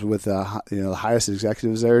relationships with the highest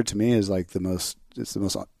executives there, to me is it's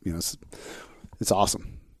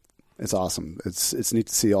awesome. It's awesome. It's neat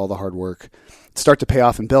to see all the hard work start to pay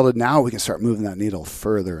off and build it. Now we can start moving that needle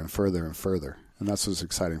further and further and further. And that's what's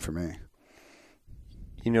exciting for me.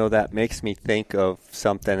 That makes me think of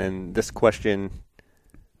something, and this question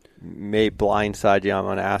may blindside you. I'm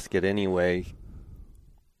going to ask it anyway.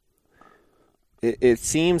 It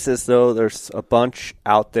seems as though there's a bunch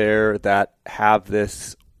out there that have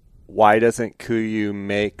this, why doesn't KUIU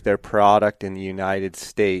make their product in the United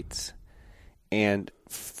States? And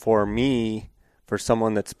for me, for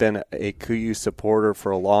someone that's been a KUIU supporter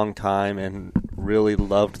for a long time and really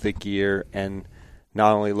loved the gear, and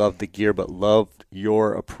not only loved the gear, but loved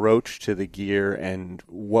your approach to the gear and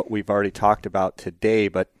what we've already talked about today,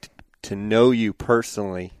 but to know you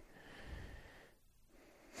personally,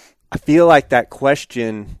 I feel like that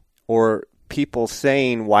question or people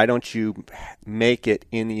saying, why don't you make it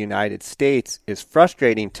in the United States, is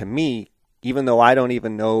frustrating to me, even though I don't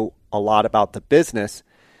even know a lot about the business,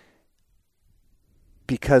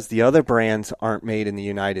 because the other brands aren't made in the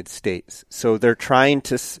United States. So they're trying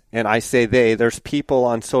to, and I say there's people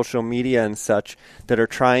on social media and such that are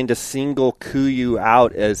trying to single KUIU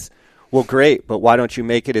out as, well, great, but why don't you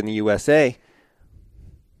make it in the USA?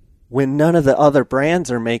 When none of the other brands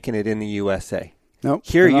are making it in the USA. Nope.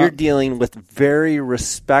 Here you're dealing with very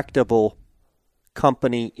respectable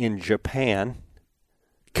company in Japan,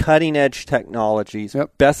 cutting edge technologies,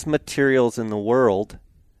 best materials in the world,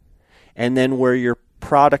 and then where your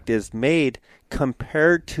product is made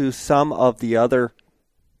compared to some of the other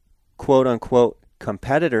quote unquote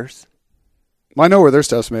competitors. Well, I know where their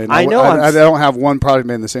stuff's made. I know. I don't have one product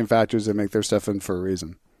made in the same factories that make their stuff in for a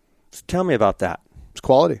reason. Tell me about that. It's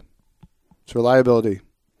quality. It's reliability.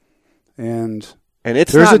 And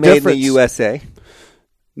it's there's not a made in difference. the USA.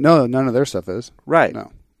 No, none of their stuff is. Right.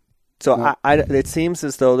 No. So No. it seems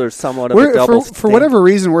as though there's somewhat of a double for whatever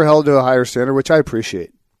reason, we're held to a higher standard, which I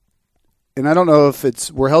appreciate. And I don't know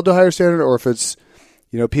if we're held to a higher standard or if it's,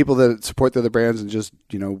 people that support the other brands and just,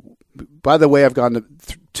 by the way I've gone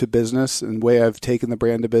to business and the way I've taken the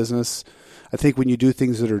brand to business, I think when you do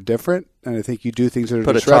things that are different and I think you do things that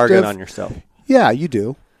are disruptive. Put a target on yourself. Yeah, you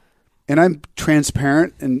do. And I'm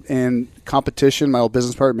transparent and competition. My old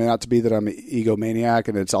business partner may not to be that I'm an egomaniac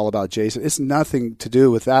and it's all about Jason. It's nothing to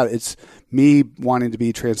do with that. It's me wanting to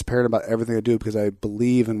be transparent about everything I do because I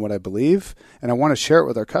believe in what I believe and I want to share it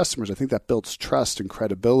with our customers. I think that builds trust and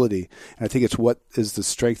credibility. And I think it's what is the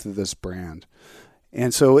strength of this brand.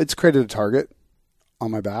 And so it's created a target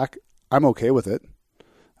on my back. I'm okay with it.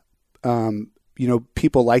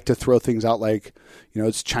 People like to throw things out like,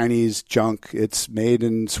 it's Chinese junk. It's made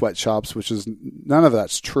in sweatshops, which is none of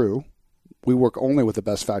that's true. We work only with the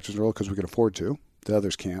best factories in the world because we can afford to. The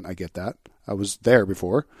others can't. I get that. I was there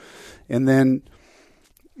before. And then,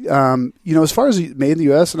 as far as made in the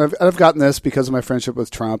U.S., and I've gotten this because of my friendship with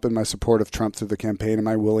Trump and my support of Trump through the campaign and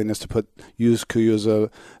my willingness to use KUIU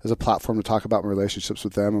as a platform to talk about my relationships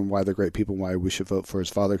with them and why they're great people and why we should vote for his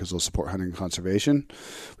father because they'll support hunting and conservation,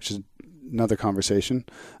 which is another conversation.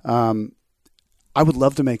 I would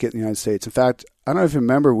love to make it in the United States. In fact, I don't know if you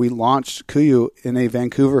remember, we launched KUIU in a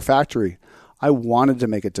Vancouver factory. I wanted to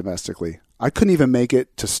make it domestically. I couldn't even make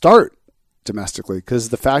it to start domestically because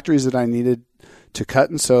the factories that I needed to cut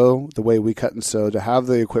and sew the way we cut and sew, to have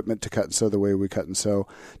the equipment to cut and sew the way we cut and sew,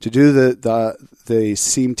 to do the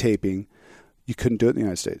seam taping, you couldn't do it in the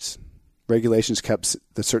United States. Regulations kept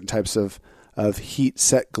the certain types of heat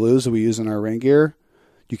set glues that we use in our rain gear.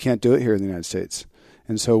 You can't do it here in the United States.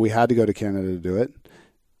 And so we had to go to Canada to do it.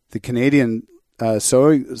 The Canadian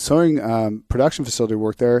sewing production facility we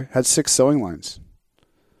worked there had 6 sewing lines.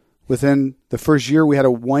 Within the first year, we had a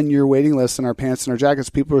 1-year waiting list in our pants and our jackets.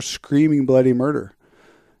 People were screaming bloody murder.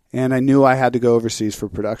 And I knew I had to go overseas for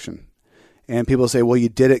production. And people say, well, you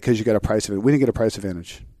did it because you got a price advantage. We didn't get a price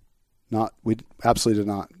advantage. We absolutely did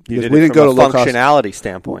not. You did we it didn't from go a to functionality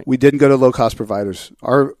standpoint. We didn't go to low-cost providers.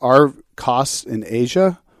 Our costs in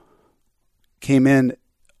Asia came in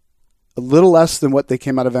a little less than what they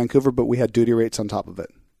came out of Vancouver, but we had duty rates on top of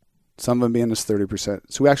it. Some of them being as 30%.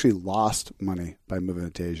 So we actually lost money by moving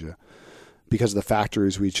it to Asia because of the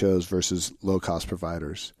factories we chose versus low-cost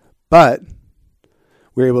providers. But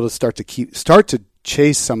we were able to start to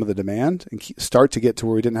chase some of the demand and start to get to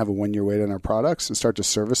where we didn't have a 1-year wait on our products and start to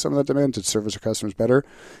service some of that demand, to service our customers better.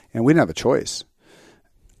 And we didn't have a choice.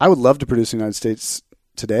 I would love to produce in the United States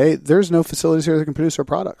today. There's no facilities here that can produce our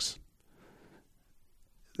products.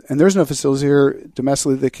 And there's no facilities here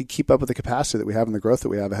domestically that could keep up with the capacity that we have and the growth that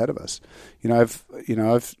we have ahead of us.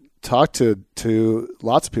 I've talked to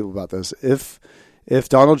lots of people about this. If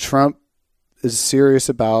Donald Trump is serious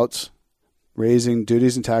about raising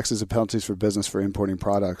duties and taxes and penalties for business for importing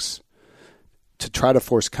products, to try to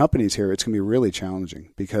force companies here, it's going to be really challenging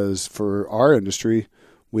because for our industry,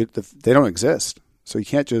 they don't exist. So we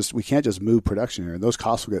can't just move production here, and those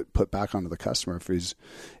costs will get put back onto the customer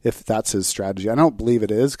if that's his strategy. I don't believe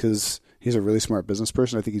it is because he's a really smart business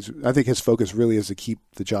person. I think his focus really is to keep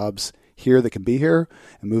the jobs here that can be here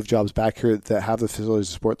and move jobs back here that have the facilities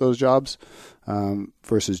to support those jobs,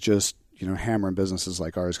 versus just hammering businesses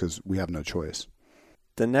like ours because we have no choice.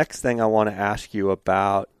 The next thing I want to ask you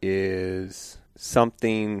about is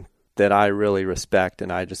something that I really respect,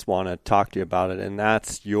 and I just want to talk to you about it, and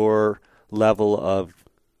that's your level of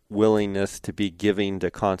willingness to be giving to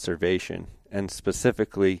conservation, and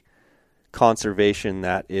specifically conservation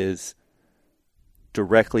that is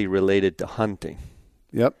directly related to hunting.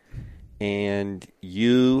 Yep. And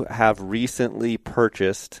you have recently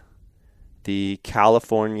purchased the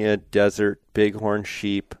California Desert Bighorn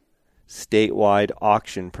Sheep statewide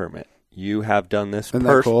auction permit. You have done this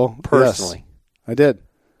cool? personally. Yes, I did.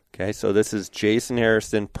 Okay, so this is Jason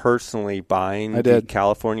Harrison personally buying the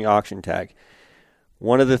California auction tag.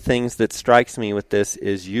 One of the things that strikes me with this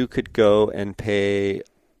is you could go and pay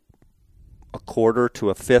a quarter to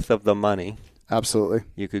a fifth of the money. Absolutely.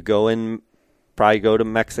 You could probably go to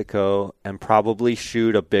Mexico and probably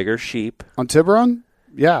shoot a bigger sheep. On Tiburon?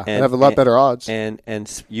 Yeah, I'd have a lot better odds.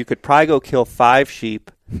 And you could probably go kill 5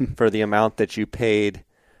 sheep for the amount that you paid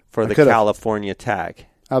for the California tag.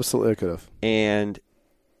 Absolutely, I could have. And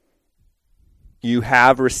you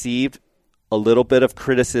have received a little bit of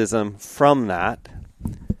criticism from that.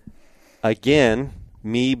 Again,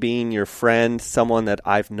 me being your friend, someone that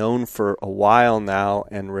I've known for a while now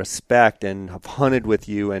and respect and have hunted with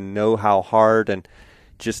you and know how hard and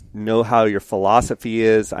just know how your philosophy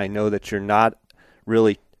is. I know that you're not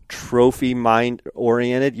really trophy mind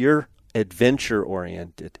oriented. You're adventure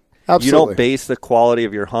oriented. Absolutely. You don't base the quality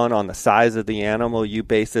of your hunt on the size of the animal. You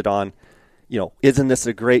base it on, isn't this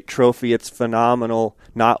a great trophy? It's phenomenal.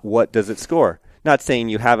 Not what does it score. Not saying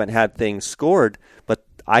you haven't had things scored, but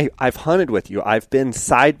I've hunted with you. I've been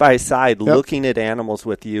side by side looking at animals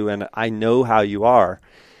with you, and I know how you are.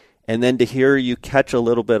 And then to hear you catch a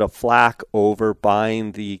little bit of flack over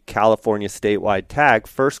buying the California statewide tag,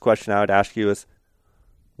 first question I would ask you is,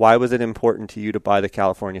 why was it important to you to buy the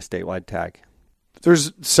California statewide tag?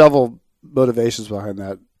 There's several motivations behind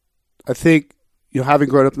that. I think, having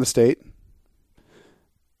grown up in the state,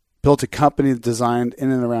 built a company designed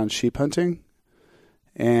in and around sheep hunting,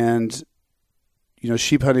 and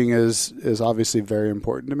sheep hunting is obviously very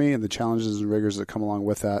important to me, and the challenges and rigors that come along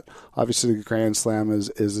with that. Obviously, the Grand Slam is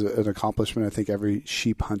an accomplishment I think every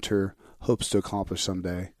sheep hunter hopes to accomplish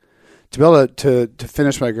someday. To be able to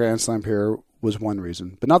finish my Grand Slam here was one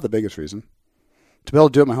reason, but not the biggest reason. To be able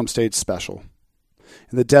to do it in my home state is special.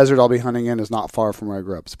 And the desert I'll be hunting in is not far from where I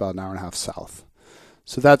grew up. It's about an hour and a half south.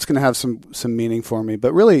 So that's going to have some meaning for me.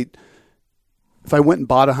 But really, if I went and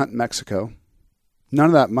bought a hunt in Mexico, none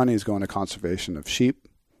of that money is going to conservation of sheep,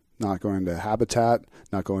 not going to habitat,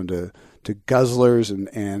 not going to guzzlers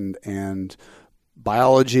and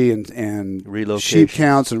biology and sheep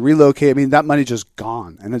counts and relocate. I mean, that money just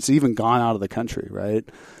gone, and it's even gone out of the country, right?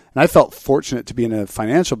 And I felt fortunate to be in a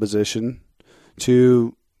financial position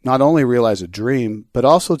to not only realize a dream, but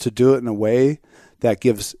also to do it in a way that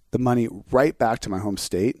gives the money right back to my home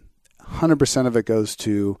state. 100% of it goes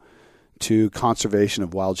to conservation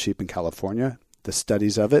of wild sheep in California, the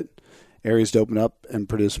studies of it, areas to open up and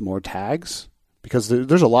produce more tags, because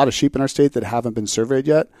there's a lot of sheep in our state that haven't been surveyed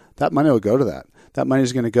yet. That money will go to that. That money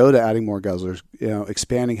is going to go to adding more guzzlers,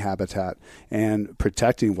 expanding habitat and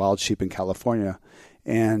protecting wild sheep in California.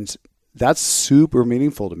 And that's super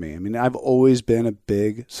meaningful to me. I mean, I've always been a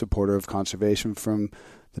big supporter of conservation from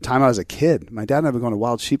the time I was a kid. My dad and I have been going to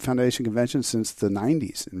Wild Sheep Foundation conventions since the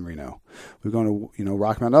 90s in Reno. We've gone to,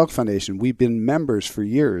 Rocky Mountain Elk Foundation. We've been members for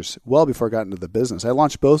years, well before I got into the business. I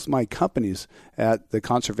launched both my companies at the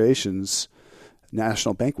conservation's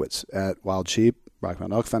national banquets at Wild Sheep, Rocky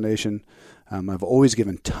Mountain Elk Foundation. I've always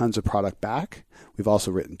given tons of product back. We've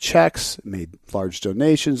also written checks, made large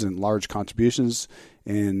donations and large contributions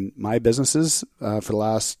in my businesses for the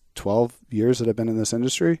last 12 years that I've been in this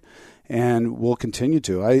industry, and we'll continue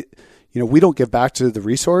to. We don't give back to the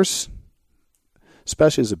resource,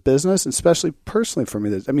 especially as a business, and especially personally for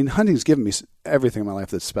me. Hunting's given me everything in my life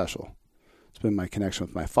that's special. It's been my connection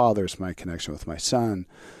with my father. It's my connection with my son.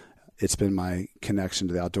 It's been my connection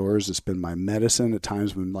to the outdoors. It's been my medicine at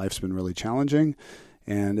times when life's been really challenging.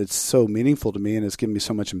 And it's so meaningful to me, and it's given me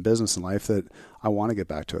so much in business and life that I want to get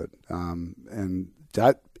back to it. And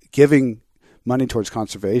that giving money towards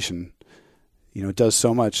conservation, does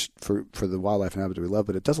so much for the wildlife and habitat we love,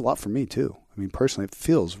 but it does a lot for me too. I mean, personally, it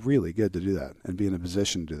feels really good to do that and be in a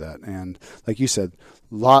position to do that. And like you said,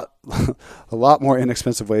 a lot more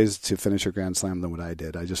inexpensive ways to finish a Grand Slam than what I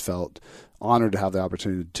did. I just felt honored to have the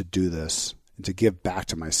opportunity to do this and to give back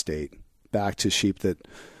to my state, back to sheep that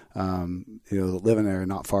live in there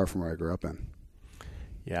not far from where I grew up in.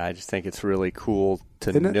 Yeah, I just think it's really cool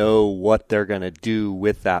to know what they're going to do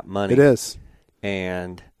with that money. It is.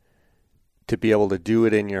 And to be able to do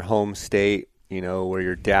it in your home state, where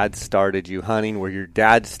your dad started you hunting, where your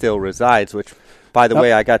dad still resides, which, by the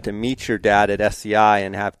way, I got to meet your dad at SCI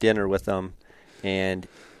and have dinner with him. And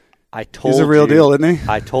I told he's a real deal, isn't he?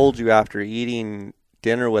 I told you after eating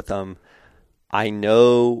dinner with him, I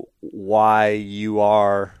know why you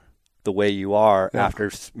are the way you are after,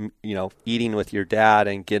 eating with your dad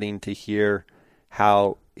and getting to hear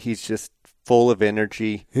how he's just full of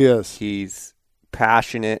energy. He is. He's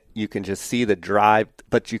passionate. You can just see the drive,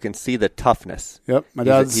 but you can see the toughness. Yep. My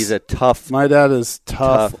dad is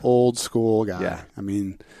tough, old school guy. Yeah. I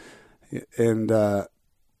mean, and,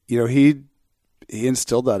 he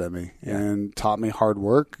instilled that in me and taught me hard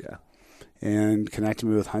work and connected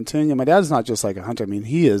me with hunting. And my dad's not just like a hunter. I mean,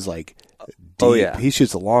 he is like deep. Oh, yeah. He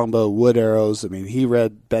shoots a longbow, wood arrows. I mean, he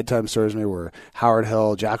read bedtime stories to me were Howard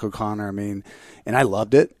Hill, Jack O'Connor. I mean, and I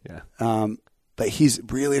loved it. Yeah. But he's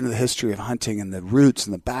really into the history of hunting and the roots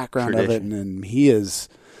and the background of it. And he is,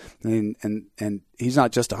 and he's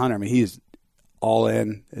not just a hunter. I mean, he's all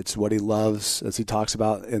in. It's what he loves, as he talks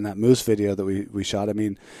about in that moose video that we shot. I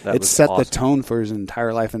mean, it set the tone for his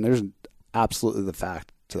entire life. And there's absolutely the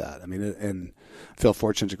fact to that. I mean, and I feel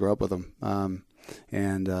fortunate to grow up with him.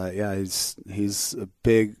 He's a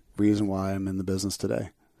big reason why I'm in the business today.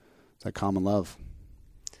 It's that common love.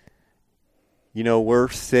 You know, we're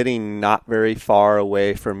sitting not very far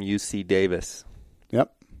away from UC Davis.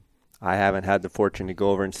 Yep. I haven't had the fortune to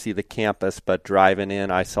go over and see the campus, but driving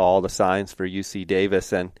in, I saw all the signs for UC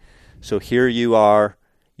Davis. And so here you are,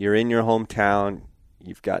 you're in your hometown,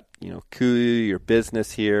 you've got, you know, KUIU, your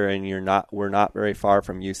business here, and we're not very far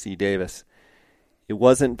from UC Davis. It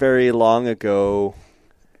wasn't very long ago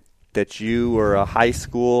that you were a high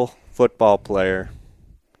school football player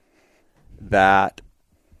that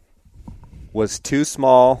was too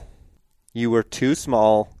small. You were too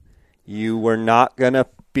small. You were not going to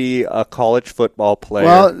be a college football player.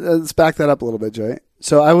 Well, let's back that up a little bit, Jay.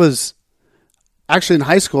 So I was actually in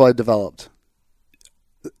high school. I developed.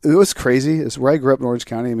 It was crazy. It's where I grew up in Orange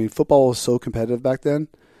County. I mean, football was so competitive back then.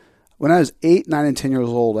 When I was 8, 9, and 10 years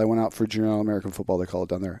old, I went out for junior All-American football. They call it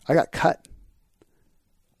down there. I got cut.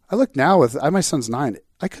 I look now my son's 9.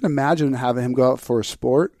 I could imagine having him go out for a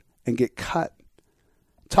sport and get cut.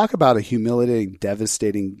 Talk about a humiliating,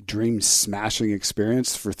 devastating, dream-smashing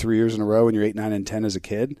experience for 3 years in a row when you're 8, 9, and 10 as a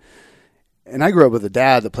kid. And I grew up with a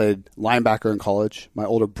dad that played linebacker in college. My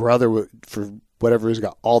older brother, for whatever reason,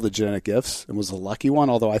 got all the genetic gifts and was the lucky one,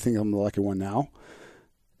 although I think I'm the lucky one now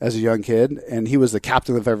as a young kid. And he was the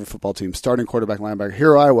captain of every football team, starting quarterback, linebacker.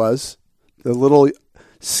 Here I was, the little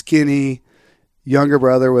skinny younger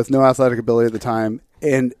brother with no athletic ability at the time,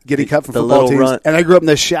 and getting cut from football teams. Runt. And I grew up in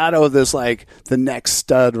the shadow of this, like, the next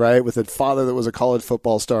stud, right, with a father that was a college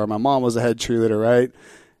football star. My mom was a head cheerleader, right?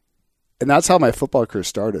 And that's how my football career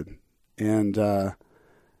started. And but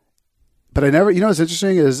I never, you know what's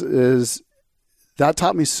interesting is that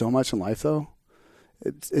taught me so much in life, though.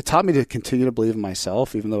 It taught me to continue to believe in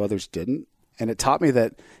myself, even though others didn't. And it taught me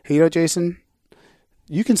that, hey, you know, Jason,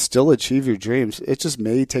 you can still achieve your dreams. It just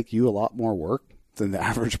may take you a lot more work than the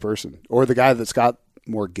average person or the guy that's got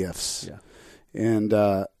more gifts. Yeah. And,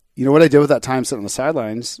 you know, what I did with that time sitting on the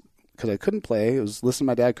sidelines, because I couldn't play, it was listen to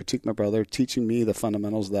my dad critique my brother, teaching me the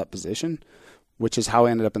fundamentals of that position, which is how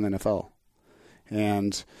I ended up in the NFL.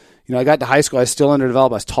 And, you know, I got to high school, I was still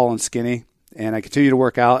underdeveloped. I was tall and skinny, and I continued to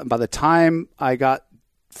work out. And by the time I got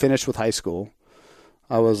finished with high school,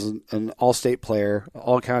 I was an all-state player,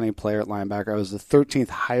 all-county player at linebacker. I was the 13th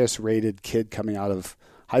highest-rated kid coming out of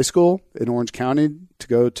high school in Orange County to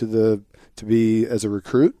go to be as a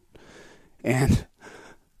recruit. And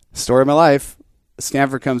story of my life,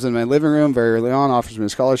 Stanford comes in my living room very early on, offers me a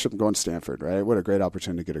scholarship. I'm going to Stanford, right? What a great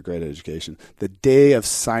opportunity to get a great education. The day of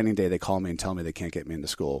signing day, they call me and tell me they can't get me into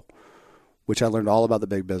school, which I learned all about the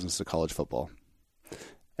big business of college football.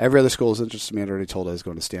 Every other school was interested in me. I'd already told I was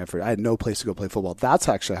going to Stanford. I had no place to go play football. That's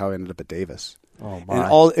actually how I ended up at Davis. Oh, my.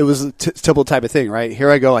 And it was a typical type of thing, right? Here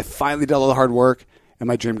I go. I finally did all the hard work, and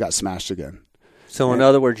my dream got smashed again. So in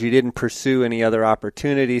other words, you didn't pursue any other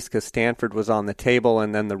opportunities because Stanford was on the table,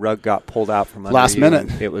 and then the rug got pulled out from under last you,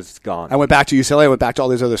 minute. It was gone. I went back to UCLA. I went back to all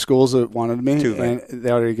these other schools that wanted me, Too late. and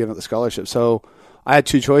they already given up the scholarship. So I had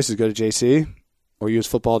two choices: go to JC or use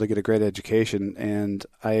football to get a great education. And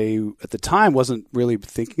I, at the time, wasn't really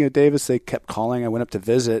thinking of Davis. They kept calling. I went up to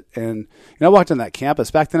visit, and you know, I walked on that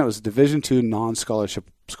campus. Back then, it was a Division II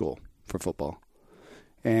non-scholarship school for football.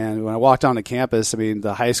 And when I walked onto campus, I mean,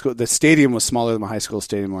 the stadium was smaller than my high school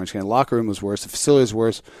stadium in Orange County. The locker room was worse. The facility was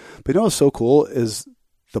worse. But you know what's so cool is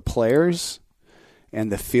the players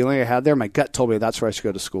and the feeling I had there. My gut told me that's where I should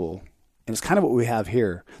go to school. And it's kind of what we have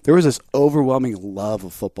here. There was this overwhelming love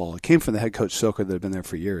of football. It came from the head coach, Soker, that had been there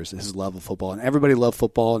for years, his love of football. And everybody loved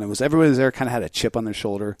football. And everybody there kind of had a chip on their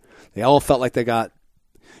shoulder. They all felt like they got,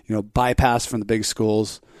 you know, bypassed from the big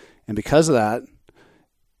schools. And because of that,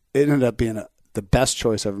 it ended up being the best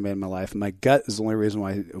choice I ever made in my life. And my gut is the only reason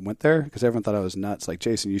why I went there, because everyone thought I was nuts. Like,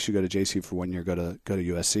 Jason, you should go to JC for 1 year, go to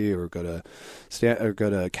USC or go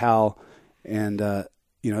to Cal. And,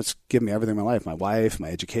 you know, it's given me everything in my life, my wife, my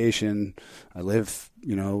education. I live,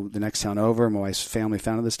 you know, the next town over. My wife's family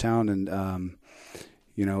founded this town. And,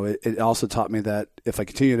 you know, it also taught me that if I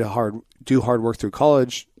continue to do hard work through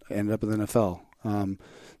college, I ended up in the NFL.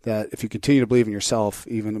 That if you continue to believe in yourself,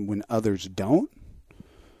 even when others don't,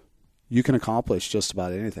 you can accomplish just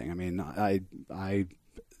about anything. I mean, I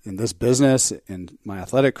in this business, in my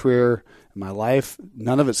athletic career, in my life,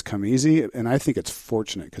 none of it's come easy, and I think it's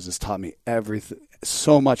fortunate because it's taught me everything,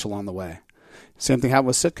 so much along the way. Same thing happened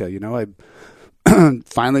with Sitka. You know, I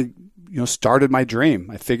finally, you know, started my dream.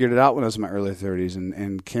 I figured it out when I was in my early 30s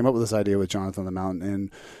and came up with this idea with Jonathan on the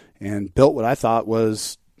Mountain and built what I thought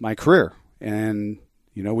was my career. And,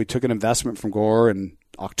 you know, we took an investment from Gore and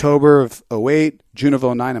October of 2008, June of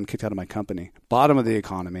 2009, I'm kicked out of my company. Bottom of the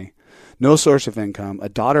economy. No source of income. A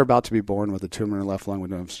daughter about to be born with a tumor in her left lung. We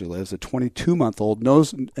don't know if she lives. A 22-month-old,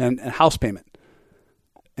 and house payment.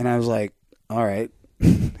 And I was like, all right,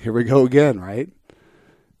 here we go again, right?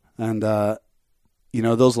 And,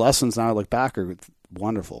 those lessons now I look back are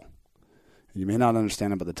wonderful. You may not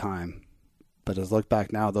understand them at the time, but as I look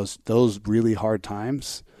back now, those really hard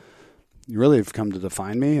times really have come to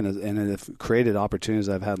define me and have created opportunities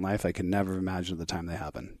I've had in life I could never imagine at the time they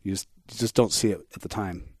happen. You just don't see it at the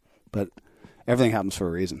time, but everything happens for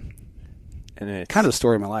a reason. And it's kind of the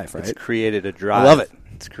story of my life, right? It's created a drive. I love it.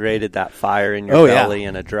 It's created that fire in your belly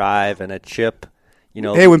and a drive and a chip.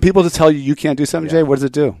 Hey, when people just tell you can't do something, Jay, what does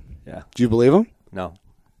it do? Yeah. Do you believe them? No.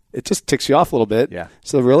 It just ticks you off a little bit. Yeah.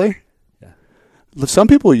 So really? Yeah. Some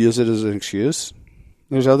people use it as an excuse.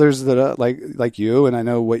 There's others that like you, and I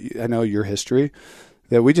know your history,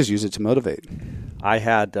 that we just use it to motivate.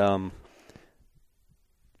 I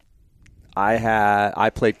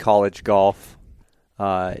played college golf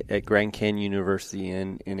at Grand Canyon University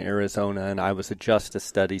in Arizona, and I was a justice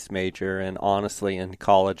studies major. And honestly, in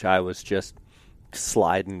college, I was just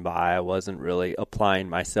sliding by. I wasn't really applying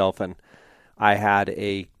myself, and I had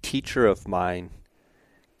a teacher of mine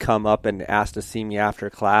come up and asked to see me after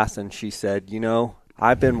class, and she said,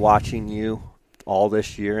 I've been watching you all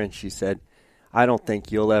this year, and she said, I don't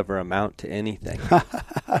think you'll ever amount to anything.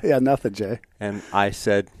 Yeah, nothing, Jay. And I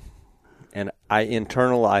said, and I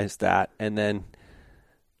internalized that, and then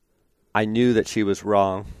I knew that she was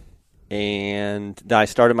wrong. And then I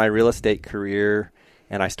started my real estate career,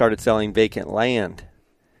 and I started selling vacant land.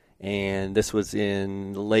 And this was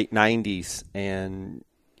in the late 90s, and,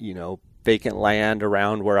 vacant land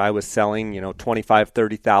around where I was selling, $25,000,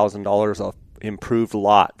 $30,000 of improved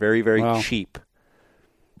lot, very, very cheap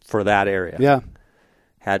for that area. Yeah.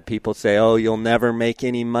 Had people say, oh, you'll never make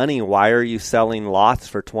any money. Why are you selling lots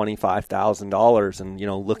for $25,000?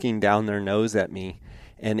 And, looking down their nose at me.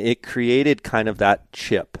 And it created kind of that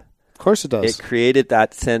chip. Of course it does. It created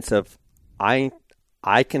that sense of, I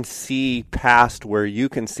can see past where you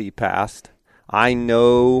can see past. I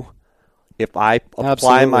know if I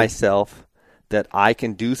apply myself that I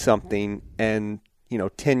can do something. And,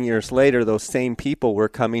 10 years later, those same people were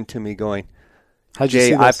coming to me going,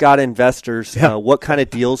 Jay, I've got investors. Yeah. What kind of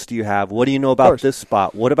deals do you have? What do you know about this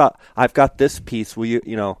spot? What about, I've got this piece. Will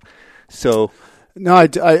you, so. No,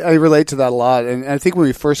 I relate to that a lot. And I think when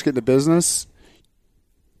we first get into business,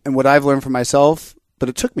 and what I've learned for myself, but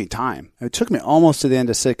it took me time. It took me almost to the end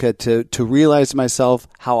of Sitka to realize to myself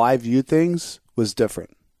how I viewed things was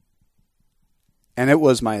different. And it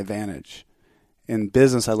was my advantage. In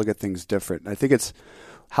business, I look at things different. I think it's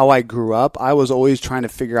how I grew up. I was always trying to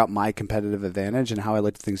figure out my competitive advantage and how I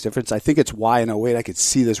looked at things different. So I think it's why, in 2008, I could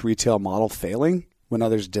see this retail model failing when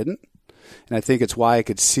others didn't. And I think it's why I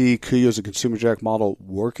could see KUIU as a consumer direct model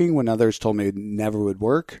working when others told me it never would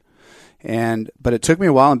work. But it took me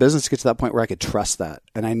a while in business to get to that point where I could trust that.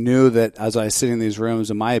 And I knew that as I was sitting in these rooms,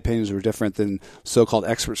 and my opinions were different than so-called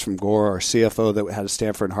experts from Gore or CFO that had a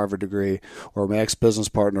Stanford and Harvard degree or my ex-business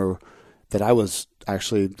partner, that I was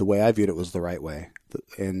actually, the way I viewed it was the right way.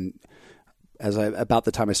 And about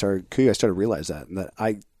the time I started KUIU, I started to realize that. And that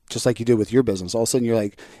I, just like you did with your business, all of a sudden you're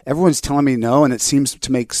like, everyone's telling me no, and it seems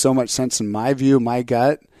to make so much sense in my view, my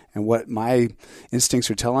gut, and what my instincts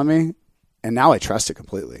are telling me. And now I trust it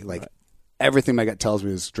completely. Like, everything my gut tells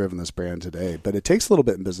me has driven this brand today. But it takes a little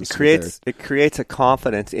bit in business. It creates a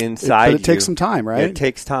confidence inside you. But it takes some time, right? It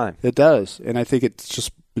takes time. It does. And I think it's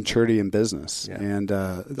just maturity in business and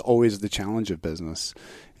always the challenge of business.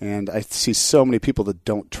 And I see so many people that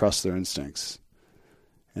don't trust their instincts.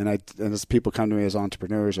 And as people come to me as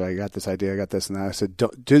entrepreneurs, I got this idea, I got this and that. I said,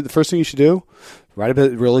 the first thing you should do, write a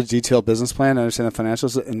really detailed business plan, understand the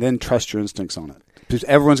financials, and then trust your instincts on it. Because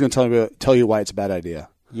everyone's going to tell you why it's a bad idea.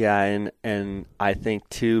 Yeah, and I think,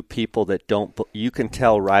 too, people that don't – you can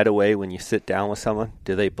tell right away when you sit down with someone,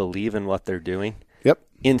 do they believe in what they're doing? Yep.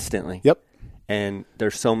 Instantly. Yep. And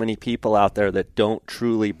there's so many people out there that don't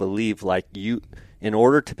truly believe. Like, you, in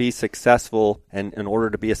order to be successful and in order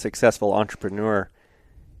to be a successful entrepreneur,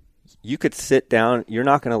 you could sit down. You're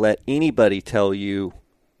not going to let anybody tell you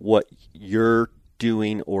what you're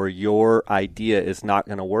doing or your idea is not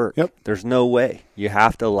going to work. Yep. There's no way. You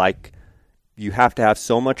have to have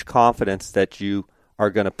so much confidence that you are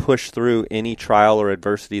going to push through any trial or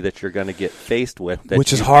adversity that you're going to get faced with.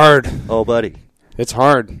 Which is hard. Oh, buddy. It's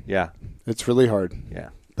hard. Yeah. It's really hard. Yeah.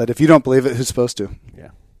 But if you don't believe it, who's supposed to?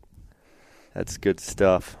 Yeah. That's good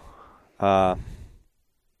stuff. I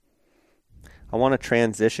want to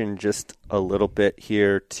transition just a little bit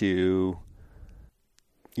here to,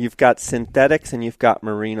 you've got synthetics and you've got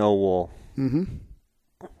merino wool. Mm-hmm.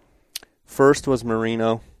 First was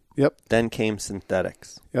merino. Yep. Then came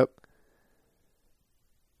synthetics. Yep.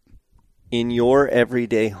 In your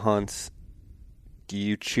everyday hunts, do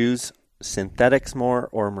you choose synthetics more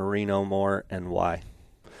or merino more, and why?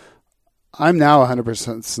 I'm now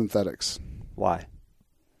 100% synthetics. Why?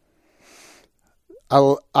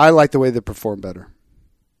 I like the way they perform better.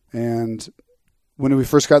 And when we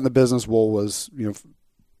first got in the business, wool was,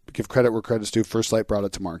 give credit where credit's due. First Light brought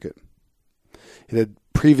it to market. It had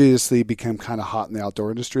previously become kind of hot in the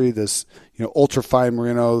outdoor industry. This, ultra fine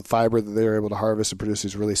merino fiber that they were able to harvest and produce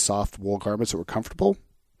these really soft wool garments that were comfortable,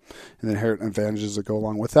 and the inherent advantages that go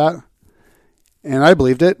along with that. And I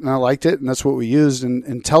believed it, and I liked it, and that's what we used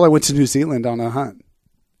until I went to New Zealand on a hunt.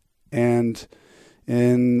 And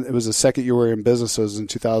it was the second year we were in business. So it was in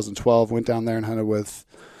 2012. Went down there and hunted with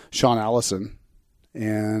Sean Allison,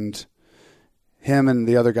 and him and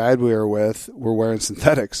the other guide we were with were wearing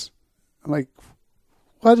synthetics. I'm like,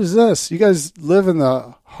 what is this? You guys live in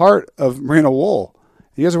the heart of merino wool.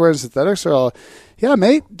 You guys are wearing synthetics? They're all, yeah,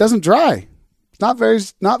 mate, it doesn't dry. It's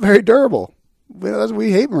not very durable.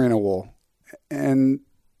 We hate merino wool. And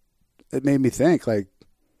it made me think, like,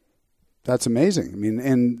 that's amazing. I mean,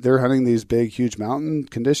 and they're hunting these big, huge mountain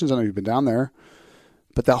conditions. I know you've been down there.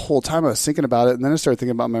 But that whole time I was thinking about it, and then I started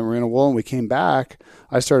thinking about my merino wool, and we came back.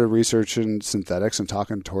 I started researching synthetics and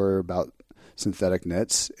talking to her about synthetic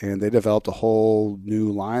knits, and they developed a whole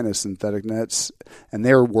new line of synthetic knits, and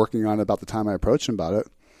they were working on it about the time I approached them about it.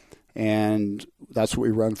 And that's what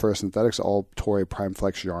we run for our synthetics, all Toray Prime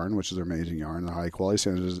Flex yarn, which is their amazing yarn, their high quality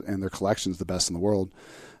standards, and their collection is the best in the world.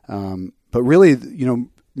 But really,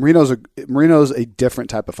 merino's a different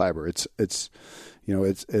type of fiber. It's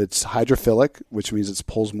hydrophilic, which means it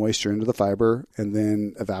pulls moisture into the fiber and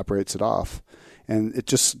then evaporates it off, and it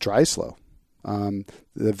just dries slow.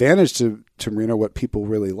 The advantage to merino, what people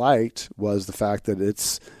really liked, was the fact that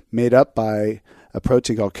it's made up by a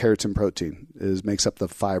protein called keratin protein. Makes up the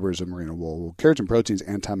fibers of merino wool. Well, keratin protein is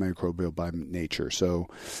antimicrobial by nature, so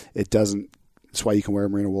that's why you can wear a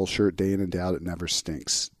merino wool shirt day in and day out. It never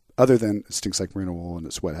stinks, other than it stinks like merino wool and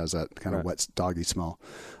its wet, has that kind of wet, doggy smell.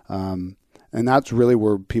 And that's really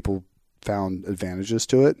where people found advantages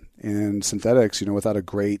to it. And synthetics, without a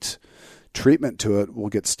great treatment to it, will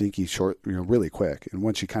get stinky really quick. And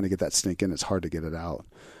once you kind of get that stink in, it's hard to get it out.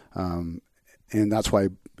 And that's why,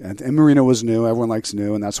 and merino was new. Everyone likes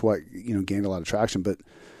new, and that's what gained a lot of traction. But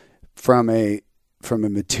from a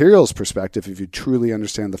materials perspective, if you truly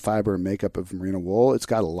understand the fiber and makeup of merino wool, it's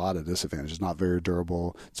got a lot of disadvantages. It's not very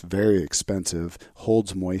durable. It's very expensive.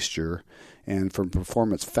 Holds moisture, and from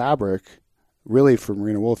performance fabric, really for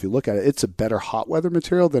merino wool, if you look at it, it's a better hot weather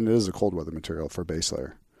material than it is a cold weather material for a base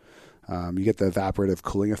layer. You get the evaporative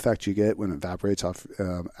cooling effect you get when it evaporates off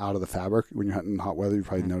out of the fabric. When you're hunting in hot weather, you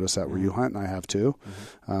probably notice that where you hunt, and I have too.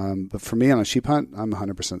 But for me, on a sheep hunt, I'm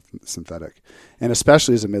 100% synthetic. And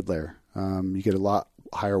especially as a mid-layer. You get a lot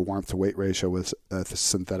higher warmth to weight ratio with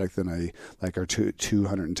synthetic than our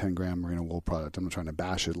 210 gram merino wool product. I'm not trying to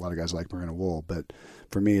bash it. A lot of guys like merino wool, but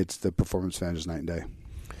for me, it's the performance advantage is night and day.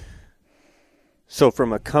 So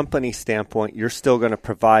from a company standpoint, you're still going to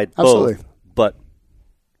provide Absolutely. both, but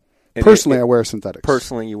personally, I wear synthetics.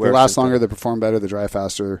 Personally, you wear They last synthetic. longer, they perform better, they dry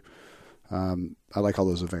faster. I like all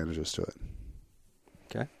those advantages to it.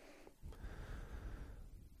 Okay.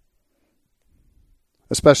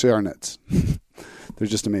 Especially our knits. They're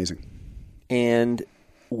just amazing. And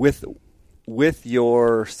with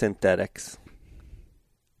your synthetics,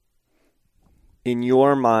 in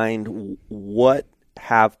your mind, what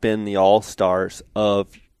have been the all-stars of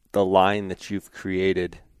the line that you've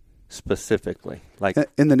created specifically? Like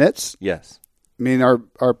in the knits? Yes. I mean,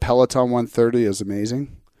 our Peloton 130 is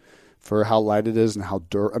amazing for how light it is and how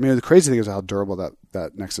durable. I mean, the crazy thing is how durable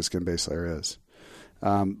that Nexus Skin base layer is.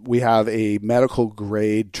 We have a medical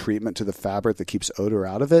grade treatment to the fabric that keeps odor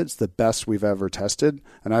out of it. It's the best we've ever tested.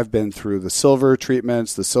 And I've been through the silver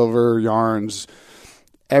treatments, the silver yarns,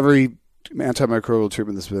 every antimicrobial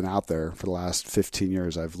treatment that's been out there for the last 15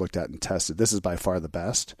 years I've looked at and tested. This is by far the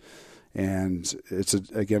best. And it's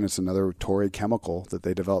another Toray chemical that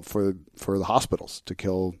they developed for the hospitals to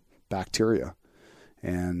kill bacteria.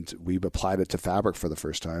 And we've applied it to fabric for the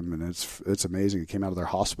first time, and it's amazing. It came out of their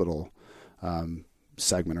hospital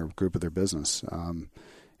segment or group of their business,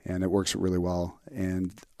 and it works really well.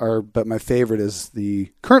 But my favorite is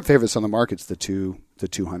the current favorites on the market. It's the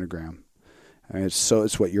 200 gram. I mean,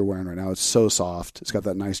 it's what you're wearing right now. It's so soft. It's got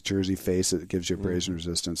that nice jersey face that gives you abrasion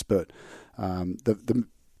resistance. But the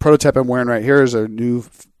prototype I'm wearing right here is a new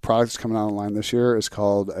product coming out online this year. It's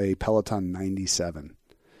called a Peloton 97.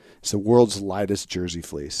 It's the world's lightest jersey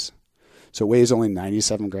fleece. So it weighs only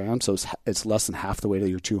 97 grams, so it's less than half the weight of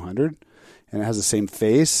your 200. And it has the same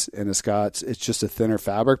face, and it's just a thinner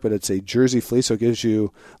fabric, but it's a jersey fleece, so it gives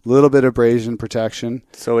you a little bit of abrasion protection.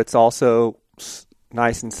 So it's also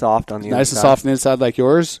nice and soft on the nice inside. and soft on the inside like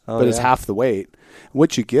yours, Oh, but it's yeah. half the weight.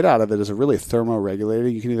 What you get out of it is a really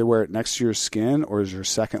thermoregulator. You can either wear it next to your skin or as your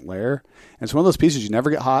second layer. And it's one of those pieces you never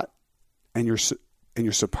get hot, and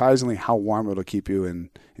you're surprisingly how warm it'll keep you in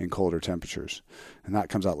colder temperatures. And that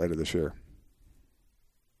comes out later this year.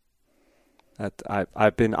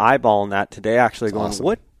 I've been eyeballing that today, actually, It's going, awesome.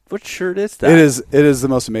 what shirt is that? It is the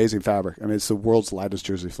most amazing fabric. I mean, it's the world's lightest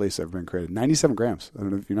jersey fleece ever been created. 97 grams. I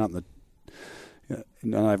don't know if you're not in the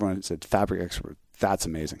not everyone said fabric expert. That's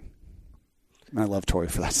amazing. And I love Tory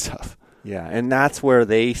for that stuff. Yeah, and that's where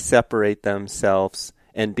they separate themselves,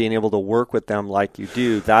 and being able to work with them like you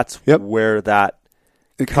do, that's where that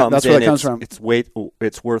comes That's in. where that comes from.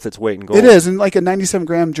 It's worth its weight in gold. It is, and like a 97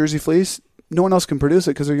 gram jersey fleece, no one else can produce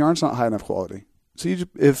it because their yarn's not high enough quality. So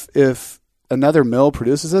if another mill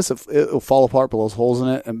produces this, it'll fall apart, blows holes in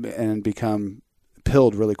it, and become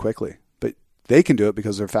pilled really quickly. But they can do it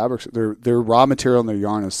because their fabrics, their raw material and their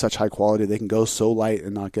yarn is such high quality. They can go so light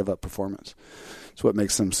and not give up performance. It's what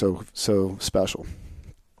makes them so special.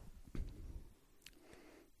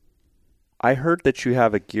 I heard that you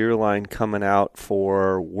have a gear line coming out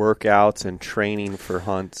for workouts and training for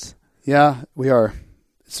hunts. Yeah, we are.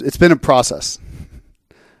 It's been a process.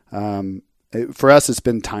 For us, it's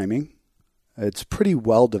been timing. It's pretty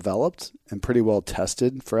well developed and pretty well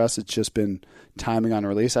tested. For us, it's just been timing on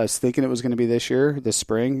release. I was thinking it was going to be this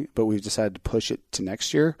spring, but we've decided to push it to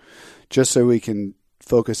next year just so we can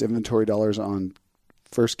focus inventory dollars on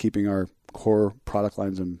first keeping our core product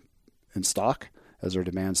lines in stock as our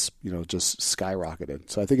demands, just skyrocketed.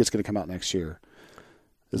 So I think it's going to come out next year.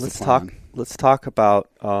 Let's talk about,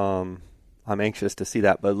 I'm anxious to see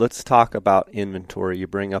that, but let's talk about inventory. You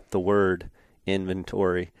bring up the word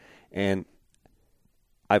inventory, and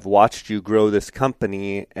I've watched you grow this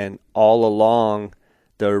company, and all along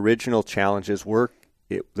the original challenges were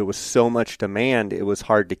there was so much demand, it was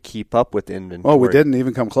hard to keep up with inventory. Oh, we didn't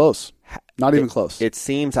even come close. Not even close. It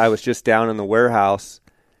seems, I was just down in the warehouse,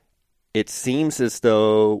 it seems as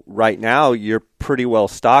though right now you're pretty well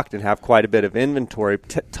stocked and have quite a bit of inventory.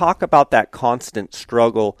 Talk about that constant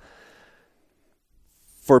struggle.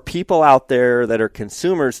 For people out there that are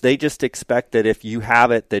consumers, they just expect that if you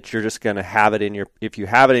have it, that you're just going to have it if you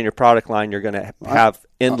have it in your product line, you're going to have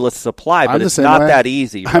endless supply, but it's not that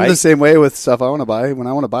easy, right? I'm the same way with stuff I want to buy. When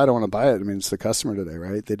I want to buy it, I want to buy it. I mean, it's the customer today,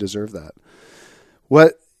 right? They deserve that.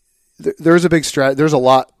 There's a big there's a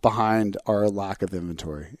lot behind our lack of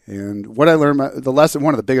inventory. And what I learned,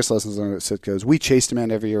 one of the biggest lessons I learned at Sitka is we chase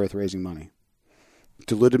demand every year with raising money.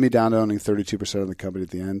 Diluted me down to owning 32% of the company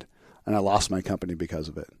at the end. And I lost my company because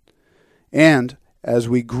of it. And as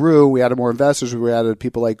we grew, we added more investors. We added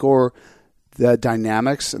people like Gore. The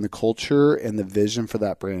dynamics and the culture and the vision for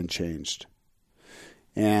that brand changed.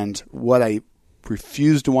 And what I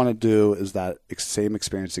refuse to want to do is that same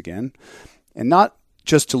experience again. And not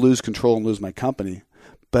just to lose control and lose my company,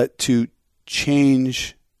 but to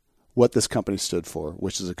change what this company stood for,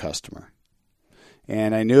 which is a customer.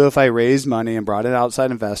 And I knew if I raised money and brought in outside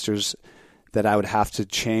investors that I would have to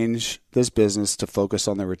change this business to focus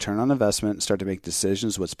on the return on investment and start to make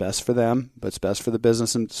decisions what's best for them, what's best for the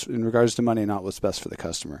business in regards to money, not what's best for the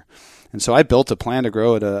customer. And so I built a plan to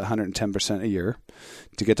grow at 110% a year,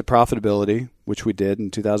 to get to profitability, which we did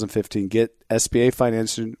in 2015, get SBA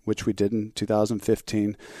financing, which we did in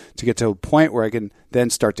 2015, to get to a point where I can then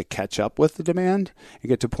start to catch up with the demand and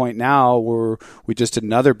get to a point now where we just did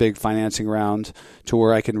another big financing round to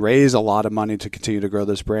where I can raise a lot of money to continue to grow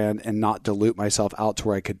this brand and not dilute myself out to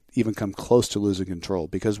where I could even come close to losing control.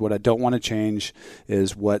 Because what I don't want to change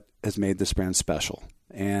is what has made this brand special.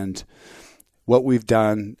 And what we've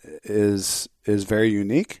done is very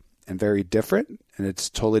unique and very different, and it's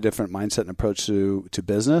a totally different mindset and approach to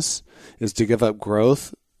business, is to give up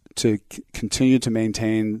growth to continue to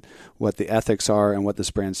maintain what the ethics are and what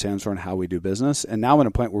this brand stands for and how we do business. And now I'm at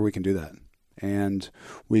a point where we can do that. And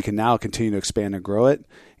we can now continue to expand and grow it.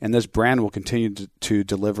 And this brand will continue to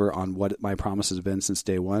deliver on what my promise has been since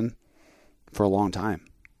day one for a long time.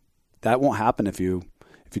 That won't happen if you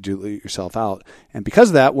dilute yourself out. And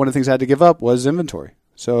because of that, one of the things I had to give up was inventory.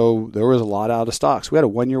 So there was a lot out of stocks. We had a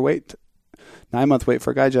 1-year wait, 9-month wait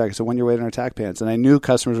for guy jackets, a 1-year wait on our tack pants. And I knew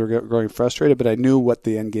customers were growing frustrated, but I knew what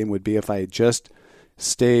the end game would be if I just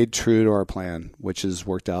stayed true to our plan, which has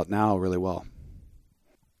worked out now really well.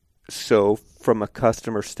 So from a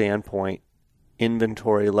customer standpoint,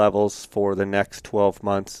 inventory levels for the next 12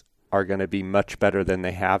 months are going to be much better than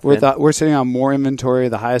they have been. We're sitting on more inventory,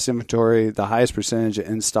 the highest percentage of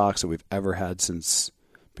in stocks that we've ever had since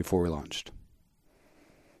before we launched.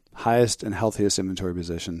 Highest and healthiest inventory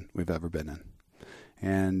position we've ever been in.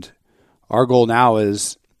 And our goal now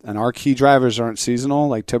is and our key drivers aren't seasonal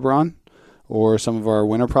like Tiburon or some of our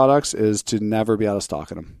winter products, is to never be out of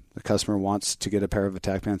stock in them. The customer wants to get a pair of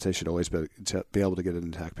attack pants, they should always be able to get an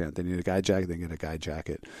attack pant. They need a guide jacket, they get a guide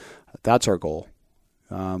jacket. That's our goal.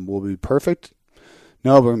 Will we be perfect?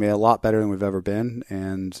 No, but we're going to be a lot better than we've ever been,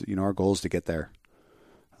 and our goal is to get there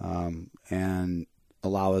and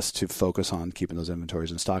allow us to focus on keeping those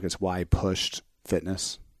inventories in stock. It's why I pushed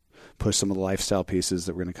fitness, pushed some of the lifestyle pieces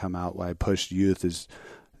that were going to come out. Why I pushed youth is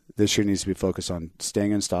this year needs to be focused on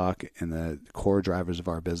staying in stock and the core drivers of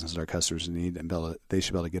our business that our customers need, and they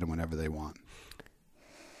should be able to get them whenever they want.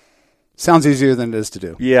 Sounds easier than it is to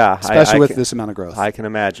do. Yeah, especially with this amount of growth. I can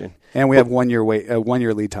imagine. And we have 1 year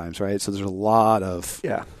lead times, right? So there's a lot of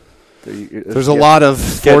There's a lot of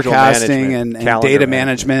forecasting and data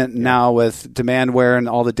management. Now with Demandware and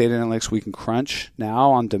all the data analytics we can crunch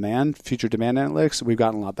now on demand, future demand analytics, we've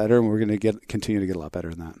gotten a lot better, and we're going to continue to get a lot better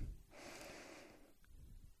in that.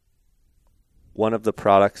 One of the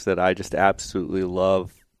products that I just absolutely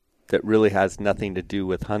love that really has nothing to do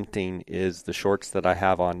with hunting is the shorts that I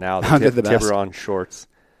have on now, the Tiburon shorts.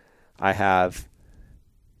 I have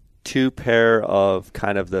 2 pair of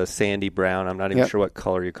kind of the sandy brown. I'm not even sure what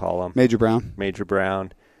color you call them. Major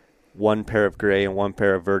brown. 1 pair of gray and 1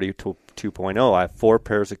 pair of Verde 2.0. I have 4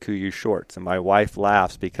 pairs of KUIU shorts, and my wife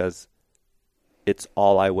laughs because it's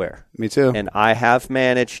all I wear. Me too. And I have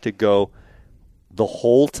managed to go the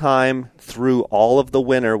whole time through all of the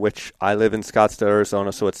winter, which I live in Scottsdale,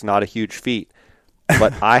 Arizona, so it's not a huge feat.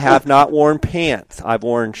 But I have not worn pants. I've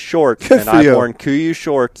worn shorts, and I've worn KUIU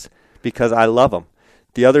shorts because I love them.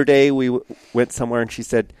 The other day we went somewhere, and she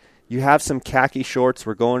said, "You have some khaki shorts.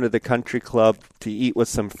 We're going to the country club to eat with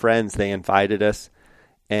some friends. They invited us."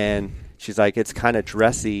 And she's like, "It's kind of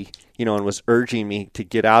dressy," and was urging me to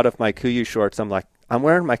get out of my KUIU shorts. I'm like, I'm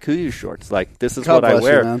wearing my KUIU shorts. Like, this is what I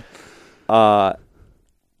wear. You,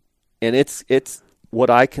 and it's what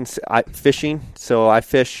I consider fishing. So I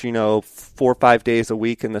fish, 4 or 5 days a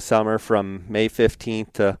week in the summer from May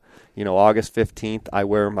 15th to, August 15th. I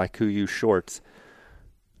wear my KUIU shorts.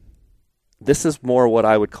 This is more what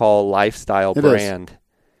I would call a lifestyle brand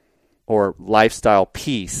or lifestyle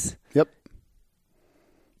piece. Yep.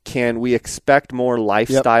 Can we expect more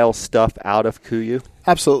lifestyle stuff out of KUIU?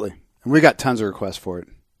 Absolutely. And we got tons of requests for it.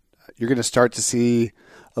 You're going to start to see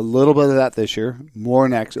a little bit of that this year,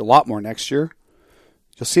 a lot more next year.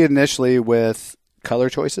 You'll see it initially with color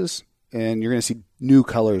choices, and you're going to see new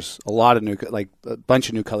colors, a bunch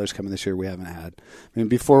of new colors coming this year we haven't had. I mean,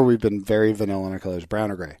 before we've been very vanilla in our colors, brown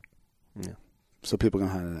or gray. Yeah. So people can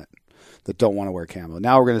hunt that don't want to wear camo.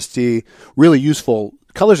 Now we're going to see really useful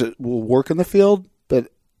colors that will work in the field, but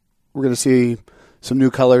we're going to see some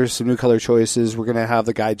new colors, some new color choices. We're going to have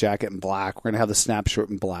the guide jacket in black. We're going to have the snap shirt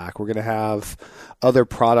in black. We're going to have other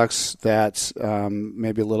products that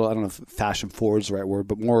maybe a little, I don't know if fashion forward is the right word,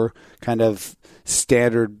 but more kind of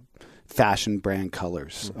standard fashion brand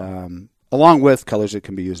colors, along with colors that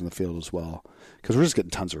can be used in the field as well, because we're just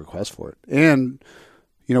getting tons of requests for it. And,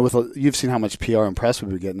 you've seen how much PR and press we've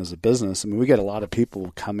been getting as a business. I mean, we get a lot of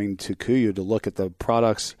people coming to KUIU to look at the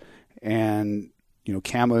products and,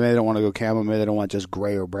 camo, maybe they don't want to go camo, maybe they don't want just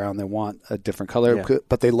gray or brown. They want a different color,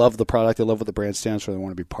 but they love the product. They love what the brand stands for. They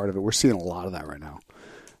want to be part of it. We're seeing a lot of that right now.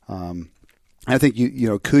 I think,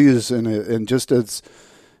 KUIU is in just as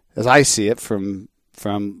I see it from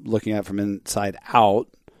looking at it from inside out,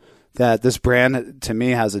 that this brand, to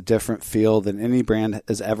me, has a different feel than any brand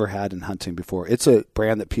has ever had in hunting before. It's a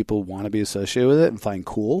brand that people want to be associated with it and find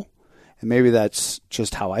cool. And maybe that's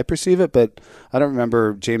just how I perceive it, but I don't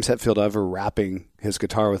remember James Hetfield ever wrapping his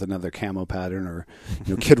guitar with another camo pattern, or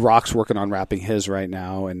Kid Rock's working on wrapping his right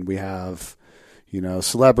now, and we have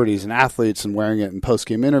celebrities and athletes and wearing it in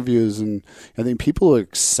post-game interviews, and I think people are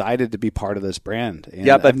excited to be part of this brand. And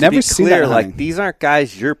but I've never seen that like, these aren't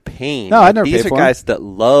guys you're paying. No, I never These paid are for guys that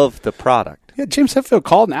love the product. Yeah, James Hetfield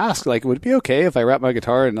called and asked, would it be okay if I wrap my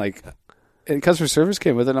guitar and customer service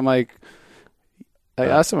came with it? I'm like, I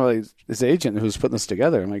asked him, his agent who's putting this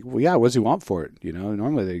together. I'm like, well, yeah, what does he want for it?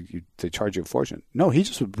 Normally they charge you a fortune. No, he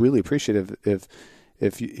just would really appreciate it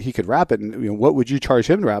if he could wrap it. And what would you charge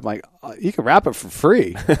him to wrap? I'm like, he can wrap it for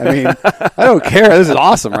free. I mean, I don't care. This is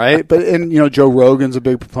awesome, right? But Joe Rogan's a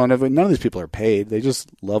big proponent of it. None of these people are paid. They just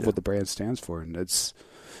love what the brand stands for, and it's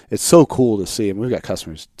so cool to see. And we've got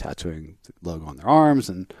customers tattooing the logo on their arms,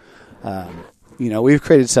 and we've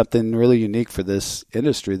created something really unique for this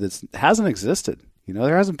industry that hasn't existed.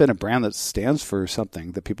 There hasn't been a brand that stands for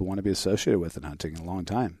something that people want to be associated with in hunting in a long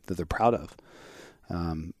time, that they're proud of.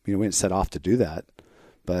 We didn't set off to do that,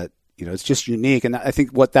 but, it's just unique. And I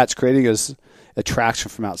think what that's creating is attraction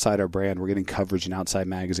from outside our brand. We're getting coverage in Outside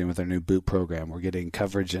Magazine with our new boot program. We're getting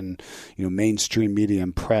coverage in, mainstream media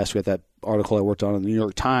and press. We had that article I worked on in the New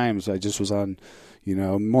York Times. I just was on,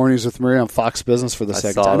 Mornings with Maria on Fox Business for the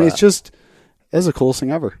second time. I mean, it's the coolest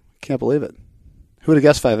thing ever. Can't believe it. Who would have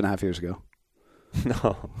guessed 5.5 years ago?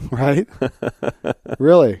 No. Right?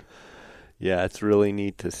 Really? Yeah, it's really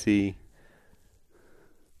neat to see.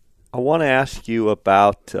 I want to ask you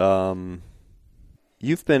about,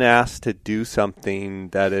 you've been asked to do something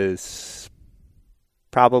that is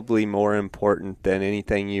probably more important than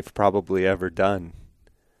anything you've probably ever done.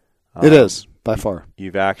 It is, by far.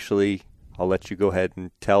 You've actually, I'll let you go ahead and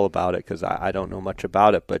tell about it because I don't know much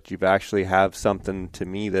about it, but you've actually have something to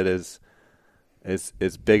me that is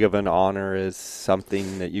as big of an honor as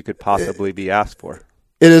something that you could possibly be asked for.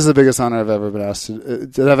 It is the biggest honor I've ever been asked to,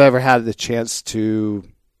 that I've ever had the chance to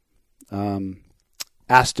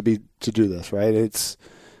asked to do this, right?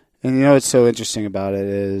 What's so interesting about it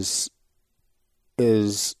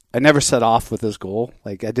is I never set off with this goal.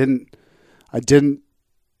 Like I didn't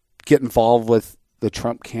get involved with the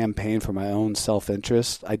Trump campaign for my own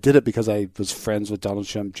self-interest. I did it because I was friends with Donald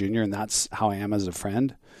Trump Jr., and that's how I am as a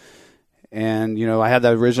friend. And, I had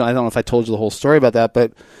that original, I don't know if I told you the whole story about that,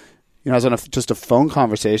 but I was on just a phone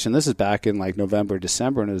conversation. This is back in like November,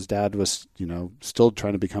 December, and his dad was, still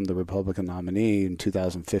trying to become the Republican nominee in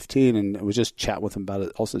 2015. And I was just chatting with him about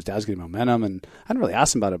it. Also, his dad's getting momentum, and I didn't really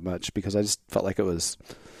ask him about it much because I just felt like it was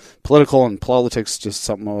political and politics, just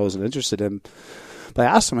something I wasn't interested in. But I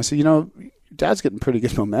asked him, I said, your dad's getting pretty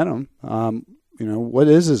good momentum. What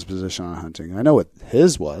is his position on hunting? I know what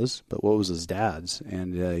his was, but what was his dad's?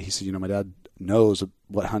 And he said, my dad knows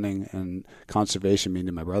what hunting and conservation mean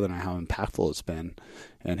to my brother and I, how impactful it's been.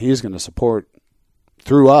 And he's going to support,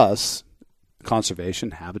 through us,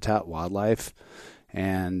 conservation, habitat, wildlife.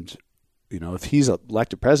 And, if he's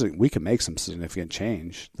elected president, we can make some significant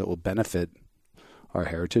change that will benefit our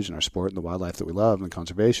heritage and our sport and the wildlife that we love and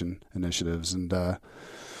conservation initiatives. And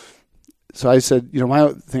so I said,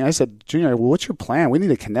 I said, Junior, well, what's your plan? We need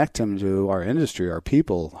to connect him to our industry, our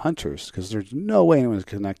people, hunters, because there's no way anyone's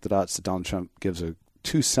connect the dots that Donald Trump gives a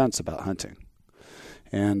 2 cents about hunting.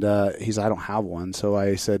 And he said, I don't have one. So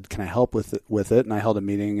I said, can I help with it? And I held a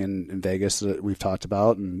meeting in Vegas that we've talked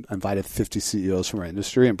about and invited 50 CEOs from our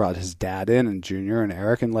industry and brought his dad in and Junior and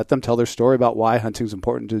Eric and let them tell their story about why hunting's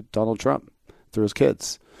important to Donald Trump through his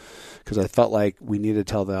kids. Because I felt like we needed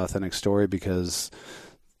to tell the authentic story because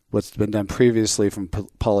what's been done previously from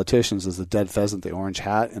politicians is the dead pheasant, the orange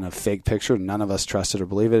hat, and a fake picture. None of us trusted or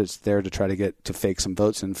believe it. It's there to try to get to fake some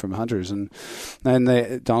votes in from hunters. And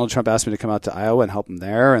Donald Trump asked me to come out to Iowa and help him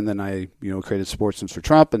there. And then I, created Sportsman's for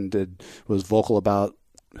Trump and was vocal about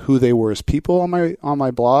who they were as people on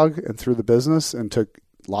my blog and through the business, and took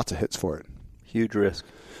lots of hits for it. Huge risk.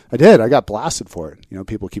 I did. I got blasted for it.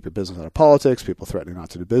 People keep your business out of politics, people threatening not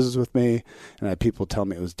to do business with me, and I had people tell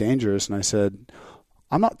me it was dangerous. And I said,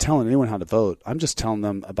 I'm not telling anyone how to vote. I'm just telling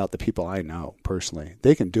them about the people I know personally.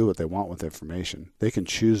 They can do what they want with information. They can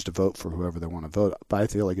choose to vote for whoever they want to vote. But I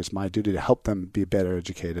feel like it's my duty to help them be better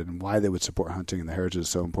educated and why they would support hunting and the heritage is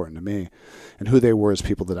so important to me, and who they were as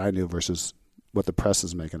people that I knew versus what the press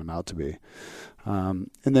is making them out to be. And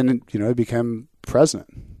then, I became president,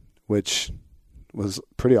 which was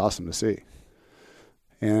pretty awesome to see.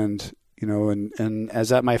 And, and as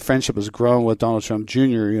that my friendship has grown with Donald Trump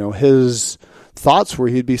Jr., his thoughts were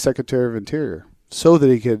he'd be Secretary of Interior so that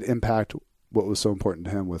he could impact what was so important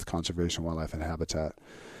to him with conservation, wildlife, and habitat.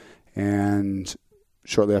 And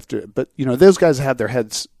shortly after, but those guys had their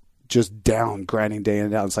heads just down, grinding day in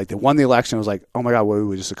and out. It's like they won the election. It was like, oh my God, what did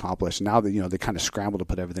we just accomplish? And now that, they kind of scrambled to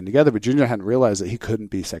put everything together. But Junior hadn't realized that he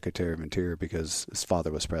couldn't be Secretary of Interior because his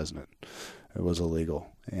father was president. It was illegal.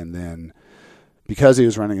 And then because he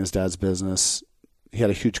was running his dad's business, he had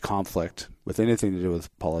a huge conflict with anything to do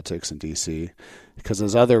with politics in D.C. because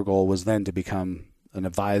his other goal was then to become an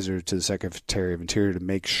advisor to the Secretary of Interior to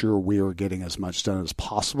make sure we were getting as much done as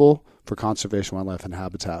possible for conservation, wildlife, and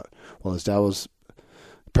habitat. Well, his dad was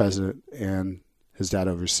president, and his dad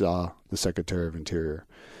oversaw the Secretary of Interior.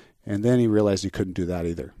 And then he realized he couldn't do that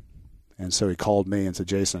either. And so he called me and said,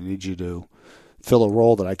 Jason, I need you to fill a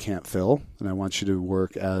role that I can't fill, and I want you to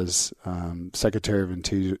work as Secretary of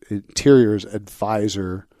Interior's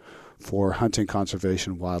advisor for hunting,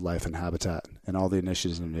 conservation, wildlife, and habitat, and all the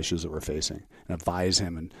initiatives and issues that we're facing, and advise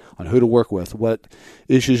him on who to work with, what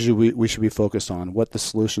issues we should be focused on, what the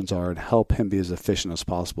solutions are, and help him be as efficient as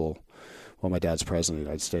possible while my dad's president of the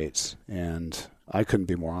United States. And I couldn't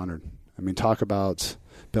be more honored. I mean, talk about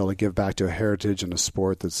being able to give back to a heritage and a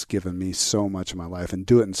sport that's given me so much in my life, and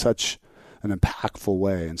do it in such an impactful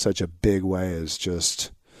way, in such a big way, is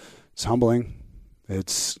just, it's humbling.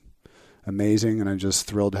 It's amazing, and I'm just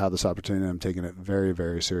thrilled to have this opportunity. I'm taking it very,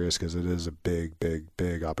 very serious because it is a big, big,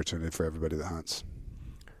 big opportunity for everybody that hunts.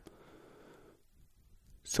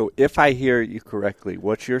 So if I hear you correctly,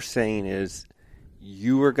 what you're saying is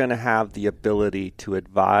you are going to have the ability to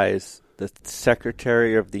advise the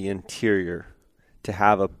Secretary of the Interior to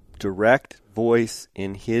have a direct voice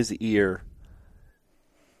in his ear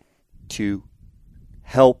to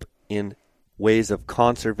help in ways of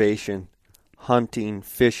conservation, hunting,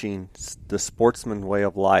 fishing, the sportsman way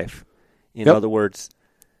of life. In other words,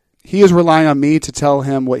 he is relying on me to tell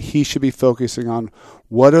him what he should be focusing on.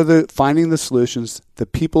 What are finding the solutions, the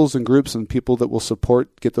peoples and groups and people that will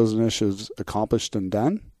support, get those initiatives accomplished and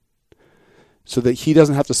done, so that he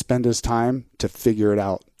doesn't have to spend his time to figure it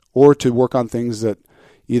out or to work on things that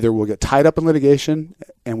either will get tied up in litigation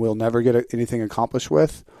and we'll never get anything accomplished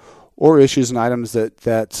with, or issues and items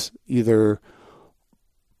that either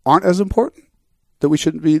aren't as important, that we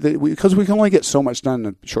shouldn't be, because we can only get so much done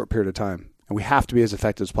in a short period of time, and we have to be as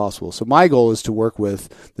effective as possible. So my goal is to work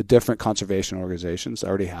with the different conservation organizations. I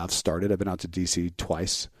already have started. I've been out to DC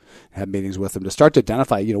twice, had meetings with them to start to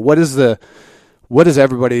identify, what is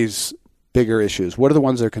everybody's bigger issues? What are the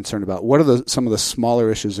ones they're concerned about? What are some of the smaller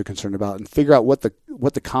issues they're concerned about? And figure out what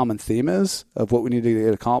the common theme is of what we need to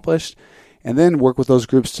get accomplished, and then work with those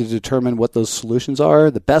groups to determine what those solutions are,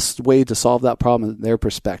 the best way to solve that problem in their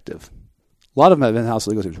perspective. A lot of them have in-house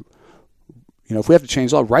legal teams. If we have to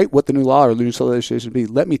change law, write what the new law or the new legislation would be.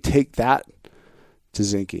 Let me take that to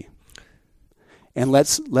Zinke, and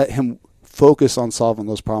let him focus on solving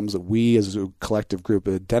those problems that we as a collective group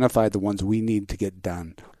identify the ones we need to get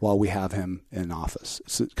done while we have him in office.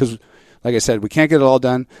 Because, like I said, we can't get it all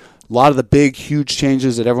done. A lot of the big, huge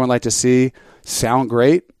changes that everyone like to see sound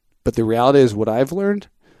great, but the reality is what I've learned,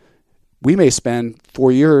 we may spend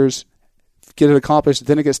 4 years, get it accomplished,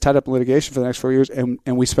 then it gets tied up in litigation for the next 4 years, and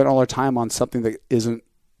we spent all our time on something that isn't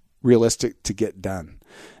realistic to get done.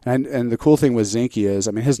 And the cool thing with Zinke is,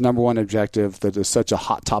 his number one objective that is such a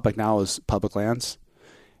hot topic now is public lands.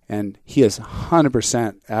 And he is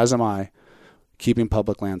 100%, as am I, keeping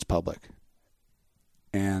public lands public.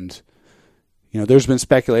 And, there's been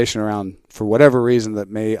speculation around, for whatever reason, that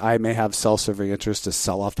I may have self-serving interest to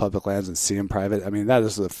sell off public lands and see them private. That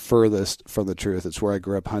is the furthest from the truth. It's where I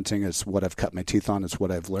grew up hunting. It's what I've cut my teeth on. It's what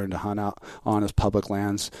I've learned to hunt out on is public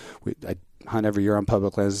lands. I hunt every year on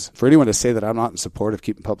public lands. For anyone to say that I'm not in support of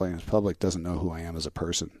keeping public lands public doesn't know who I am as a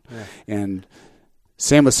person. Yeah. And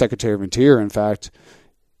same with Secretary of Interior. In fact,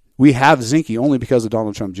 we have Zinke only because of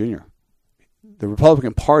Donald Trump Jr. The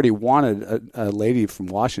Republican Party wanted a lady from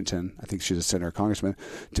Washington, I think she's a senator or congressman,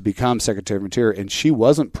 to become Secretary of Interior, and she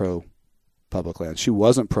wasn't pro-public land. She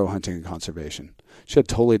wasn't pro-hunting and conservation. She had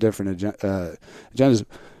totally different agendas.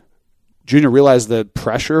 Junior realized the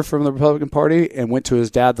pressure from the Republican Party and went to his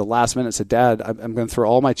dad the last minute and said, Dad, I'm going to throw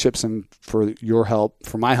all my chips in for your help,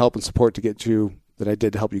 for my help and support to get you, that I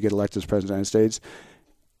did to help you get elected as President of the United States.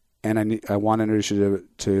 And I want to introduce you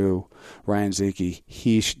to Ryan Zinke.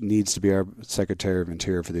 He needs to be our Secretary of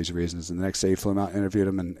Interior for these reasons. And the next day he flew him out, interviewed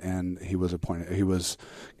him, and he was appointed. He was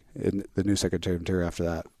the new Secretary of Interior after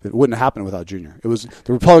that. It wouldn't have happened without Junior. It was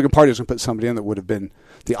the Republican Party was going to put somebody in that would have been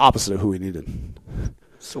the opposite of who we needed.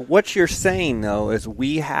 So what you're saying, though, is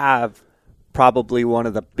we have probably one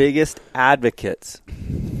of the biggest advocates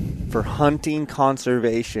for hunting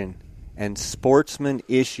conservation and sportsman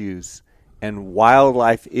issues and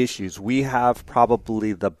wildlife issues. We have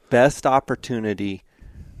probably the best opportunity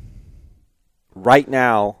right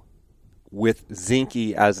now with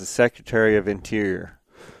Zinke as the Secretary of Interior,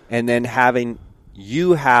 and then having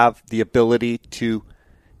you have the ability to,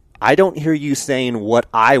 I don't hear you saying what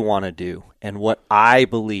I want to do and what I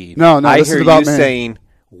believe. No, I this hear is about you me. saying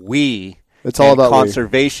we. It's all about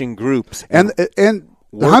conservation groups and the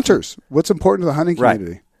hunters. What's important to the hunting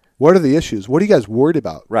community? Right. What are the issues? What are you guys worried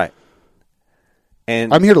about? Right.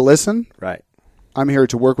 And I'm here to listen. Right. I'm here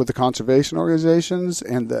to work with the conservation organizations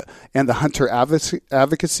and the hunter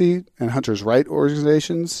advocacy and hunters' right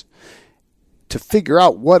organizations to figure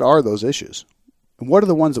out what are those issues and what are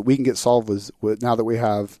the ones that we can get solved with now that we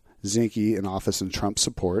have Zinke in office and Trump's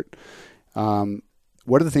support.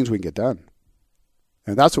 What are the things we can get done?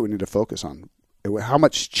 And that's what we need to focus on. How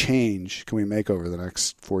much change can we make over the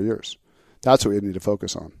next 4 years? That's what we need to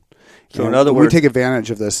focus on. So in other words, we take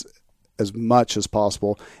advantage of this as much as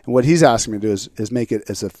possible. And what he's asking me to do is make it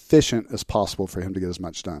as efficient as possible for him to get as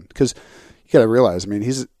much done. Because you got to realize,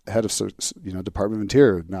 he's head of Department of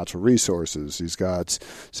Interior, natural resources. He's got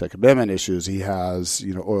Second Amendment issues. He has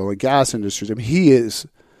oil and gas industries. He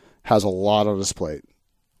has a lot on his plate.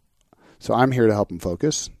 So I'm here to help them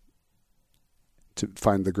focus, to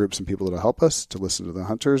find the groups and people that will help us, to listen to the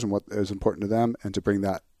hunters and what is important to them, and to bring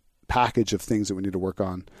that package of things that we need to work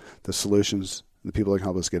on, the solutions, the people that can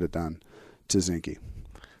help us get it done, to Zinke.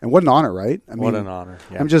 And what an honor, right? I mean, what an honor.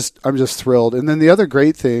 Yeah. I'm just thrilled. And then the other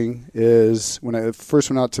great thing is when I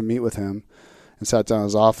first went out to meet with him and sat down in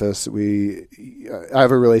his office, I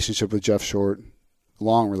have a relationship with Jeff Short,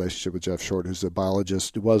 long relationship with Jeff Short, who's a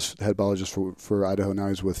biologist, who was head biologist for Idaho. Now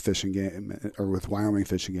he's with Fish and Game, or with Wyoming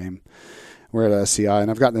Fish and Game. We're at SCI, and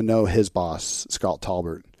I've gotten to know his boss, Scott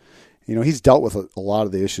Talbert. You know, he's dealt with a lot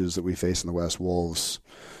of the issues that we face in the West: wolves,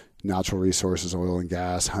 natural resources, oil and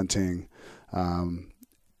gas, hunting,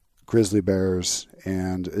 grizzly bears,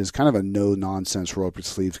 and is kind of a no-nonsense,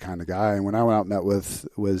 roll-up-your-sleeves kind of guy. And when I went out and met with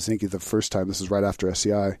Zinke the first time, this is right after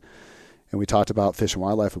SCI, and we talked about Fish and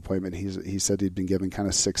Wildlife appointment, he said he'd been given kind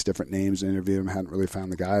of 6 different names and interviewed him, hadn't really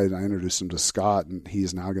found the guy, and I introduced him to Scott, and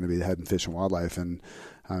he's now going to be the head in Fish and Wildlife.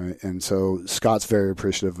 And so Scott's very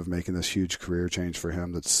appreciative of making this huge career change for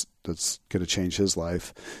him that's going to change his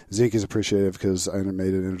life. Zeke is appreciative because I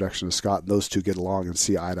made an introduction to Scott, and those two get along and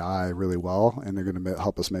see eye to eye really well, and they're going to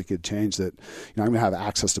help us make a change that, I'm going to have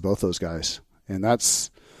access to both those guys. And that's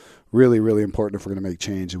really, really important if we're going to make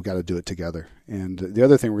change. We've got to do it together. And the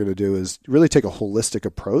other thing we're going to do is really take a holistic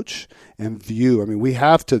approach and view. I mean, we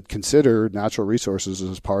have to consider natural resources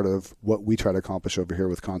as part of what we try to accomplish over here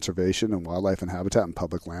with conservation and wildlife and habitat and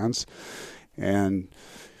public lands. And,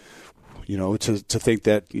 to think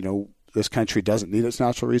that, this country doesn't need its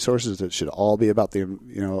natural resources, it should all be about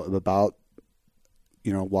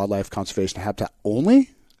wildlife conservation and habitat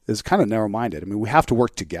only, is kind of narrow-minded. I mean, we have to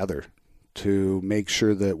work together to make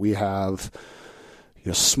sure that we have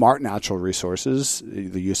smart natural resources,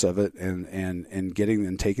 the use of it, and getting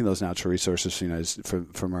and taking those natural resources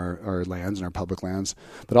from our lands and our public lands,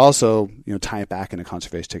 but also tie it back into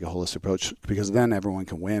conservation, take a holistic approach, because then everyone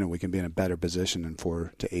can win and we can be in a better position in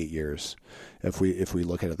 4 to 8 years if we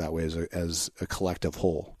look at it that way as a collective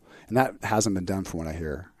whole. And that hasn't been done from what I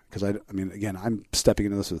hear, because again, I'm stepping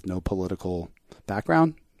into this with no political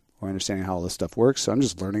background or understanding how all this stuff works. So I'm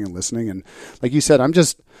just learning and listening. And like you said,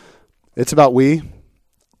 it's about we.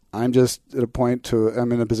 I'm just at a point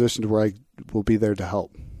I'm in a position to where I will be there to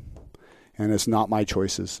help. And it's not my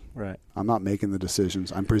choices. Right. I'm not making the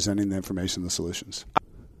decisions. I'm presenting the information, the solutions.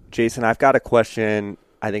 Jason, I've got a question.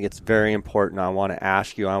 I think it's very important. I want to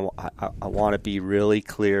ask you. I want to be really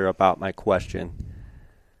clear about my question.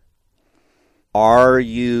 Are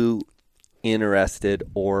you interested,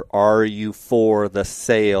 or are you for the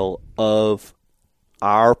sale of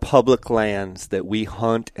our public lands that we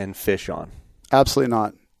hunt and fish on? Absolutely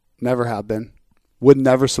not. Never have been. Would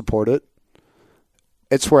never support it.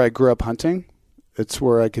 It's where I grew up hunting. It's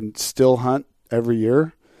where I can still hunt every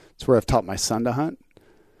year. It's where I've taught my son to hunt.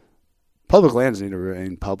 Public lands need to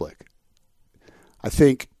remain public. I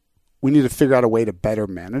think we need to figure out a way to better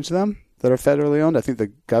manage them that are federally owned. I think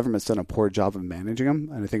the government's done a poor job of managing them,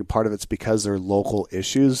 and I think part of it's because they're local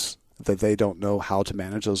issues, that they don't know how to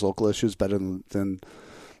manage those local issues better than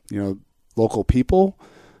local people.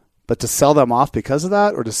 But to sell them off because of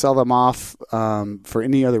that, or to sell them off for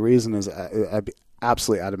any other reason, I'd be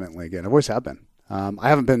absolutely adamantly again. I always have been. I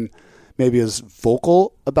haven't been maybe as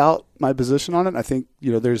vocal about my position on it. I think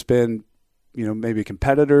there's been maybe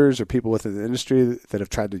competitors or people within the industry that have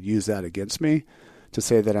tried to use that against me, to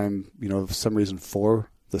say that I'm, for some reason for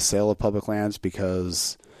the sale of public lands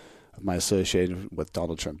because of my association with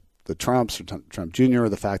Donald Trump, the Trumps, or Trump Jr., or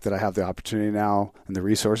the fact that I have the opportunity now and the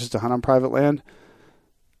resources to hunt on private land.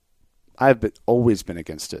 I've always been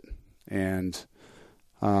against it. And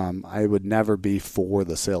I would never be for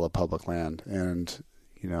the sale of public land. And,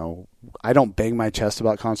 I don't bang my chest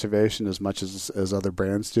about conservation as much as other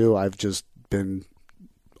brands do. I've just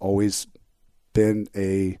always been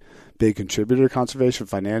a big contributor to conservation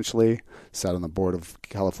financially. Sat on the board of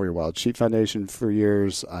California Wild Sheep Foundation for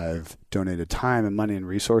years. I've donated time and money and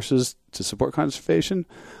resources to support conservation.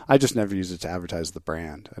 I just never use it to advertise the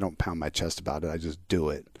brand. I don't pound my chest about it. I just do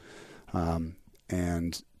it.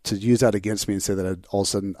 And to use that against me and say that all of a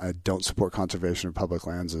sudden I don't support conservation or public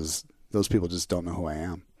lands, is those people just don't know who I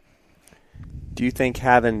am. Do you think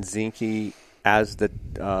having Zinke as the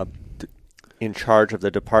in charge of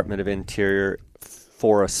the Department of Interior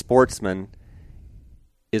for a sportsman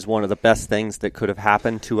is one of the best things that could have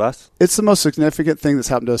happened to us? It's the most significant thing that's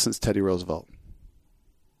happened to us since Teddy Roosevelt.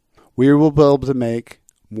 We will be able to make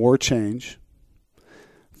more change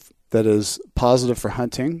that is positive for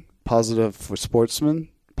hunting, positive for sportsmen,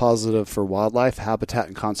 positive for wildlife, habitat,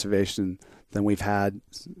 and conservation than we've had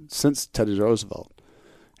since Teddy Roosevelt.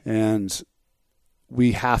 And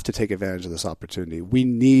we have to take advantage of this opportunity. We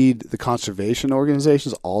need the conservation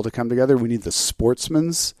organizations all to come together. We need the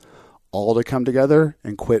sportsmen's all to come together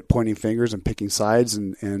and quit pointing fingers and picking sides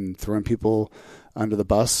and throwing people under the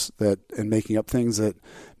bus and making up things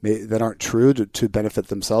that aren't true to benefit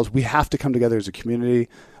themselves. We have to come together as a community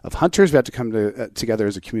of hunters. We have to come together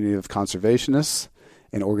as a community of conservationists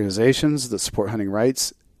and organizations that support hunting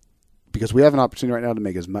rights, because we have an opportunity right now to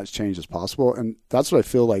make as much change as possible. And that's what I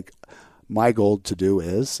feel like my goal to do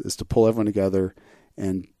is to pull everyone together,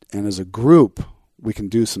 and as a group, we can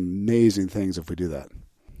do some amazing things if we do that.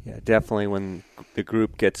 Yeah, definitely when the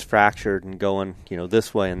group gets fractured and going,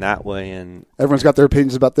 this way and that way, and everyone's got their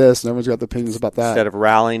opinions about this and everyone's got their opinions about that. Instead of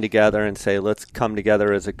rallying together and say, let's come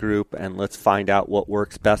together as a group and let's find out what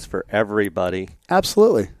works best for everybody.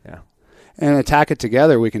 Absolutely. Yeah. And attack it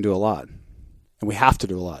together, we can do a lot. And we have to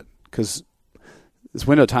do a lot, because this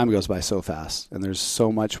window of time goes by so fast, and there's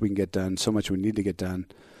so much we can get done, so much we need to get done,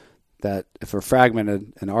 that if we're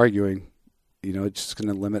fragmented and arguing, it's just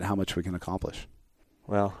going to limit how much we can accomplish.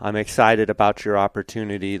 Well, I'm excited about your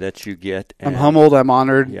opportunity that you get. I'm humbled. I'm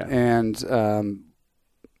honored. Yeah. And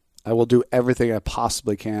I will do everything I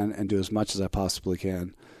possibly can and do as much as I possibly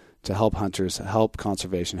can to help hunters, help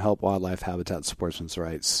conservation, help wildlife habitat and sportsmen's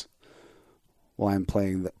rights, while I'm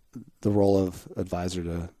playing the role of advisor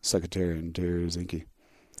to Secretary of Interior Zinke.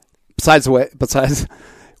 Besides,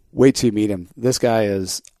 wait till you meet him. This guy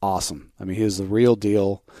is awesome. I mean, he is the real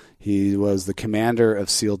deal. He was the commander of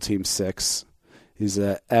SEAL Team 6. He's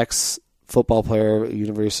an ex-football player at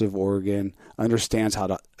University of Oregon, understands how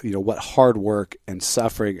to, what hard work and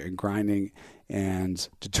suffering and grinding and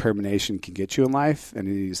determination can get you in life. And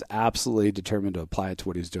he's absolutely determined to apply it to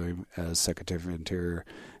what he's doing as Secretary of Interior.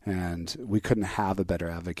 And we couldn't have a better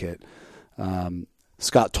advocate.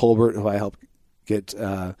 Scott Tolbert, who I helped get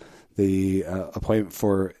the appointment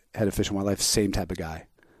for head of Fish and Wildlife, same type of guy.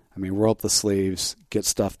 I mean, roll up the sleeves, get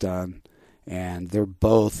stuff done. And they're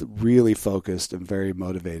both really focused and very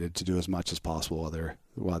motivated to do as much as possible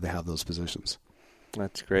while they have those positions.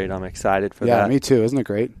 That's great. I'm excited for that. Yeah, me too. Isn't it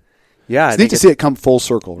great? Yeah. It's neat to see it come full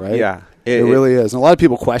circle, right? Yeah. It really is. And a lot of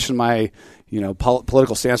people question my,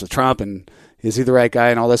 political stance with Trump and is he the right guy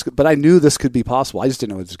and all this. But I knew this could be possible. I just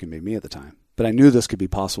didn't know it was going to be me at the time. But I knew this could be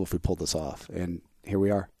possible if we pulled this off. And here we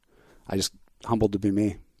are. I just humbled to be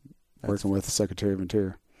me, working with the Secretary of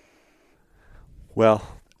Interior.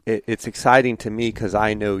 Well, it's exciting to me because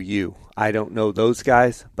I know you. I don't know those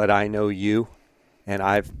guys, but I know you. And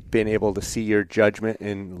I've been able to see your judgment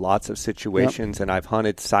in lots of situations, and I've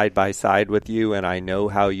hunted side by side with you, and I know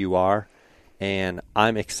how you are. And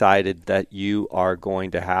I'm excited that you are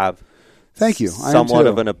going to have somewhat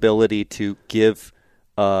of an ability to give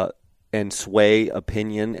and sway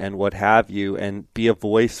opinion and what have you, and be a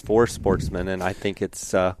voice for sportsmen. And I think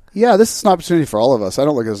it's this is an opportunity for all of us. I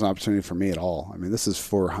don't look at it as an opportunity for me at all. I mean, this is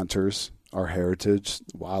for hunters, our heritage,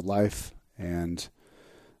 wildlife, and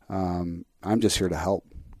I'm just here to help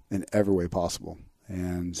in every way possible,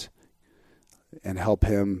 and help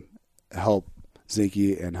him, help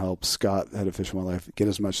Zinke, and help Scott, head of Fish and Wildlife, get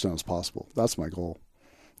as much done as possible. That's my goal.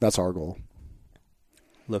 That's our goal.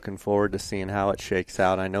 Looking forward to seeing how it shakes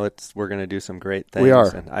out. I know we're going to do some great things. We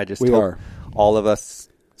are. And I just hope all of us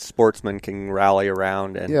sportsmen can rally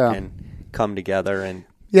around and come together. And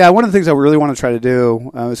one of the things I really want to try to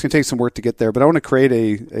do, it's going to take some work to get there, but I want to create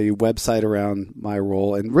a website around my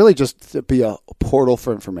role and really just to be a portal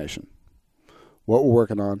for information. What we're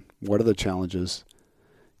working on, what are the challenges,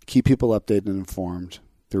 keep people updated and informed,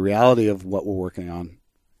 the reality of what we're working on,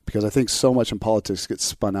 because I think so much in politics gets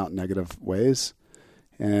spun out in negative ways.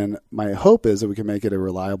 And my hope is that we can make it a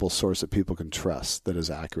reliable source that people can trust, that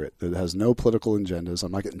is accurate, that has no political agendas.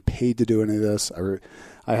 I'm not getting paid to do any of this.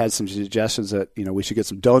 I had some suggestions that, we should get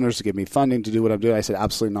some donors to give me funding to do what I'm doing. I said,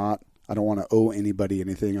 absolutely not. I don't want to owe anybody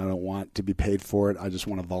anything. I don't want to be paid for it. I just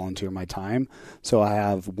want to volunteer my time. So I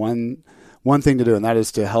have one thing to do, and that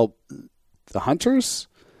is to help the hunters,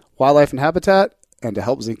 wildlife and habitat, and to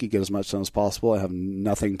help Zinke get as much done as possible. I have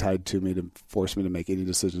nothing tied to me to force me to make any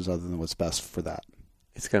decisions other than what's best for that.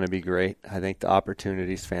 It's going to be great. I think the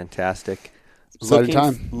opportunity is fantastic.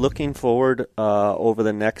 Looking forward over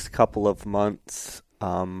the next couple of months,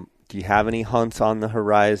 do you have any hunts on the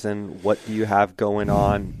horizon? What do you have going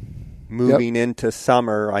on moving into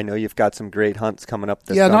summer? I know you've got some great hunts coming up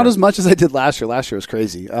this summer. Yeah, not as much as I did last year. Last year was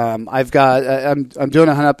crazy. I'm doing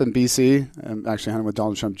a hunt up in BC. I'm actually hunting with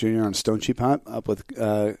Donald Trump Jr. on a stone sheep hunt up with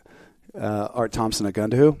Art Thompson at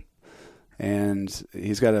Gundahoo. And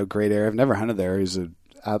he's got a great area. I've never hunted there. He's an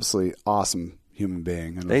absolutely awesome human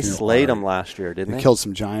being. They slayed them last year, didn't they? They killed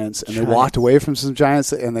some giants, and they walked away from some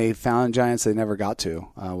giants, and they found giants they never got to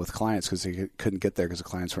with clients because they couldn't get there because the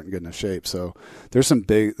clients weren't in good enough shape. So there's some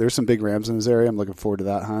big rams in this area. I'm looking forward to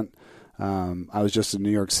that hunt. I was just in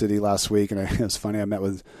New York City last week, and it was funny. I met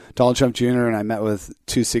with Donald Trump Jr. and I met with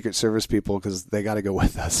 2 Secret Service people because they got to go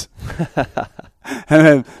with us. And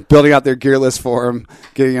then building out their gear list for them,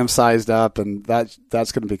 getting them sized up, and that's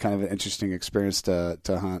going to be kind of an interesting experience to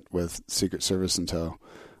hunt with Secret Service in tow.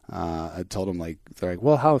 I told them, they're like,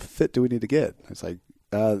 well, how fit do we need to get? It's like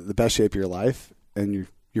the best shape of your life, and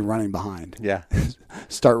you're running behind. Yeah.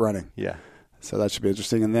 Start running. Yeah. So that should be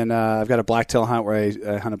interesting. And then I've got a blacktail hunt where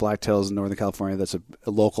I hunted blacktails in Northern California. That's a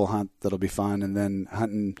local hunt that'll be fun. And then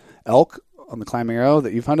hunting elk on the Climbing Arrow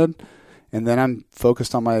that you've hunted. And then I'm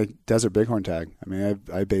focused on my desert bighorn tag. I mean,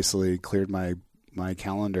 I basically cleared my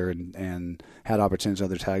calendar and had opportunities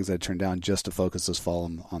other tags I turned down just to focus this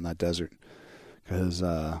fall on that desert. Because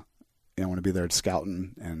I want to be there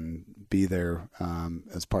scouting and be there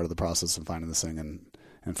as part of the process of finding this thing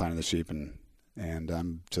and finding the sheep. And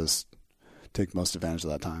I'm just take most advantage of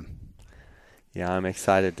that time. Yeah, I'm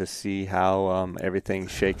excited to see how everything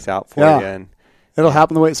shakes out for you. And it'll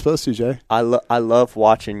happen the way it's supposed to, Jay. I love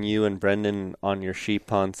watching you and Brendan on your sheep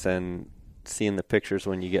hunts and seeing the pictures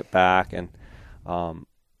when you get back. And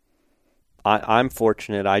I'm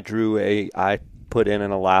fortunate. I put in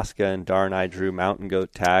Alaska, and Dar and I drew mountain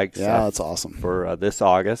goat tags. Yeah, that's awesome. For this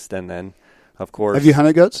August. And then, of course. Have you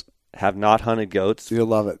hunted goats? Have not hunted goats. You'll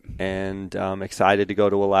love it. And excited to go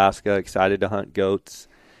to Alaska, excited to hunt goats.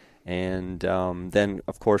 And then,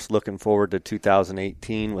 of course, looking forward to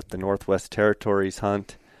 2018 with the Northwest Territories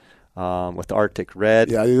hunt with Arctic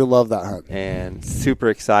Red. Yeah, you'll love that hunt. And super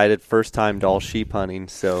excited. First time Dall sheep hunting,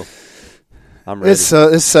 so I'm ready.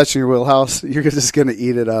 It's such your wheelhouse. You're just going to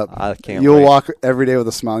eat it up. I can't You'll wait. walk every day with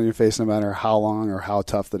a smile on your face no matter how long or how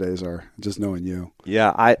tough the days are, just knowing you.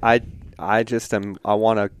 Yeah, I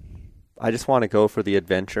just want to go for the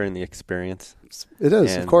adventure and the experience. It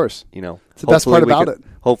is, and, of course. It's the best part about it.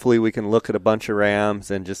 Hopefully we can look at a bunch of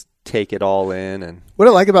rams and just take it all in. And what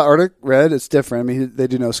I like about Arctic Red, it's different. I mean, they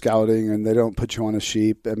do no scouting and they don't put you on a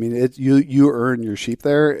sheep. I mean, you earn your sheep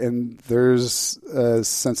there, and there's a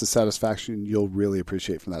sense of satisfaction you'll really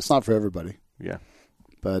appreciate from that. It's not for everybody. Yeah.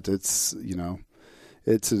 But it's a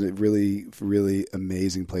really, really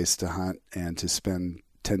amazing place to hunt and to spend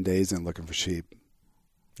 10 days in looking for sheep.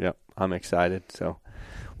 Yep, I'm excited. So,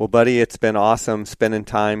 well, buddy, it's been awesome spending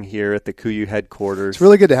time here at the KUIU headquarters. It's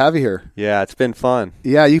really good to have you here. Yeah, it's been fun.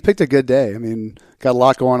 Yeah, you picked a good day. I mean, got a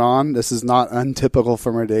lot going on. This is not untypical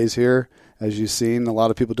from our days here. As you've seen, a lot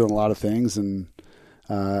of people doing a lot of things, and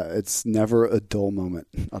it's never a dull moment.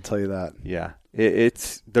 I'll tell you that. Yeah,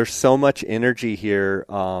 there's so much energy here.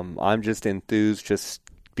 I'm just enthused just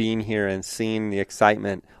being here and seeing the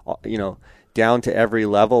excitement, down to every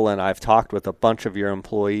level. And I've talked with a bunch of your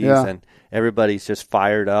employees, and everybody's just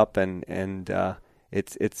fired up, and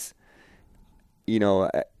it's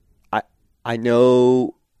I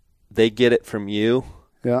know they get it from you.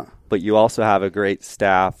 Yeah. But you also have a great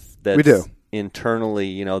staff that's we do.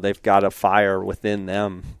 Internally, they've got a fire within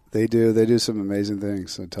them. They do. They do some amazing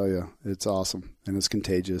things. I tell you, it's awesome, and it's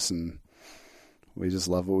contagious, and we just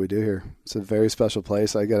love what we do here. It's a very special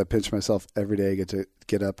place. I got to pinch myself every day. I get to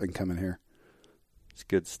get up and come in here. It's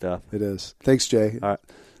good stuff. It is. Thanks, Jay. All right.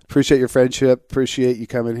 Appreciate your friendship. Appreciate you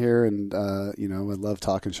coming here, and I love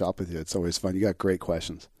talking shop with you. It's always fun. You got great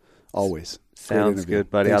questions. Always. Sounds good,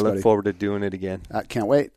 buddy. Thanks, I look buddy. forward to doing it again. I can't wait.